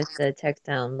can do with the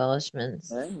textile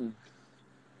embellishments. Hey.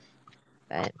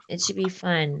 But it should be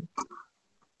fun.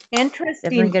 Interesting,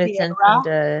 Definitely gonna send some Sierra.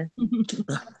 to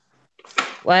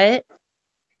what?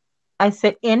 I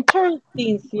said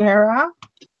interesting, Sierra.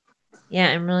 Yeah,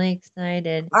 I'm really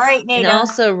excited. All right, And Nada.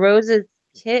 also Rose's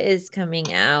kit is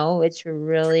coming out, which we're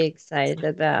really excited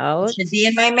about. Should be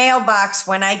in my mailbox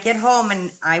when I get home,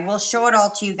 and I will show it all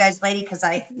to you guys, ladies,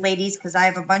 because I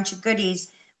have a bunch of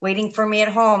goodies waiting for me at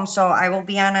home. So I will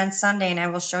be on Sunday, and I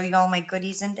will show you all my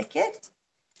goodies in the kit.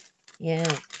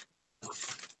 Yeah.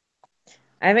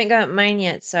 I haven't got mine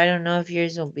yet, so I don't know if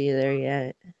yours will be there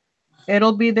yet.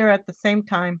 It'll be there at the same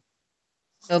time.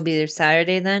 It'll be there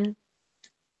Saturday then?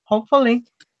 Hopefully.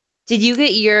 Did you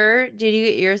get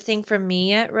your thing from me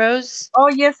yet, Rose? Oh,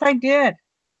 yes, I did.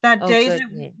 That day good.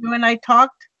 that you and I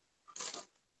talked,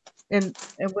 and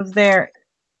it was there.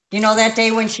 You know that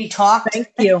day when she talked? Thank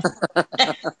you.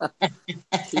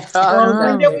 She talked Well,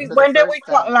 that day for the when did we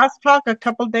first time. last talk? A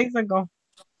couple days ago.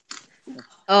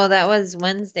 Oh, that was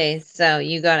Wednesday. So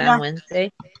you got it Yeah. on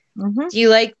Wednesday. Mm-hmm. Do you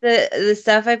like the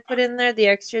stuff I put in there, the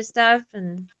extra stuff?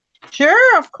 And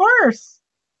Sure, of course.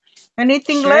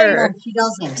 Anything lace. Sure. No, she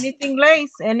doesn't. Anything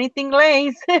lace. Anything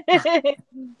lace.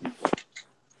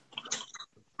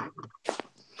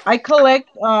 I collect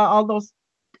all those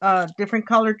different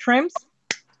color trims.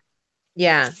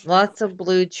 Yeah, lots of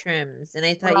blue trims. And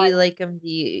I thought Right. you like them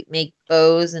to make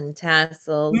bows and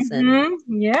tassels and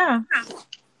Mm-hmm. Yeah.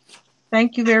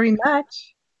 Thank you very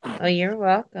much. oh, you're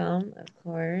welcome, of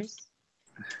course.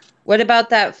 What about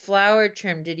that flower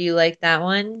trim? Did you like that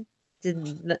one? Did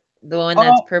the one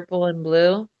that's Oh, purple and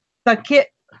blue? the kit.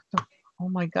 Oh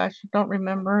my gosh, I don't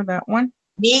remember that one.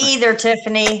 Me either,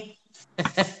 Tiffany.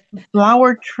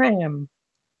 Flower trim.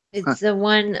 It's the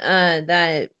one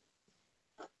that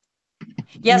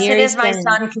Yes, it Mary is my said.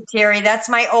 son, Kateri. That's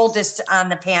my oldest on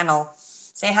the panel.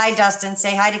 Say hi, Dustin.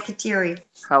 Say hi to Kateri.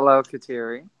 Hello,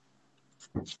 Kateri.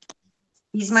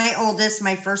 He's my oldest,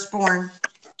 my firstborn.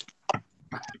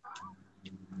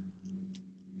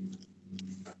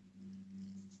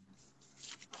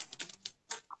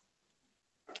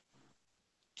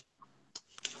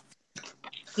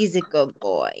 He's a good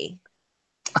boy.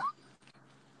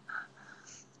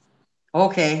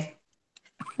 Okay.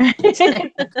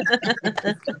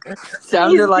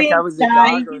 Sounded like I being was a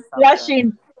shy. dog or He's something.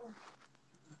 blushing.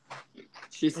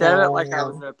 She said it like I No.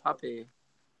 was a puppy.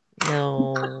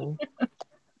 No.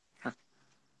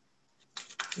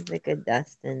 He's like a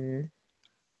Dustin.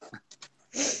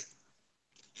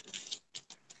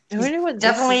 I wonder what this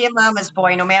Definitely is. a mama's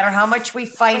boy. No matter how much we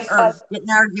fight or get in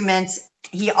arguments,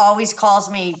 he always calls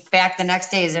me back the next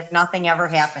day as if nothing ever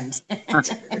happened.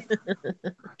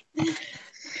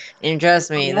 And trust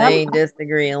me, Yep. they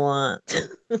disagree a lot.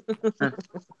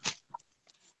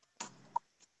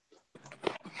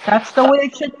 That's the way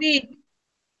it should be.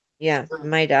 Yeah,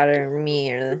 my daughter and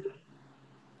me are.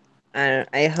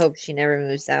 I hope she never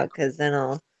moves out because then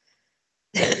I'll.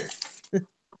 I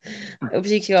hope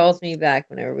she calls me back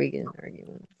whenever we get in an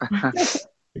argument.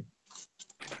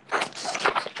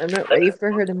 I'm not ready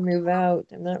for her to move out.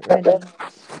 I'm not ready.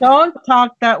 Don't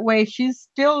talk that way. She's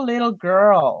still a little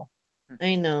girl.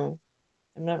 I know.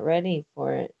 I'm not ready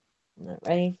for it. I'm not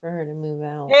ready for her to move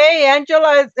out. Hey,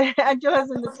 Angela's in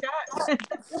the chat.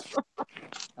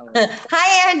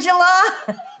 Hi, Angela.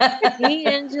 Hey,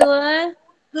 Angela.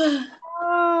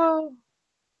 Oh,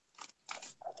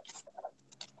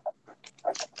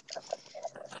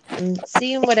 I'm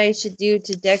seeing what I should do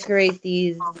to decorate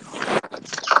these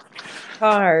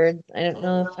cards. I don't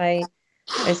know if I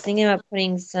was thinking about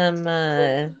putting some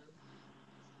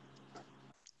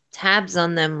tabs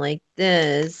on them like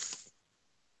this,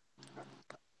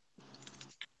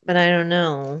 but I don't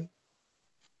know.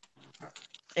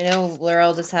 I know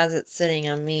Laurel just has it sitting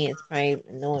on me. It's probably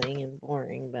annoying and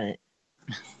boring, but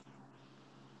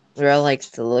Laurel likes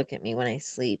to look at me when I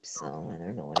sleep, so I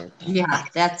don't know what her problem Yeah,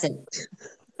 that's it.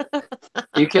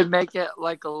 You could make it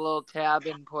like a little tab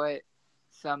and put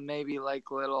some maybe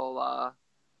like little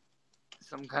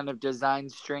some kind of design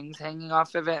strings hanging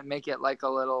off of it and make it like a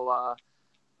little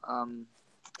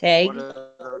Tag?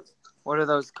 what are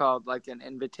those called? Like an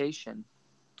invitation.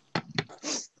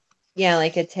 Yeah,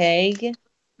 like a tag.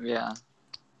 Yeah.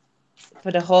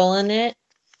 Put a hole in it.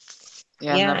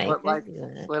 Yeah, Yeah, and then I put could like do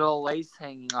that. little lace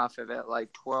hanging off of it,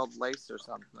 like twirled lace or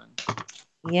something.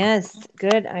 Yes,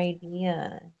 good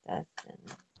idea, Dustin.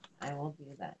 I will do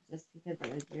that just because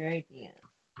it was your idea.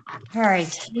 All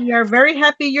right. we are very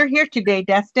happy you're here today,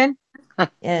 Destin.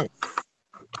 Yes.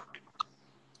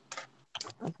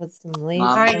 I'll put some lace All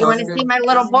Mom's right, you book want to over see is my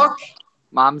little book?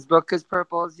 Mom's book is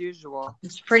purple as usual.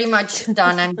 It's pretty much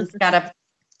done. I'm just gotta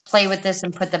play with this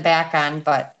and put the back on,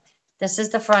 but this is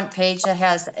the front page that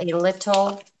has a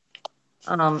little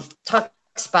tuck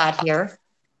spot here.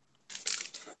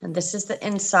 And this is the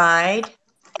inside,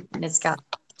 and it's got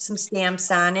some stamps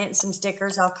on it and some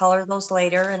stickers. I'll color those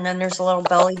later. And then there's a little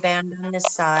belly band on this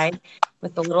side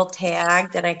with a little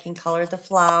tag that I can color the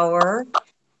flower.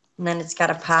 And then it's got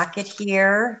a pocket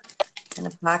here and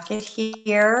a pocket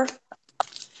here.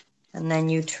 And then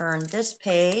you turn this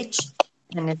page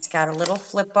and it's got a little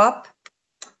flip up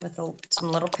with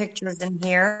some little pictures in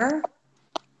here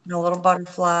and a little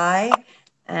butterfly.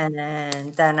 And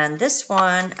then on this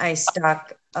one, I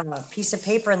stuck a piece of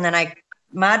paper and then I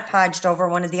Mod Podged over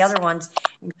one of the other ones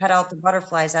and cut out the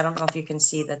butterflies. I don't know if you can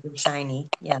see that they're shiny.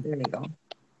 Yeah, there you go.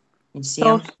 You see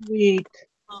So them? sweet.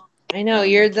 I know,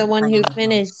 you're the one who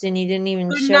finished and you didn't even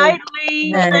Good show night,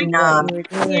 Lee. And, Thank what um, you were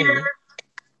you here. doing.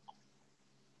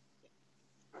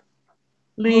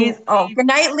 Lee's. Oh, good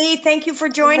night, Lee. Thank you for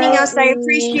Good joining night, us. I Lee.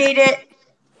 appreciate it.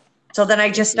 So then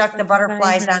I Thank just you stuck for the coming by,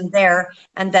 butterflies on honey. there.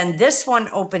 And then this one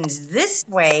opens this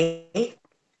way.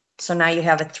 So now you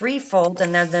have a three-fold,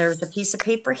 and then there's a piece of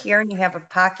paper here, and you have a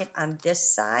pocket on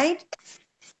this side.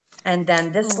 And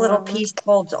then this little Aw. piece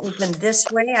folds open this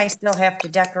way. I still have to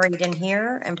decorate in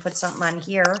here and put something on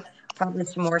here, probably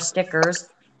some more stickers.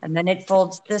 And then it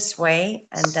folds this way,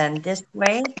 and then this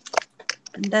way,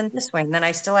 and then this way. And then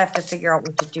I still have to figure out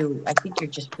what to do. I think you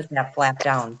just put that flap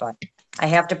down, but I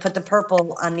have to put the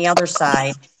purple on the other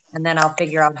side, and then I'll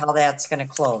figure out how that's gonna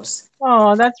close.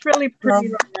 Oh, that's really pretty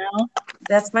Well, right now.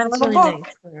 that's my That's little really book.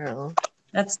 nice, girl.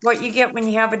 That's what you get when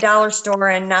you have a dollar store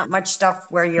and not much stuff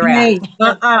where you're at. Hey,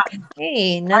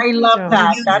 Hey, I nothing's love wrong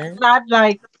that. with That's that. not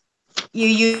like You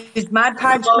use Mod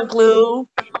Podge for glue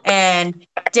and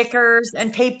stickers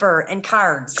and paper and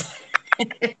cards.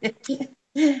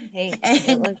 Hey, it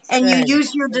and looks and you good.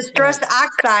 use your Good distressed job.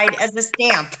 oxide as a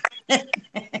stamp.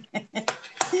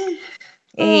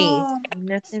 Hey, Oh,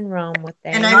 nothing wrong with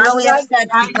and that. I'm really upset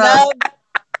I because love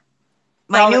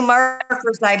my new color.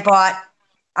 markers I bought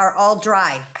are all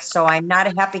dry, so I'm not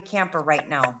a happy camper right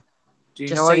now. Do you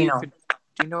know Just so what you you know, could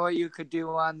do you know what you could do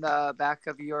on the back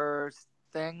of your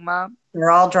thing, Mom?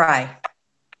 they're all dry.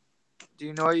 Do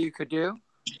you know what you could do?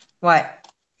 What?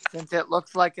 Since it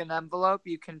looks like an envelope,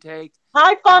 you can take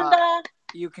Hi, Fonda.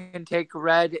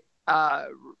 red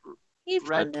Hey,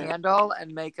 red Fonda. candle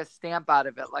and make a stamp out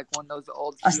of it, like one of those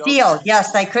old A shields seal.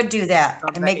 Yes, I could do that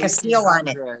from and the make a seal on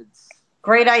it. 1800s.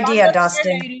 Great idea, Fonda's here,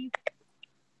 Dustin. lady.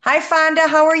 Hi, Fonda.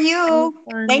 How are you?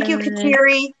 Hey, Thank you, Fonda.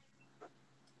 Kateri.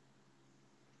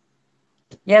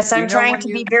 Yes, I'm You know trying when to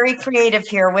you be very creative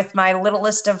here with my little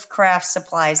list of craft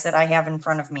supplies that I have in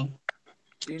front of me.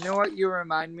 Do you know what you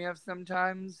remind me of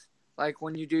sometimes? Like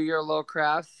when you do your little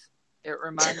crafts, it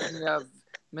reminds me of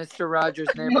Mr.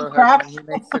 Rogers' Neighborhood when crafts. he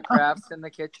makes the crafts in the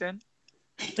kitchen.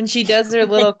 When she does her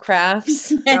little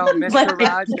crafts. No, Mr.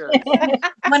 Rogers.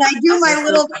 When I do my Mr.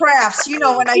 little crafts, you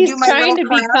know, when I do He's my trying little to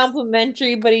be crafts.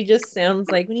 complimentary, but he just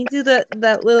sounds like when you do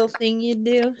that little thing you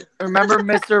do. Remember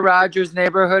Mr. Rogers'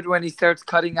 Neighborhood when he starts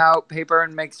cutting out paper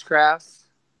and makes crafts?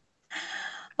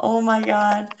 Oh my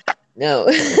God. No.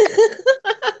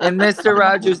 In Mr.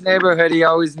 Rogers' Neighborhood, he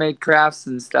always made crafts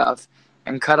and stuff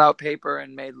and cut out paper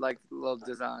and made like little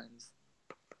designs.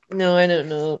 No, I don't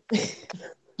know.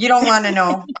 You don't want to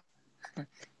know.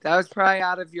 That was probably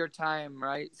out of your time,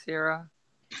 right, Ciara?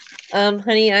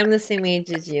 Honey, I'm the same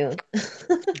age as you.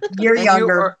 You're And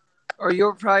younger. or you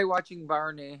were probably watching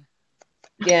Barney.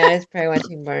 Yeah, I was probably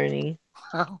watching Barney.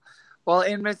 Well,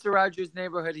 in Mr. Rogers'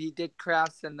 Neighborhood, he did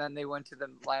crafts and then they went to the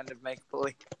land of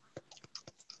make-believe.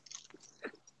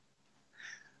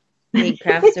 Hey,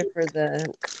 crafts are for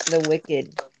the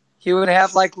wicked. He would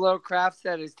have like little crafts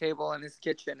at his table in his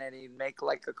kitchen and he'd make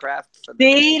like a craft for them.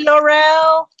 See,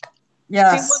 Laurel? See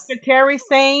Yes. what Terry's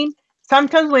saying?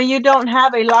 Sometimes when you don't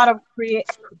have a lot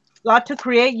to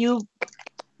create, you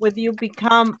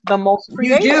become the most You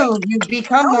creative. do. You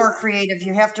become more creative.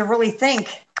 You have to really think.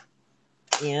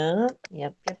 Yeah.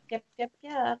 Yep.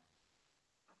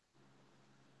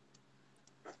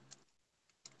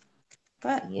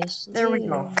 But Yes, there we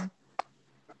go.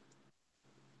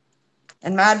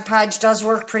 And Mod Podge does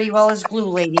work pretty well as glue,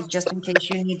 ladies, just in case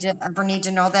you ever need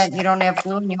to know that you don't have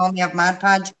glue and you only have Mod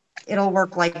Podge, it'll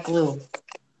work like glue.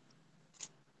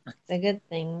 It's a good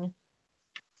thing.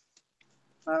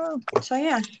 Oh, so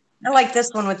yeah, I like this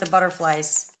one with the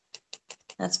butterflies.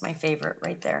 That's my favorite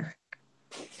right there.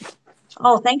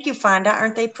 Oh, thank you, Fonda.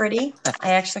 Aren't they pretty?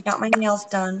 I actually got my nails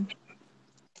done.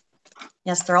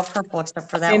 Yes, they're all purple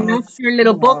except for that They one. match With your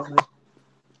little blue all book. over it.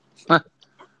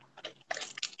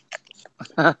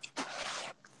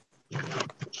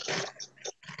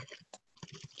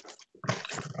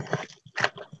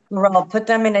 I'll put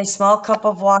them in a small cup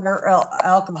of water or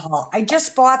alcohol. I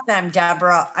just bought them,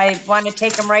 Deborah. I want to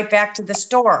take them right back to the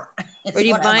store. Where do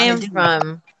you buy them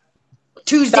from?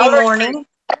 Tuesday morning.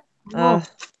 Oh,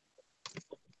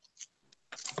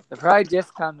 They probably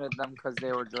discounted them because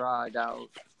they were dried out.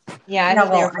 yeah, I Yeah,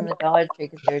 thought they well, were from the Dollar Tree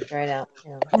because they were dried out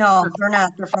too. No, they're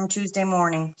not. They're from Tuesday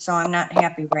morning, so I'm not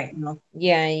happy right now.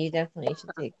 Yeah, you definitely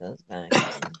should take those back.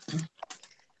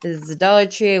 If it's the Dollar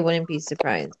Tree, I wouldn't be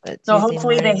surprised. But So Tuesday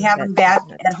hopefully they morning, have them back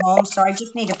that's at home. So I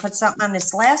just need to put something on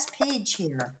this last page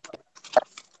here.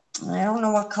 I don't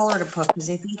know what color to put because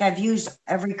I think I've used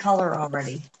every color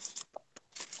already.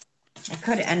 I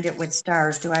could end it with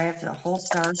stars. Do I have the whole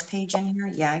stars page in here?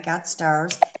 Yeah, I got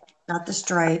stars. Got the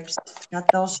stripes.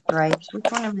 Got those stripes.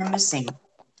 Which one am I missing?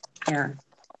 Here.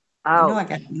 I know I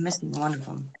got missing one of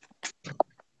them.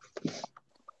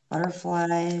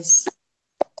 Butterflies.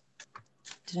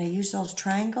 Did I use those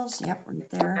triangles? Yep, right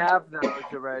there. I have those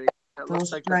already. It Those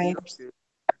looks like stripes.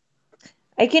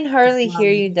 I can hardly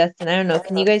hear you, Dustin. I don't know.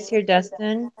 Can you guys hear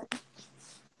Dustin?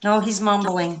 No, he's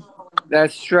mumbling.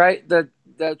 That's right.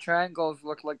 The triangles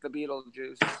look like the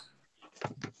Beetlejuice.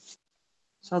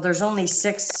 So there's only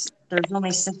six. There's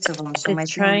only six of them. So The my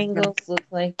triangles look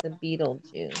like the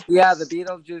Beetlejuice. Yeah, the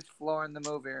Beetlejuice floor in the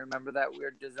movie. Remember that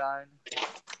weird design?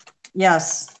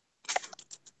 Yes.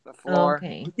 The floor.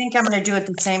 Okay. I think I'm going to do it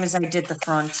the same as I did the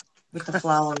front with the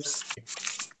flowers.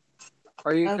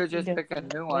 Or you could Okay, just pick a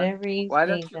new one. whatever you Why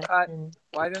say, don't you Dustin.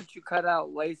 Why don't you cut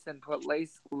out lace and put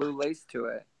glue lace to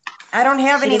it? I don't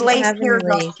have She any didn't lace have any here,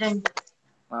 lace. Dustin.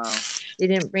 Wow. She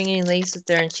didn't bring any lace with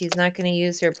her, and she's not going to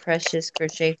use her precious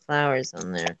crochet flowers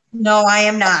on there. No, I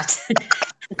am not.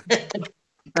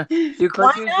 You could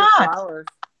Why use not? the flowers.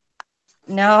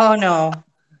 No.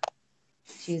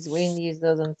 She's waiting to use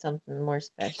those on something more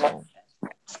special.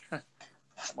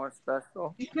 More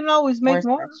special. You can always make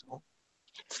more. Special.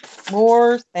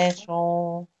 More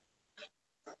special.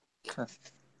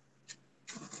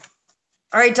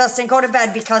 All right, Dustin, go to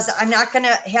bed because I'm not going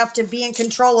to have to be in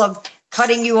control of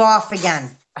cutting you off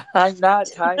again. I'm not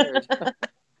tired.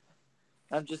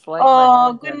 I'm just laying my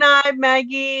Oh, hands good Uh, in. night,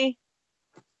 Maggie.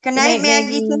 Good night, night,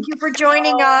 Maggie. Maggie. Thank you for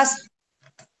joining us.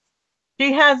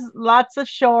 She has lots of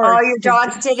chores. Oh, your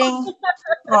dog's sitting?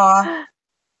 Aw.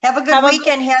 Have a good Have a good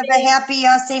weekend. Have a weekend. happy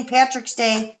St. Patrick's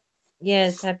Day.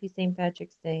 Yes, happy St.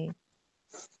 Patrick's Day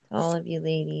to all of you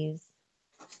ladies.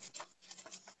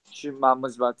 Your mom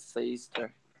was about to say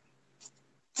Easter.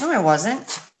 No, I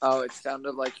wasn't. Oh, it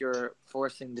sounded like you were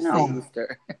forcing to No. say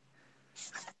Easter.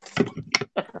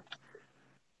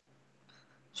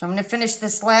 So I'm going to finish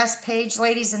this last page,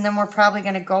 ladies, and then we're probably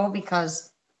going to go because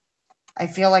I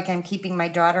feel like I'm keeping my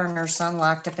daughter and her son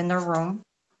locked up in their room.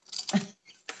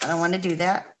 I don't want to do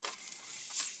that.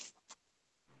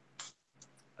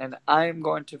 And I'm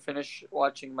going to finish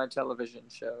watching my television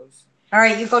shows. All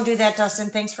right, you go do that, Dustin.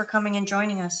 Thanks for coming and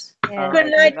joining us. Yeah, All Good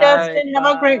right, night, good night. Dustin.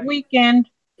 Have a great Bye. weekend.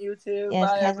 You too. yes,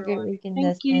 Bye, have a great everyone. weekend, Thank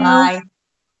Dustin. you. Bye.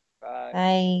 Bye.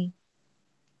 Bye.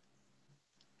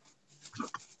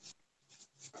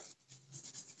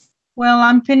 Well,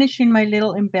 I'm finishing my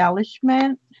little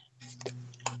embellishment.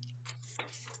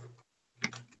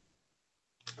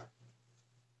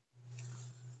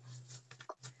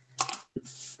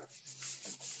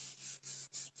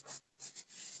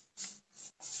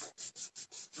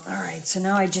 All right, so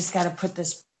now I just got to put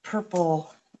this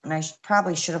purple, and I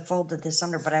probably should have folded this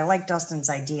under, but I like Dustin's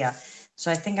idea.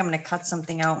 So I think I'm going to cut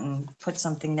something out and put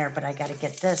something there, but I got to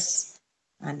get this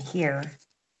on here.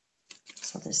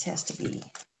 So this has to be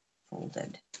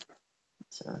folded.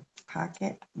 It's a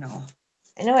pocket? No.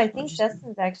 I know, I We'll think just-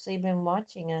 Dustin's actually been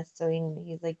watching us, so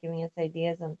he's like giving us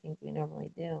ideas on things we normally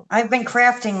do. I've been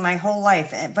crafting my whole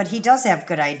life, but he does have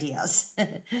good ideas.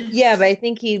 Yeah, but I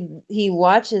think he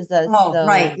watches us Oh, though.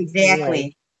 right, and he,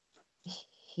 exactly.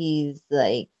 he's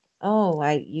like, oh,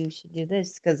 you should do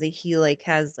this because he like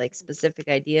has like specific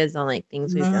ideas on like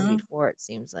things we've done Mhm. before. It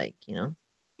seems like, All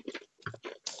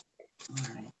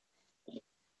right.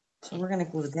 So we're going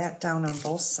to glue that down on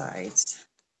both sides.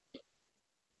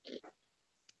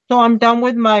 So I'm done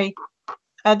with my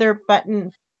other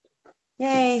button.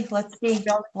 Yay, let's see.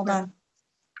 Hold on.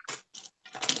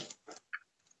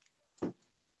 So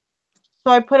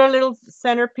I put a little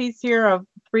centerpiece here of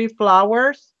 3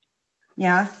 flowers,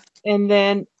 Yeah. and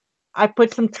then I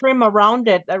put some trim around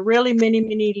it, a really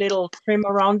mini little trim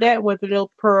around it with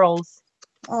little pearls.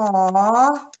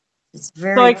 Aw. It's So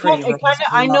very pretty. Rose.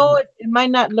 I Love know it. it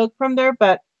might not look from there,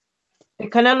 but it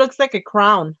kind of looks like a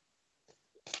crown.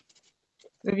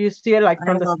 If you see it like I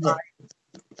from the love side. it.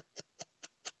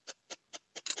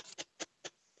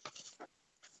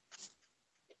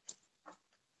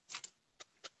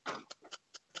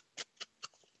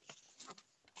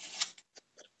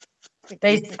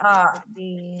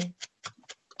 They,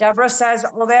 Deborah says,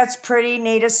 oh, that's pretty.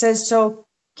 Nada says, so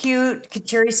cute.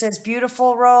 Kateri says,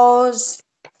 beautiful, Rose.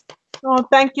 Oh,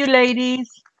 thank you, ladies.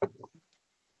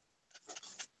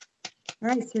 All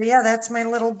right, so yeah, that's my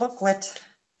little booklet.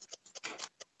 I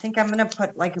think I'm going to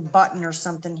put like a button or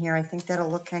something here. I think that'll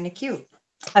look kind of cute.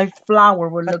 A flower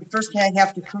would look. But first I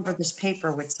have to cover this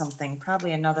paper with something,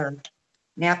 probably another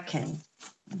napkin.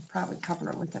 I'll probably cover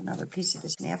it with another piece of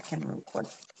this napkin real quick.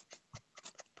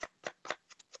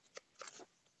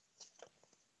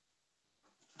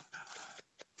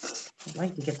 I'd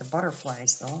like to get the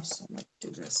butterflies though, so let's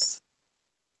do this.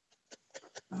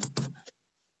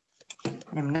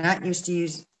 I'm not used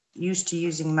to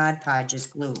using Mod Podge as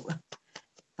glue.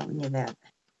 Telling you that.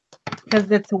 Because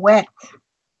it's wet.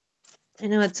 I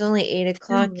know it's only 8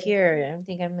 o'clock here. I don't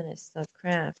think I'm gonna still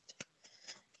craft.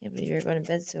 Can't believe you're going to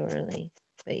bed so early.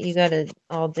 But you got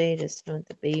all day to spend with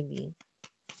the baby.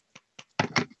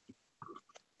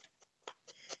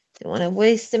 Don't want to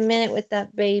waste a minute with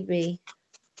that baby.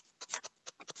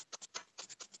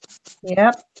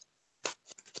 Yep.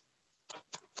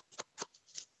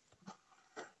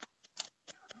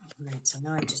 All right, so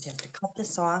now I just have to cut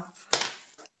this off.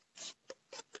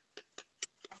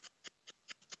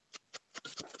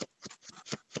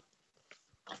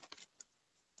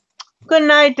 Good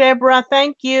night, Deborah.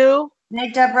 Thank you.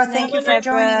 Night, Deborah. Thank you for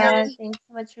joining us. Thanks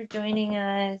so much for joining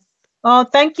us. Oh,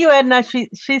 thank you, Edna.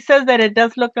 She says that it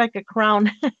does look like a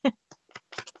crown.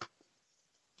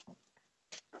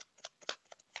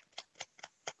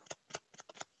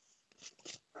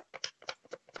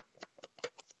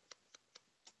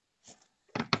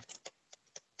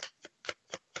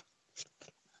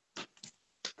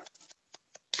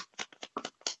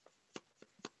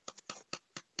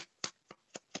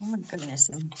 Oh my goodness,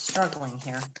 I'm struggling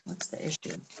here. What's the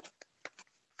issue?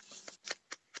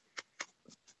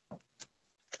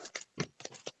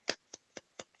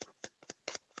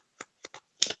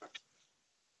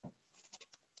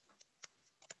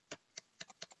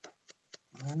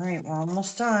 All right, we're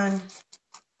almost done.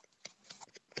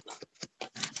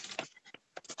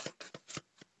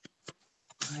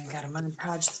 I got a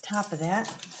montage at the top of that.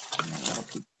 And that little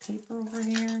piece of paper over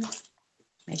here.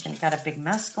 Got a big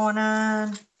mess going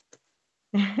on.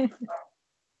 I'm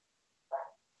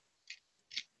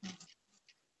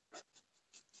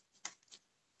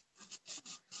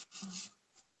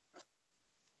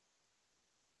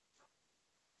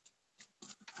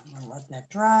gonna let that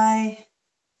dry.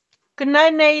 Good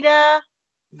night, Nada.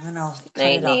 And then I'll cut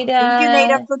Night, it up. Nita. Thank you,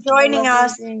 Nada, for Have a joining lovely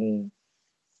us. day.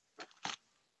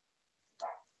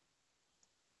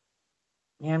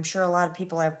 Yeah, I'm sure a lot of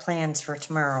people have plans for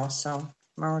tomorrow, so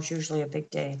tomorrow's usually a big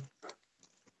day.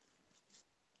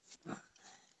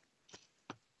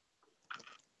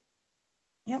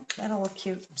 Yep, that'll look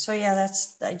cute. So yeah,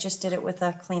 I just did it with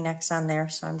a Kleenex on there,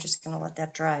 so I'm just gonna let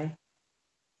that dry.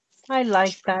 I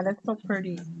like that. It's so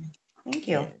pretty. Thank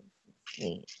you. Yeah,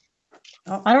 neat.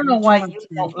 Oh, I don't know not too why much you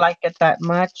then. don't like it that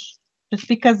much. Just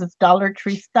because it's Dollar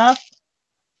Tree stuff.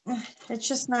 It's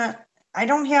just not, I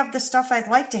don't have the stuff I'd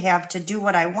like to have to do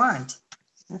what I want.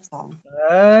 That's all.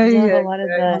 You have a lot of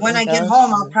the When I get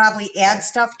home, I'll embellishments. probably add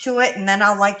stuff to it and then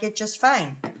I'll like it just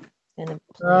fine. Kind of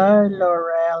Oh, plain.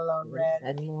 Laurel, You Laurel.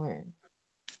 add more.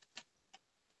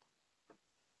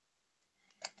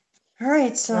 All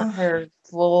right, It's so not her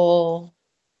full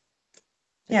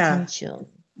yeah, potential.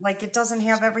 like it doesn't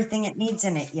have everything it needs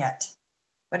in it yet,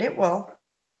 but it will.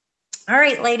 All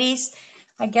right, ladies,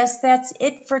 I guess that's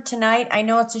it for tonight. I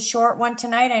know it's a short one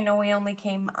tonight. I know we only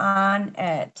came on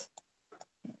at,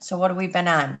 so what have we been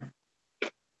on?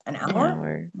 An An hour?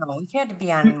 hour. No, we've had to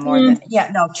be on more than,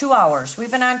 no, 2 hours.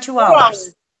 We've been on 2 2 hours.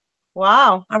 hours.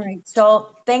 Wow. All right,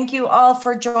 so thank you all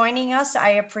for joining us.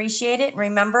 I appreciate it.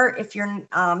 Remember, if you're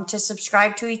to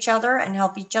subscribe to each other and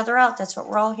help each other out, that's what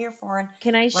we're all here for. And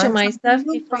Can I show learn my something stuff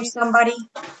new before from you go? somebody.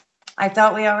 I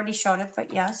thought we already showed it,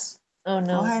 but yes. Oh Go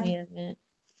no, ahead. we haven't.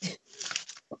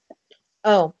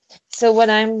 Oh, so what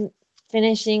I'm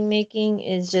finishing making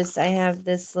is just I have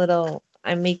this little,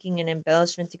 I'm making an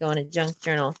embellishment to go in a junk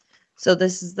journal. So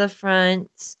this is the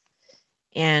front,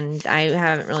 and I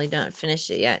haven't really finished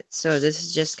it yet. So this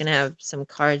is just gonna have some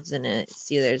cards in it.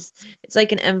 See, it's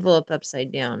like an envelope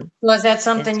upside down. Was that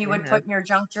something It's you gonna would have, put in your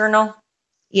junk journal?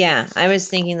 yeah, I was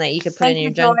thinking that you could put it Thank in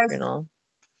your you, junk Joyce. journal,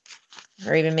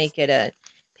 or even make it a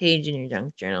page in your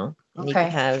junk journal, and you could Okay.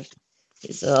 have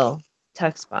these little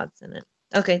tuck spots in it.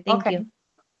 Okay, thank Okay. you.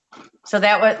 So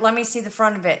let me see the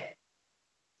front of it.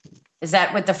 Is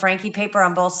that with the Frankie paper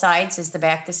on both sides? Is the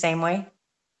back the same way?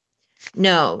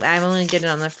 No, I only did it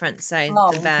on the front side.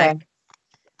 Oh, The okay. back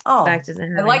Oh, doesn't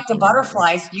I have like the anything on it.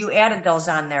 butterflies. You added those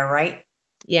on there, right?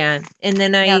 Yeah, and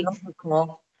then Yeah, I those are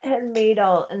cool. made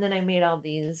all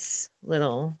these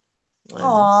little ones.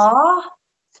 Aw,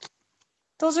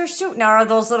 those are cute. Now, are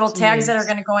those little tags that are Cute.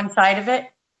 going to go inside of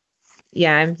it?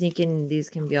 Yeah, I'm thinking these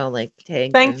can be all like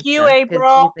tags Thank and you, stuff. Because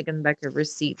April. it's like on the back of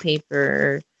receipt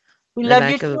paper, We on the love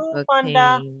you back of a too, book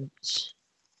Fonda. page.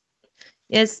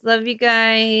 Yes, love you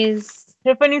guys.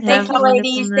 Tiffany says Have Thank a you, wonderful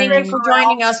ladies. Thank you night. for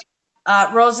joining us.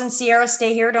 Rose and Ciara,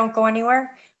 stay here. Don't go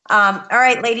anywhere. All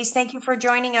right, ladies, thank you for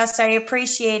joining us. I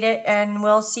appreciate it. And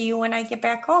we'll see you when I get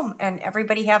back home. And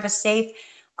everybody have a safe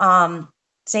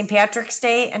St. Patrick's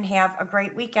Day and have a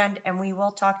great weekend. And we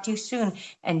will talk to you soon.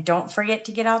 And don't forget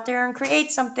to get out there and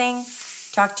create something.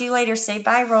 Talk to you later. Say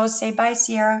bye, Rose. Say bye,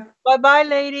 Ciara. Bye-bye,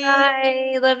 ladies.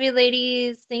 Bye. Love you,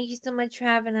 ladies. Thank you so much for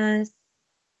having us.